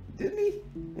ago, didn't he?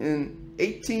 In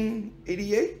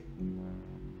 1888?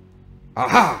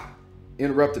 "Aha!"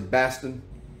 interrupted Baston.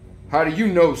 "How do you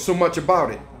know so much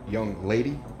about it, young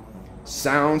lady?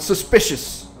 Sounds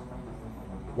suspicious.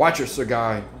 Watch her, Sir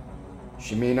Guy.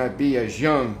 She may not be as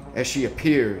young as she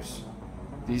appears.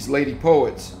 These lady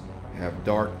poets have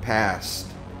dark past."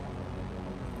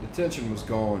 The tension was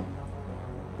gone.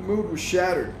 The mood was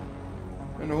shattered,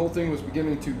 and the whole thing was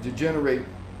beginning to degenerate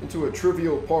into a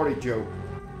trivial party joke.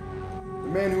 The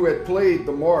man who had played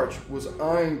the march was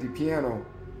eyeing the piano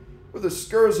with a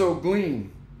scherzo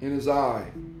gleam in his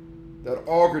eye that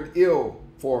augured ill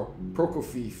for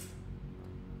Prokofiev.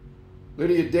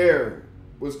 Lydia Dare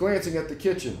was glancing at the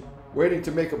kitchen, waiting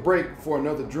to make a break for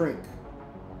another drink.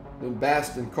 Then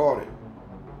Baston caught it.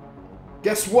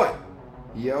 "Guess what?"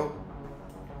 he yelled.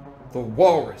 "The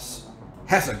walrus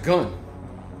has a gun."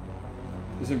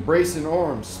 His embracing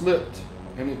arm slipped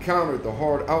and encountered the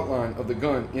hard outline of the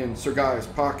gun in Sir Guy's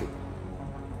pocket.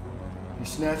 He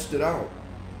snatched it out,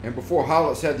 and before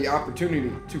Hollis had the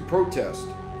opportunity to protest,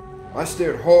 I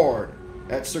stared hard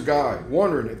at Sir Guy,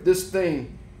 wondering if this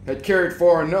thing had carried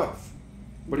far enough.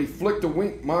 But he flicked a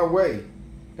wink my way,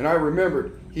 and I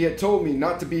remembered he had told me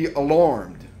not to be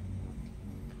alarmed.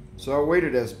 So I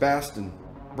waited as Baston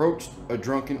broached a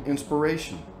drunken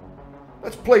inspiration.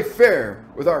 "Let's play fair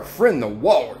with our friend the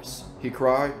walrus," he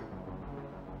cried.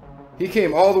 "He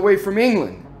came all the way from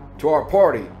England to our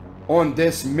party on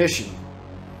this mission.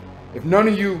 If none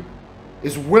of you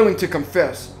is willing to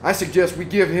confess, I suggest we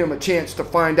give him a chance to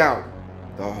find out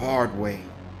the hard way."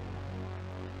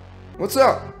 "What's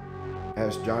up?"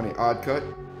 asked Johnny Oddcut.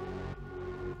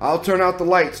 "I'll turn out the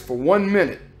lights for 1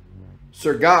 minute.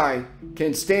 Sir Guy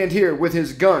can stand here with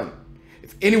his gun.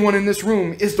 If anyone in this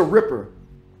room is the Ripper,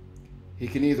 he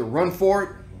can either run for it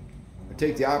or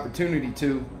take the opportunity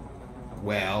to,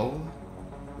 well,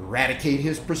 eradicate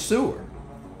his pursuer.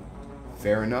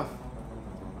 Fair enough?"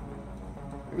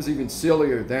 It was even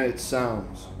sillier than it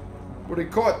sounds, but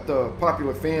it caught the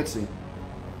popular fancy.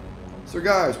 Sir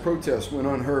Guy's protest went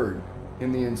unheard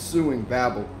in the ensuing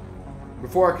babble.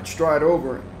 Before I could stride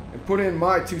over and put in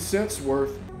my 2 cents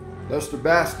worth, Lester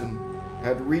Baston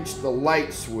had reached the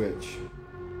light switch.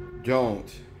 "Don't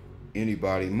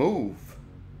anybody move,"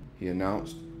 he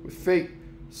announced with fake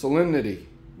solemnity.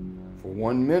 "For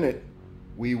 1 minute,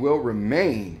 we will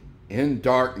remain in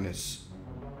darkness,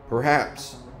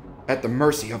 perhaps at the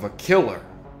mercy of a killer.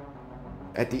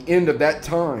 At the end of that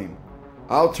time,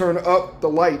 I'll turn up the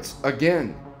lights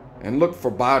again and look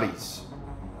for bodies.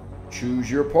 Choose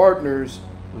your partners,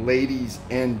 ladies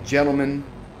and gentlemen."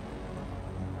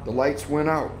 The lights went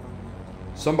out.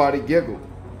 Somebody giggled.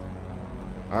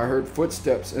 I heard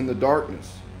footsteps in the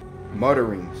darkness,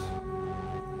 mutterings.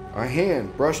 A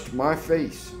hand brushed my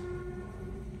face.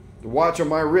 The watch on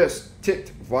my wrist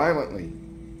ticked violently,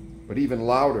 but even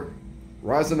louder.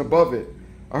 Rising above it,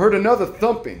 I heard another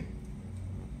thumping.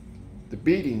 The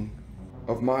beating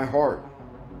of my heart.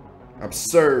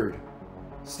 Absurd,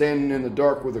 standing in the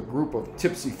dark with a group of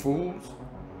tipsy fools.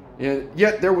 And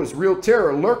yet there was real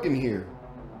terror lurking here,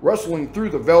 rustling through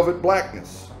the velvet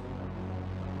blackness.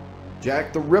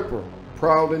 Jack the Ripper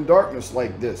prowled in darkness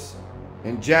like this,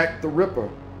 and Jack the Ripper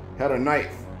had a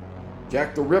knife.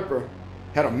 Jack the Ripper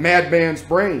had a madman's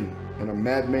brain and a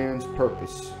madman's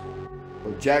purpose.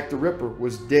 But Jack the Ripper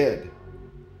was dead.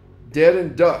 Dead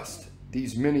in dust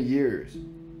these many years,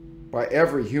 by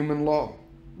every human law.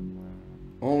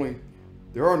 Only,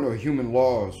 there are no human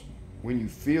laws when you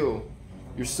feel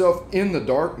yourself in the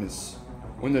darkness,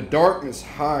 when the darkness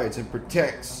hides and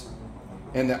protects,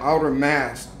 and the outer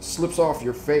mask slips off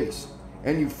your face,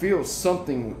 and you feel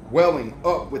something welling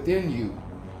up within you,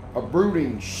 a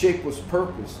brooding, shapeless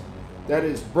purpose that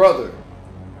is brother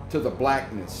to the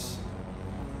blackness.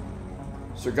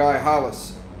 Sir Guy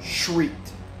Hollis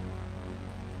shrieked.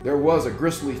 There was a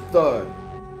grisly thud.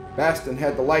 Baston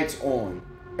had the lights on.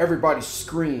 Everybody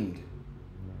screamed.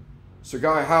 Sir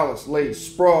Guy Hollis lay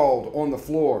sprawled on the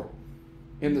floor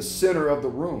in the center of the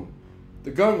room. The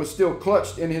gun was still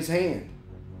clutched in his hand.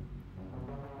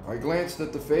 I glanced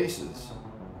at the faces,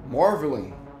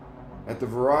 marveling at the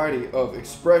variety of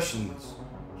expressions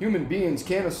human beings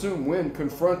can assume when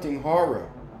confronting horror.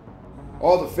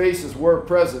 All the faces were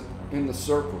present in the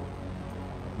circle.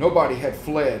 Nobody had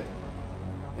fled,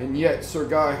 and yet Sir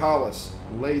Guy Hollis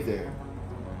lay there.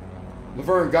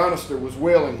 Laverne Gonister was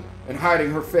wailing and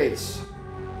hiding her face.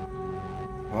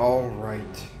 All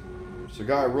right. Sir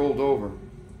Guy rolled over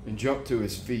and jumped to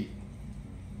his feet.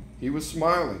 He was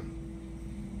smiling.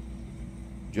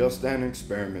 Just an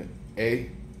experiment, eh?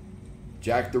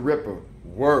 Jack the Ripper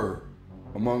were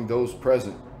among those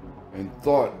present and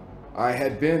thought I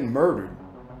had been murdered.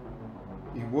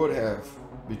 He would have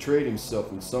betrayed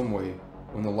himself in some way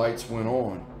when the lights went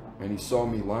on and he saw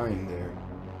me lying there.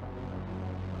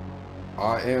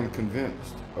 I am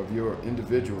convinced of your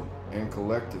individual and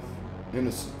collective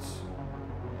innocence.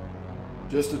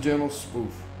 Just a gentle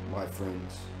spoof, my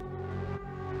friends.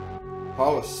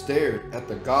 Hollis stared at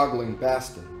the goggling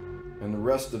Baston and the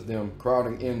rest of them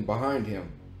crowding in behind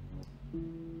him.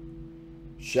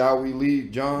 Shall we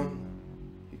leave, John?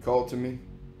 He called to me.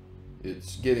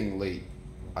 It's getting late,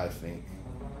 I think.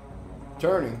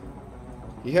 Turning,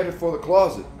 he headed for the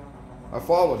closet. I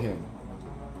followed him.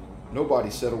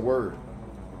 Nobody said a word.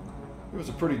 It was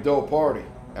a pretty dull party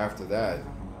after that.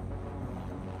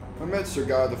 I met Sir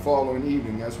Guy the following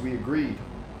evening as we agreed,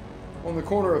 on the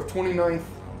corner of 29th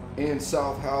and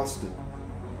South Houston.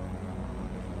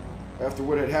 After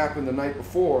what had happened the night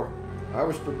before, I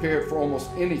was prepared for almost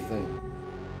anything.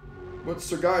 But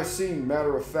Sir Guy seemed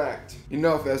matter-of-fact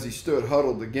enough as he stood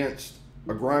huddled against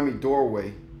a grimy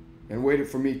doorway and waited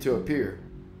for me to appear.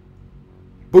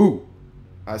 Boo!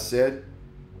 I said.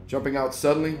 Jumping out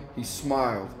suddenly, he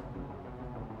smiled.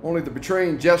 Only the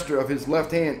betraying gesture of his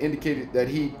left hand indicated that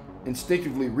he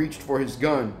instinctively reached for his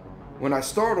gun when I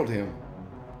startled him.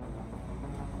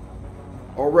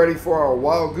 All ready for our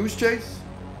wild goose chase?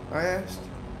 I asked.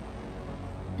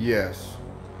 Yes,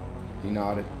 he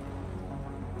nodded.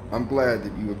 I'm glad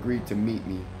that you agreed to meet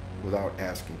me without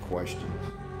asking questions,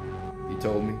 he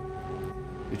told me.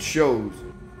 It shows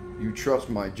you trust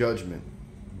my judgment.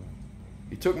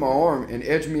 He took my arm and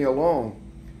edged me along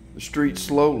the street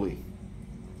slowly.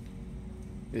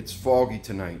 It's foggy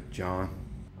tonight, John,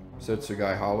 said Sir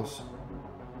Guy Hollis.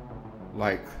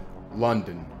 Like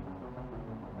London.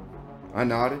 I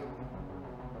nodded.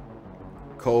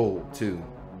 Cold, too,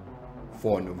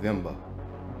 for November.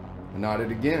 I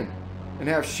nodded again and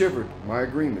half shivered my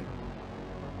agreement.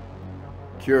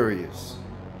 Curious,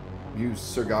 mused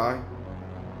Sir Guy.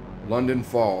 London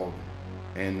fog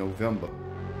and November.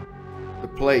 The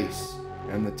place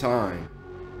and the time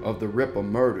of the Ripper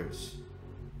murders.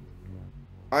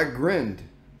 I grinned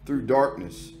through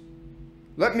darkness.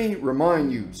 Let me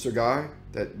remind you, Sir Guy,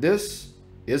 that this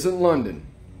isn't London,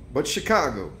 but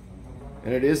Chicago,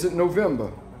 and it isn't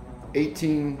November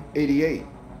 1888.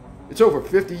 It's over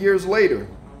 50 years later.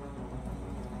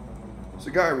 Sir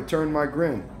Guy returned my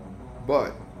grin,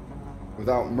 but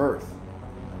without mirth.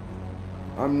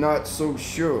 I'm not so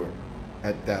sure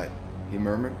at that, he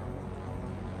murmured.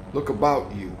 Look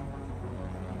about you.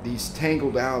 These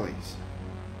tangled alleys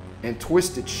and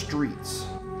twisted streets.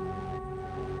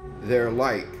 They're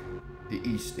like the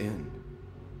East End.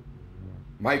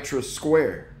 Mitra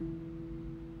Square.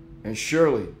 And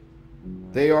surely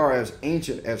they are as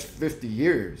ancient as 50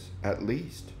 years at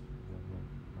least.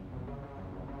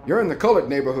 You're in the colored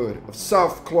neighborhood of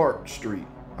South Clark Street,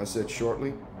 I said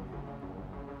shortly.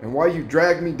 And why you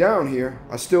dragged me down here,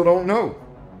 I still don't know.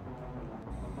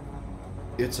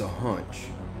 It's a hunch,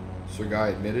 Sir Guy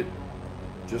admitted.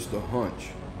 Just a hunch.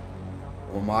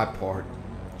 On my part,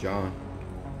 John.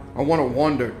 I want to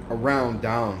wander around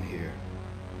down here.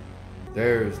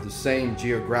 There's the same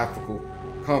geographical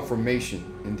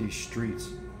confirmation in these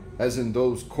streets as in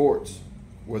those courts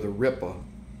where the Ripper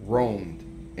roamed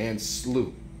and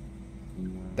slew.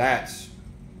 That's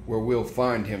where we'll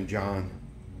find him, John.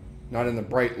 Not in the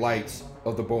bright lights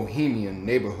of the bohemian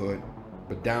neighborhood,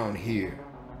 but down here,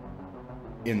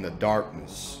 in the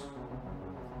darkness.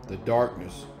 The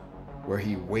darkness where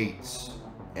he waits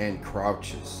and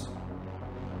crouches.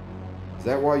 Is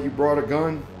that why you brought a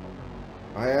gun?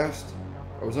 I asked.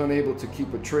 I was unable to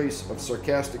keep a trace of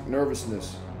sarcastic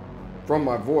nervousness from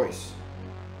my voice.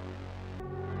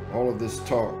 All of this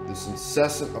talk, this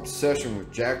incessant obsession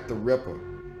with Jack the Ripper,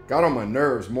 got on my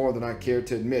nerves more than I cared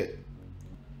to admit.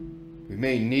 We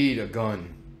may need a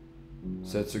gun,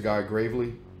 said Sir Guy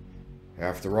gravely.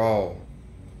 After all,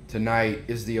 tonight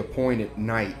is the appointed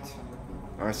night.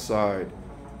 I sighed.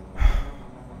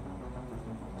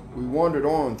 We wandered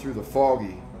on through the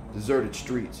foggy, deserted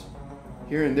streets.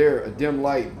 Here and there, a dim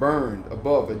light burned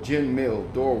above a gin mill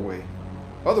doorway.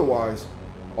 Otherwise,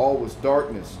 all was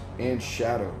darkness and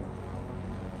shadow.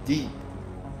 Deep,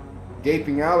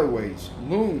 gaping alleyways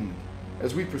loomed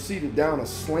as we proceeded down a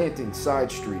slanting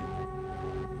side street.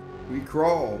 We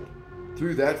crawled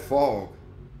through that fog,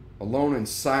 alone and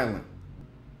silent,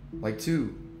 like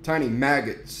two tiny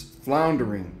maggots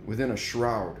floundering within a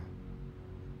shroud.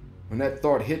 When that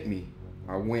thought hit me,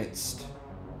 I winced.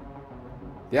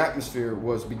 The atmosphere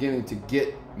was beginning to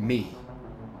get me,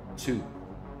 too.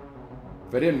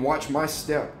 If I didn't watch my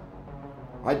step,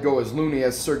 I'd go as loony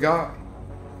as Sir Guy.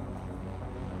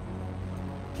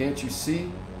 Can't you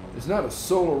see? There's not a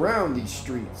soul around these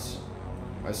streets,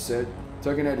 I said,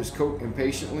 tugging at his coat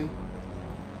impatiently.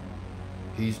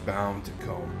 He's bound to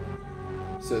come,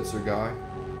 said Sir Guy.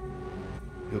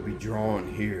 He'll be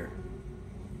drawn here.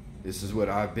 This is what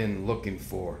I've been looking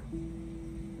for.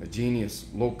 A genius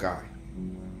loci.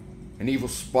 An evil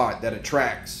spot that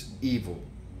attracts evil.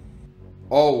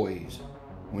 Always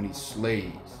when he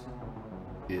slays,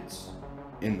 it's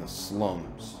in the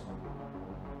slums.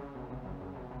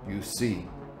 You see,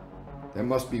 that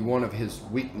must be one of his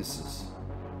weaknesses.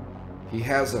 He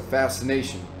has a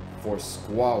fascination for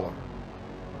squalor.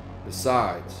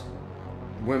 Besides,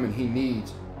 the women he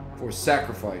needs for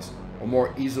sacrifice are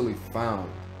more easily found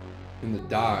in the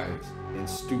dives and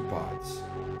stew-pots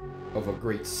of a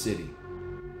great city.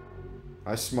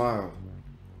 I smiled.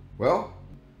 Well,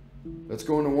 let's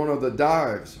go into one of the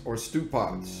dives or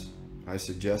stew-pots, I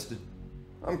suggested.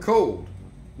 I'm cold,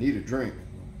 need a drink.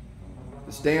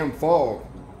 This damn fog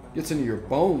gets into your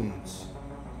bones.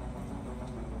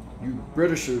 You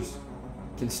Britishers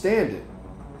can stand it,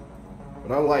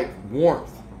 but I like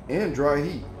warmth and dry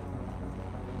heat.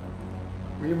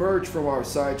 We emerged from our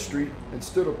side street and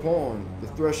stood upon the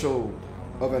threshold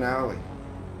of an alley.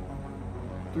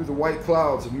 Through the white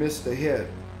clouds of mist ahead,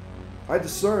 I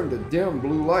discerned a dim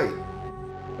blue light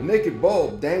a naked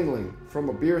bulb dangling from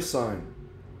a beer sign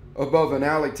above an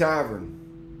alley tavern.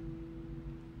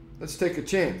 "Let's take a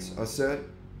chance," I said.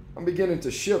 "I'm beginning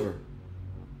to shiver."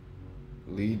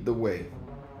 "Lead the way,"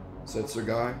 said Sir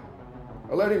Guy.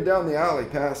 I led him down the alley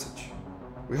passage.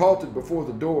 We halted before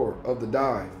the door of the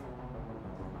dive.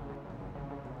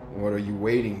 "What are you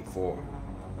waiting for?"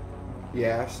 he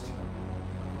asked.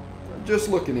 "I'm just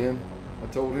looking in," I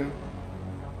told him.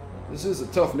 "This is a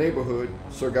tough neighborhood,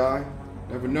 Sir Guy.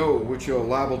 Never know what you're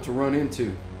liable to run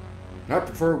into. And I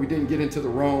prefer we didn't get into the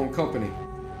wrong company.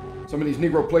 Some of these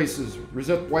Negro places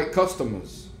resent white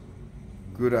customers."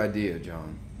 "Good idea,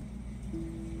 John."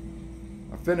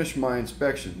 I finished my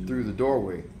inspection through the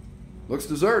doorway. "Looks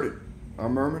deserted," I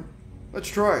murmured. "Let's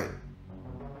try it."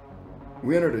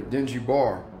 We entered a dingy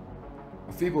bar.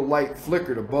 A feeble light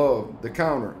flickered above the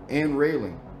counter and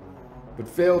railing, but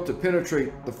failed to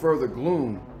penetrate the further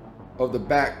gloom of the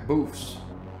back booths.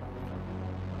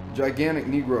 A gigantic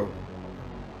Negro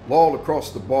lolled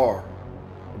across the bar,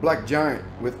 a black giant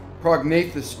with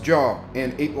prognathous jaw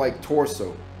and ape-like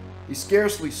torso. He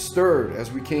scarcely stirred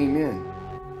as we came in,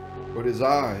 but his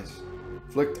eyes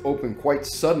flicked open quite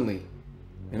suddenly,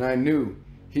 and I knew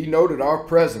he noted our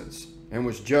presence and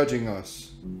was judging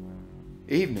us.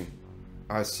 "Evening,"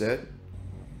 I said.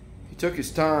 He took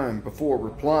his time before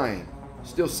replying,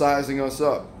 still sizing us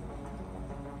up.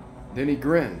 Then he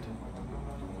grinned.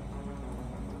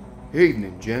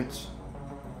 "Evening, gents.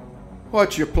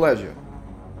 What's your pleasure?"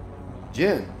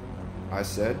 "Gin," I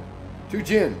said. "2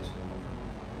 gins.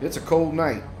 It's a cold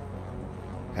night."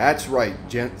 "That's right,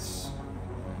 gents."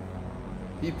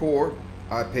 He poured,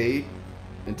 I paid,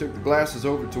 and took the glasses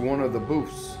over to one of the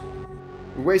booths.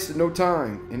 We wasted no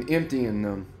time in emptying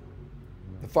them.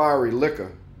 The fiery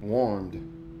liquor warmed.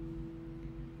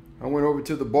 I went over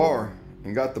to the bar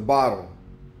and got the bottle.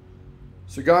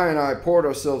 Sir Guy and I poured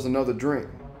ourselves another drink.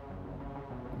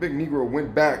 The big Negro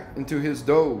went back into his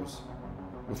doze,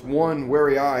 with one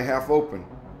wary eye half open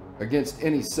against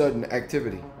any sudden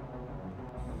activity.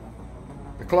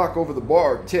 The clock over the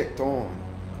bar ticked on.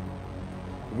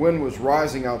 The wind was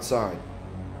rising outside,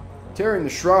 tearing the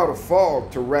shroud of fog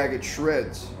to ragged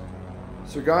shreds.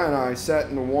 Sir Guy and I sat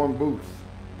in the warm booth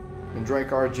and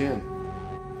drank our gin.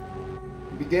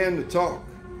 We began to talk,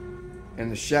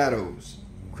 and the shadows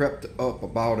crept up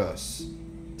about us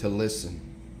to listen.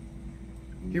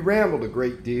 He rambled a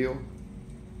great deal.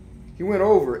 He went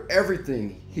over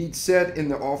everything he'd said in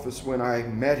the office when I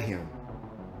met him,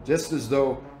 just as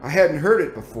though I hadn't heard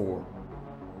it before.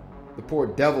 The poor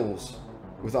devils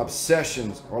with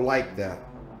obsessions are like that.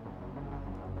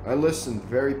 I listened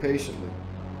very patiently.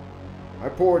 I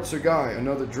poured Sir Guy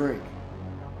another drink,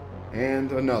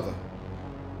 and another.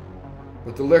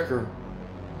 But the liquor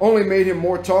only made him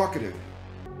more talkative.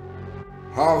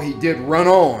 How he did run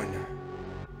on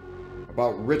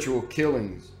about ritual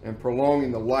killings and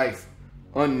prolonging the life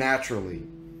unnaturally.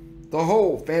 The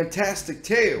whole fantastic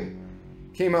tale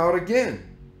came out again.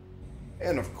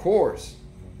 And of course,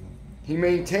 he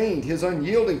maintained his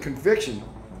unyielding conviction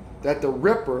that the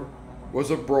Ripper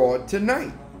was abroad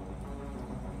tonight.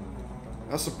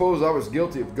 I suppose I was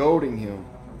guilty of goading him.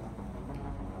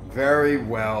 "Very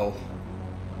well,"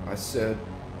 I said,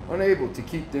 unable to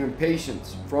keep the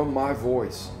impatience from my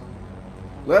voice.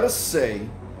 "Let us say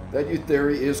that your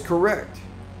theory is correct,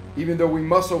 even though we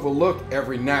must overlook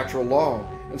every natural law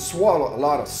and swallow a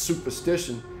lot of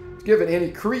superstition to give it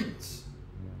any credence.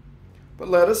 But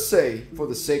let us say, for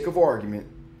the sake of argument,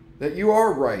 that you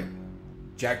are right.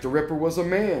 Jack the Ripper was a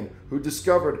man who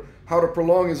discovered how to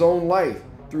prolong his own life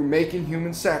through making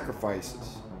human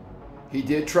sacrifices. He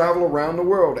did travel around the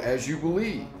world, as you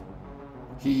believe.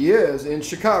 He is in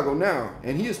Chicago now,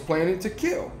 and he is planning to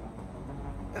kill.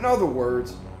 In other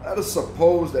words, let us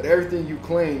suppose that everything you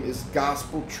claim is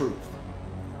gospel truth.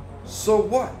 So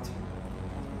what?"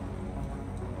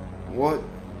 "What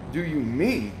do you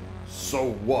mean,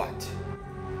 so what?"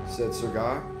 said Sir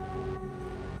Guy.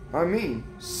 "I mean,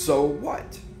 so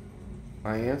what?"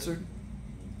 I answered.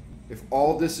 "If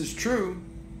all this is true,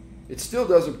 it still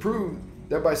doesn't prove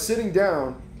that by sitting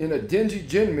down in a dingy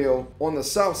gin mill on the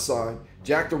south side,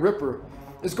 Jack the Ripper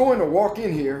is going to walk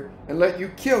in here and let you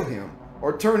kill him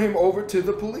or turn him over to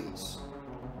the police.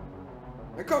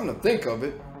 And come to think of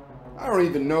it, I don't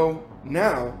even know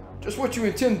now just what you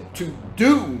intend to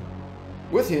do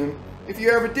with him if you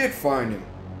ever did find him."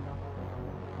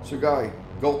 Sir Guy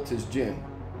gulped his gin.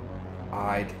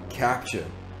 "I'd capture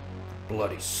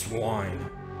bloody swine,"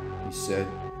 he said.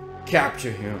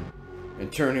 "Capture him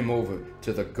and turn him over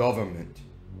to the government,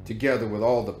 together with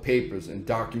all the papers and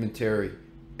documentary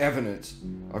evidence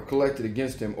I've collected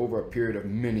against him over a period of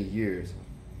many years.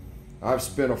 I've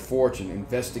spent a fortune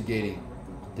investigating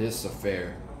this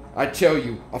affair. I tell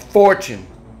you, a fortune!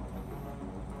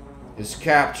 His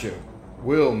capture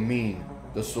will mean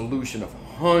the solution of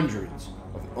hundreds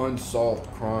of unsolved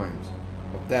crimes.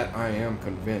 Of that I am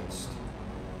convinced.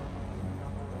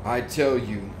 I tell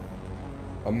you,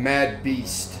 a mad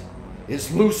beast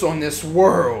is loose on this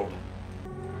world.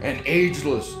 An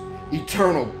ageless,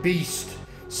 eternal beast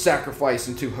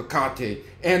sacrificing to Hecate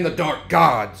and the dark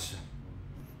gods.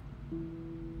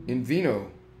 In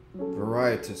vino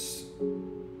varietas,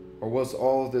 or was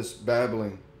all this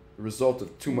babbling the result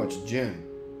of too much gin?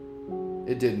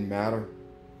 It didn't matter.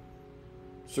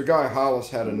 Sir Guy Hollis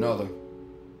had another.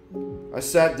 I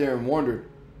sat there and wondered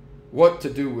what to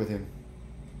do with him.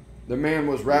 The man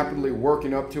was rapidly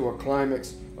working up to a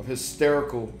climax of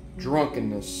hysterical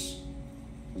drunkenness.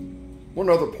 One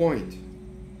other point,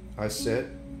 I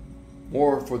said,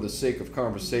 more for the sake of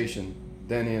conversation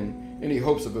than in any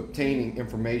hopes of obtaining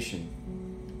information.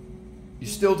 You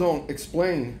still don't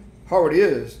explain how it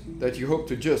is that you hope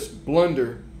to just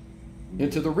blunder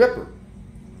into the Ripper.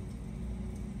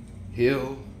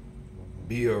 He'll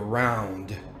be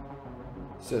around,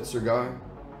 said Sir Guy.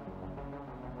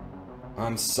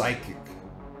 I'm psychic.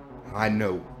 I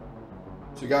know.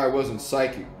 Sir Guy wasn't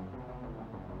psychic.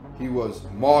 He was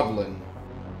maudlin.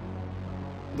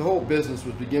 The whole business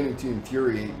was beginning to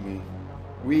infuriate me.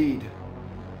 We'd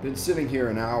been sitting here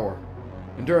an hour,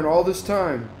 and during all this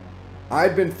time,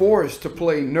 I'd been forced to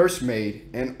play nursemaid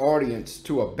and audience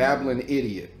to a babbling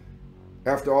idiot.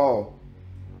 After all,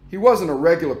 he wasn't a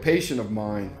regular patient of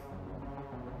mine.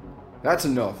 That's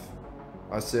enough,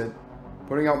 I said,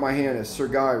 putting out my hand as Sir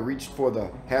Guy reached for the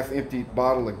half-emptied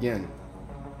bottle again.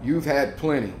 You've had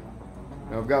plenty.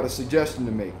 Now I've got a suggestion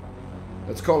to make.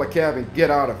 Let's call a cab and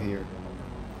get out of here.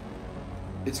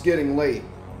 It's getting late,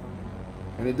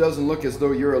 and it doesn't look as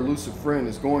though your elusive friend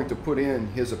is going to put in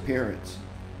his appearance.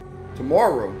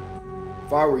 Tomorrow,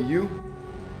 if I were you,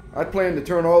 I'd plan to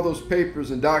turn all those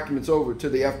papers and documents over to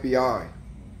the FBI.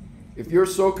 If you're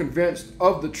so convinced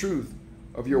of the truth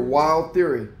of your wild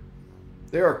theory,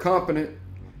 they are competent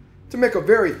to make a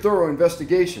very thorough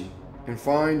investigation and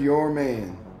find your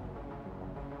man.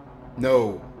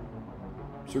 No.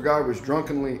 Sir Guy was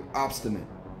drunkenly obstinate.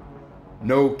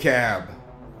 No cab.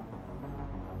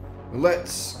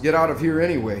 Let's get out of here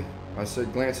anyway, I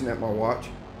said, glancing at my watch.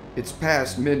 It's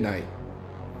past midnight.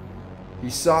 He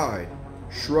sighed,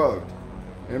 shrugged,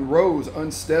 and rose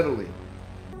unsteadily.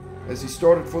 As he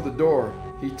started for the door,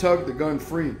 he tugged the gun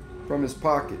free from his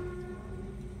pocket.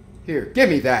 Here, give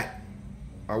me that,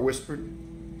 I whispered.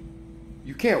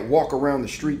 You can't walk around the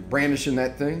street brandishing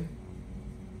that thing.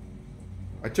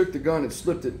 I took the gun and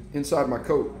slipped it inside my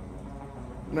coat.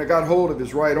 And I got hold of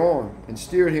his right arm and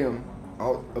steered him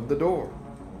out of the door.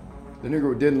 The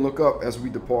Negro didn't look up as we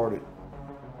departed.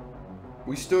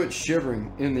 We stood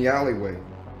shivering in the alleyway.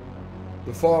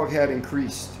 The fog had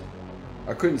increased.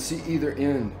 I couldn't see either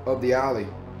end of the alley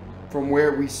from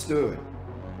where we stood.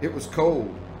 It was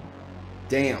cold,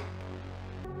 damp,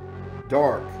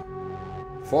 dark.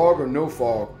 Fog or no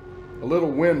fog, a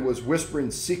little wind was whispering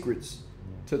secrets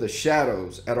to the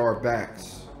shadows at our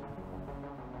backs.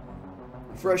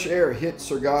 Fresh air hit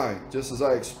Sir Guy just as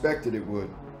I expected it would.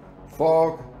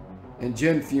 Fog and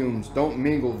gin fumes don't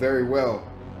mingle very well.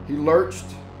 He lurched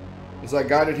as I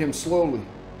guided him slowly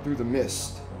through the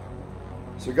mist.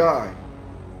 Sir Guy,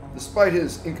 despite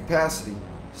his incapacity,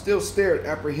 still stared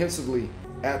apprehensively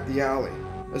at the alley,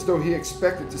 as though he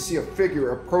expected to see a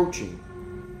figure approaching.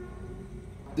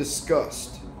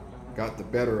 Disgust got the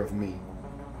better of me.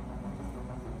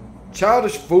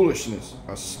 Childish foolishness,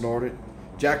 I snorted.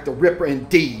 Jack the Ripper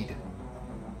indeed.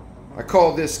 I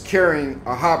call this carrying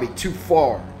a hobby too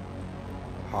far.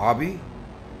 Hobby?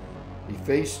 He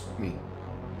faced me.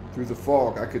 Through the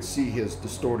fog, I could see his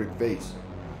distorted face.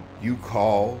 You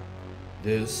call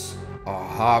this a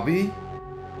hobby?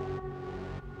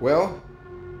 Well,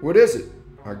 what is it?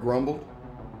 I grumbled.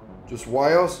 Just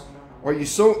why else are you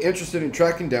so interested in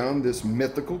tracking down this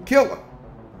mythical killer?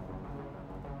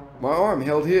 My arm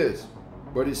held his,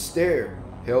 but his stare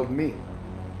held me.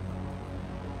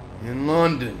 In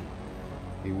London,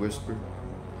 he whispered,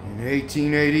 in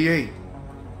 1888,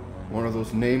 one of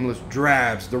those nameless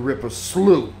drabs the Ripper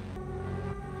slew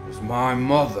was my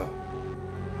mother.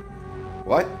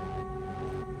 What?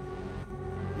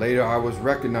 Later, I was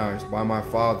recognized by my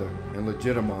father and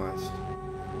legitimized.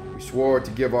 We swore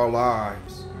to give our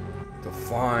lives to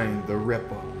find the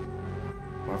Ripper.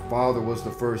 My father was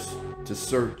the first to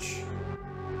search.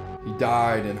 He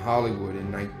died in Hollywood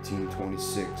in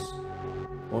 1926.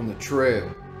 On the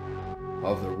trail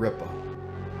of the Ripper.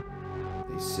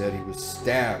 They said he was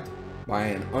stabbed by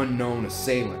an unknown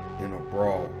assailant in a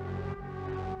brawl.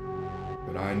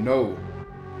 But I know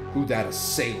who that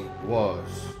assailant was.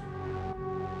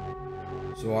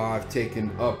 So I've taken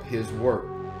up his work.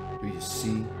 Do you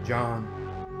see, John?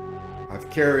 I've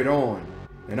carried on,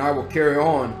 and I will carry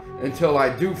on until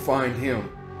I do find him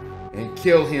and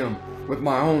kill him with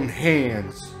my own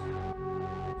hands.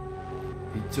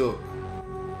 He took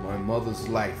my mother's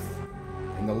life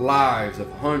and the lives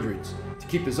of hundreds to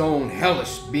keep his own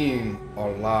hellish being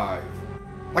alive.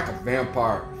 Like a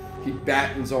vampire, he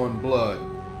battens on blood.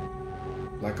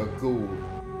 Like a ghoul,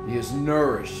 he is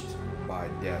nourished by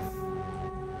death.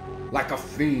 Like a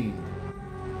fiend,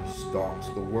 he stalks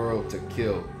the world to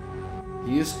kill.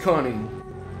 He is cunning,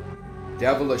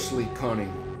 devilishly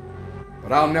cunning,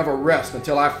 but I'll never rest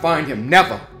until I find him,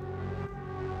 never!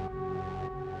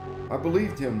 I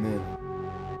believed him then.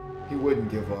 He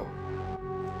wouldn't give up.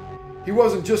 He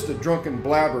wasn't just a drunken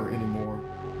blabber anymore.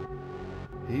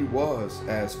 He was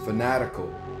as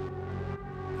fanatical,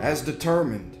 as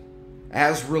determined,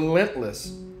 as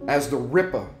relentless as the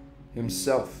Ripper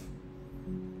himself.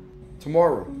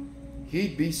 Tomorrow,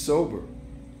 he'd be sober.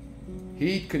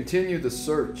 He'd continue the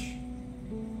search.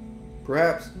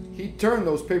 Perhaps he'd turn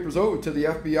those papers over to the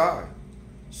FBI,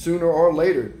 sooner or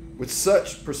later, with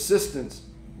such persistence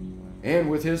and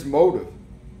with his motive.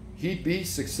 He'd be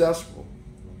successful.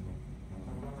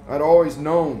 I'd always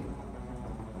known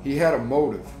he had a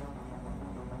motive.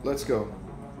 Let's go,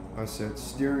 I said,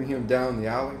 steering him down the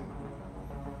alley.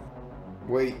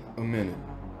 Wait a minute,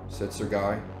 said Sir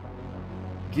Guy.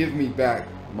 Give me back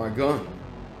my gun.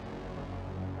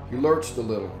 He lurched a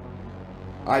little.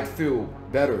 I'd feel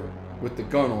better with the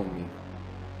gun on me.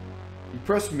 He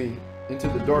pressed me into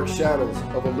the dark shadows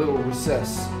of a little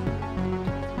recess.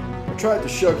 I tried to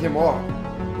shug him off,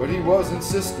 but he was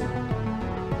insistent.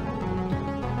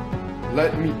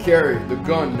 Let me carry the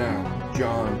gun now,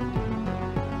 John,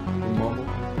 he mumbled.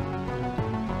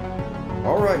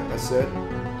 All right, I said.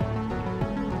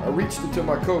 I reached into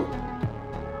my coat,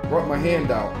 brought my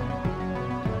hand out.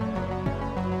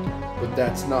 But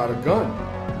that's not a gun,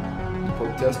 he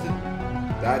protested.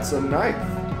 That's a knife.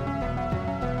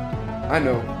 I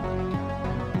know.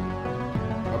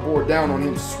 I bore down on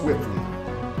him swiftly.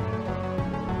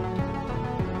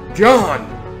 John!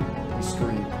 He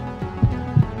screamed.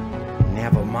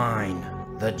 Never mind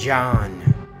the John,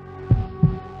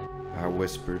 I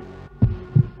whispered,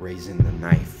 raising the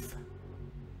knife.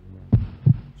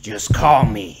 just call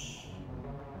me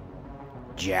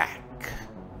Jack.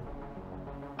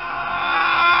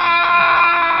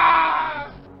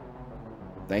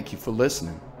 Thank you for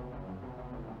listening.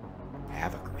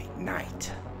 Have a great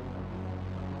night.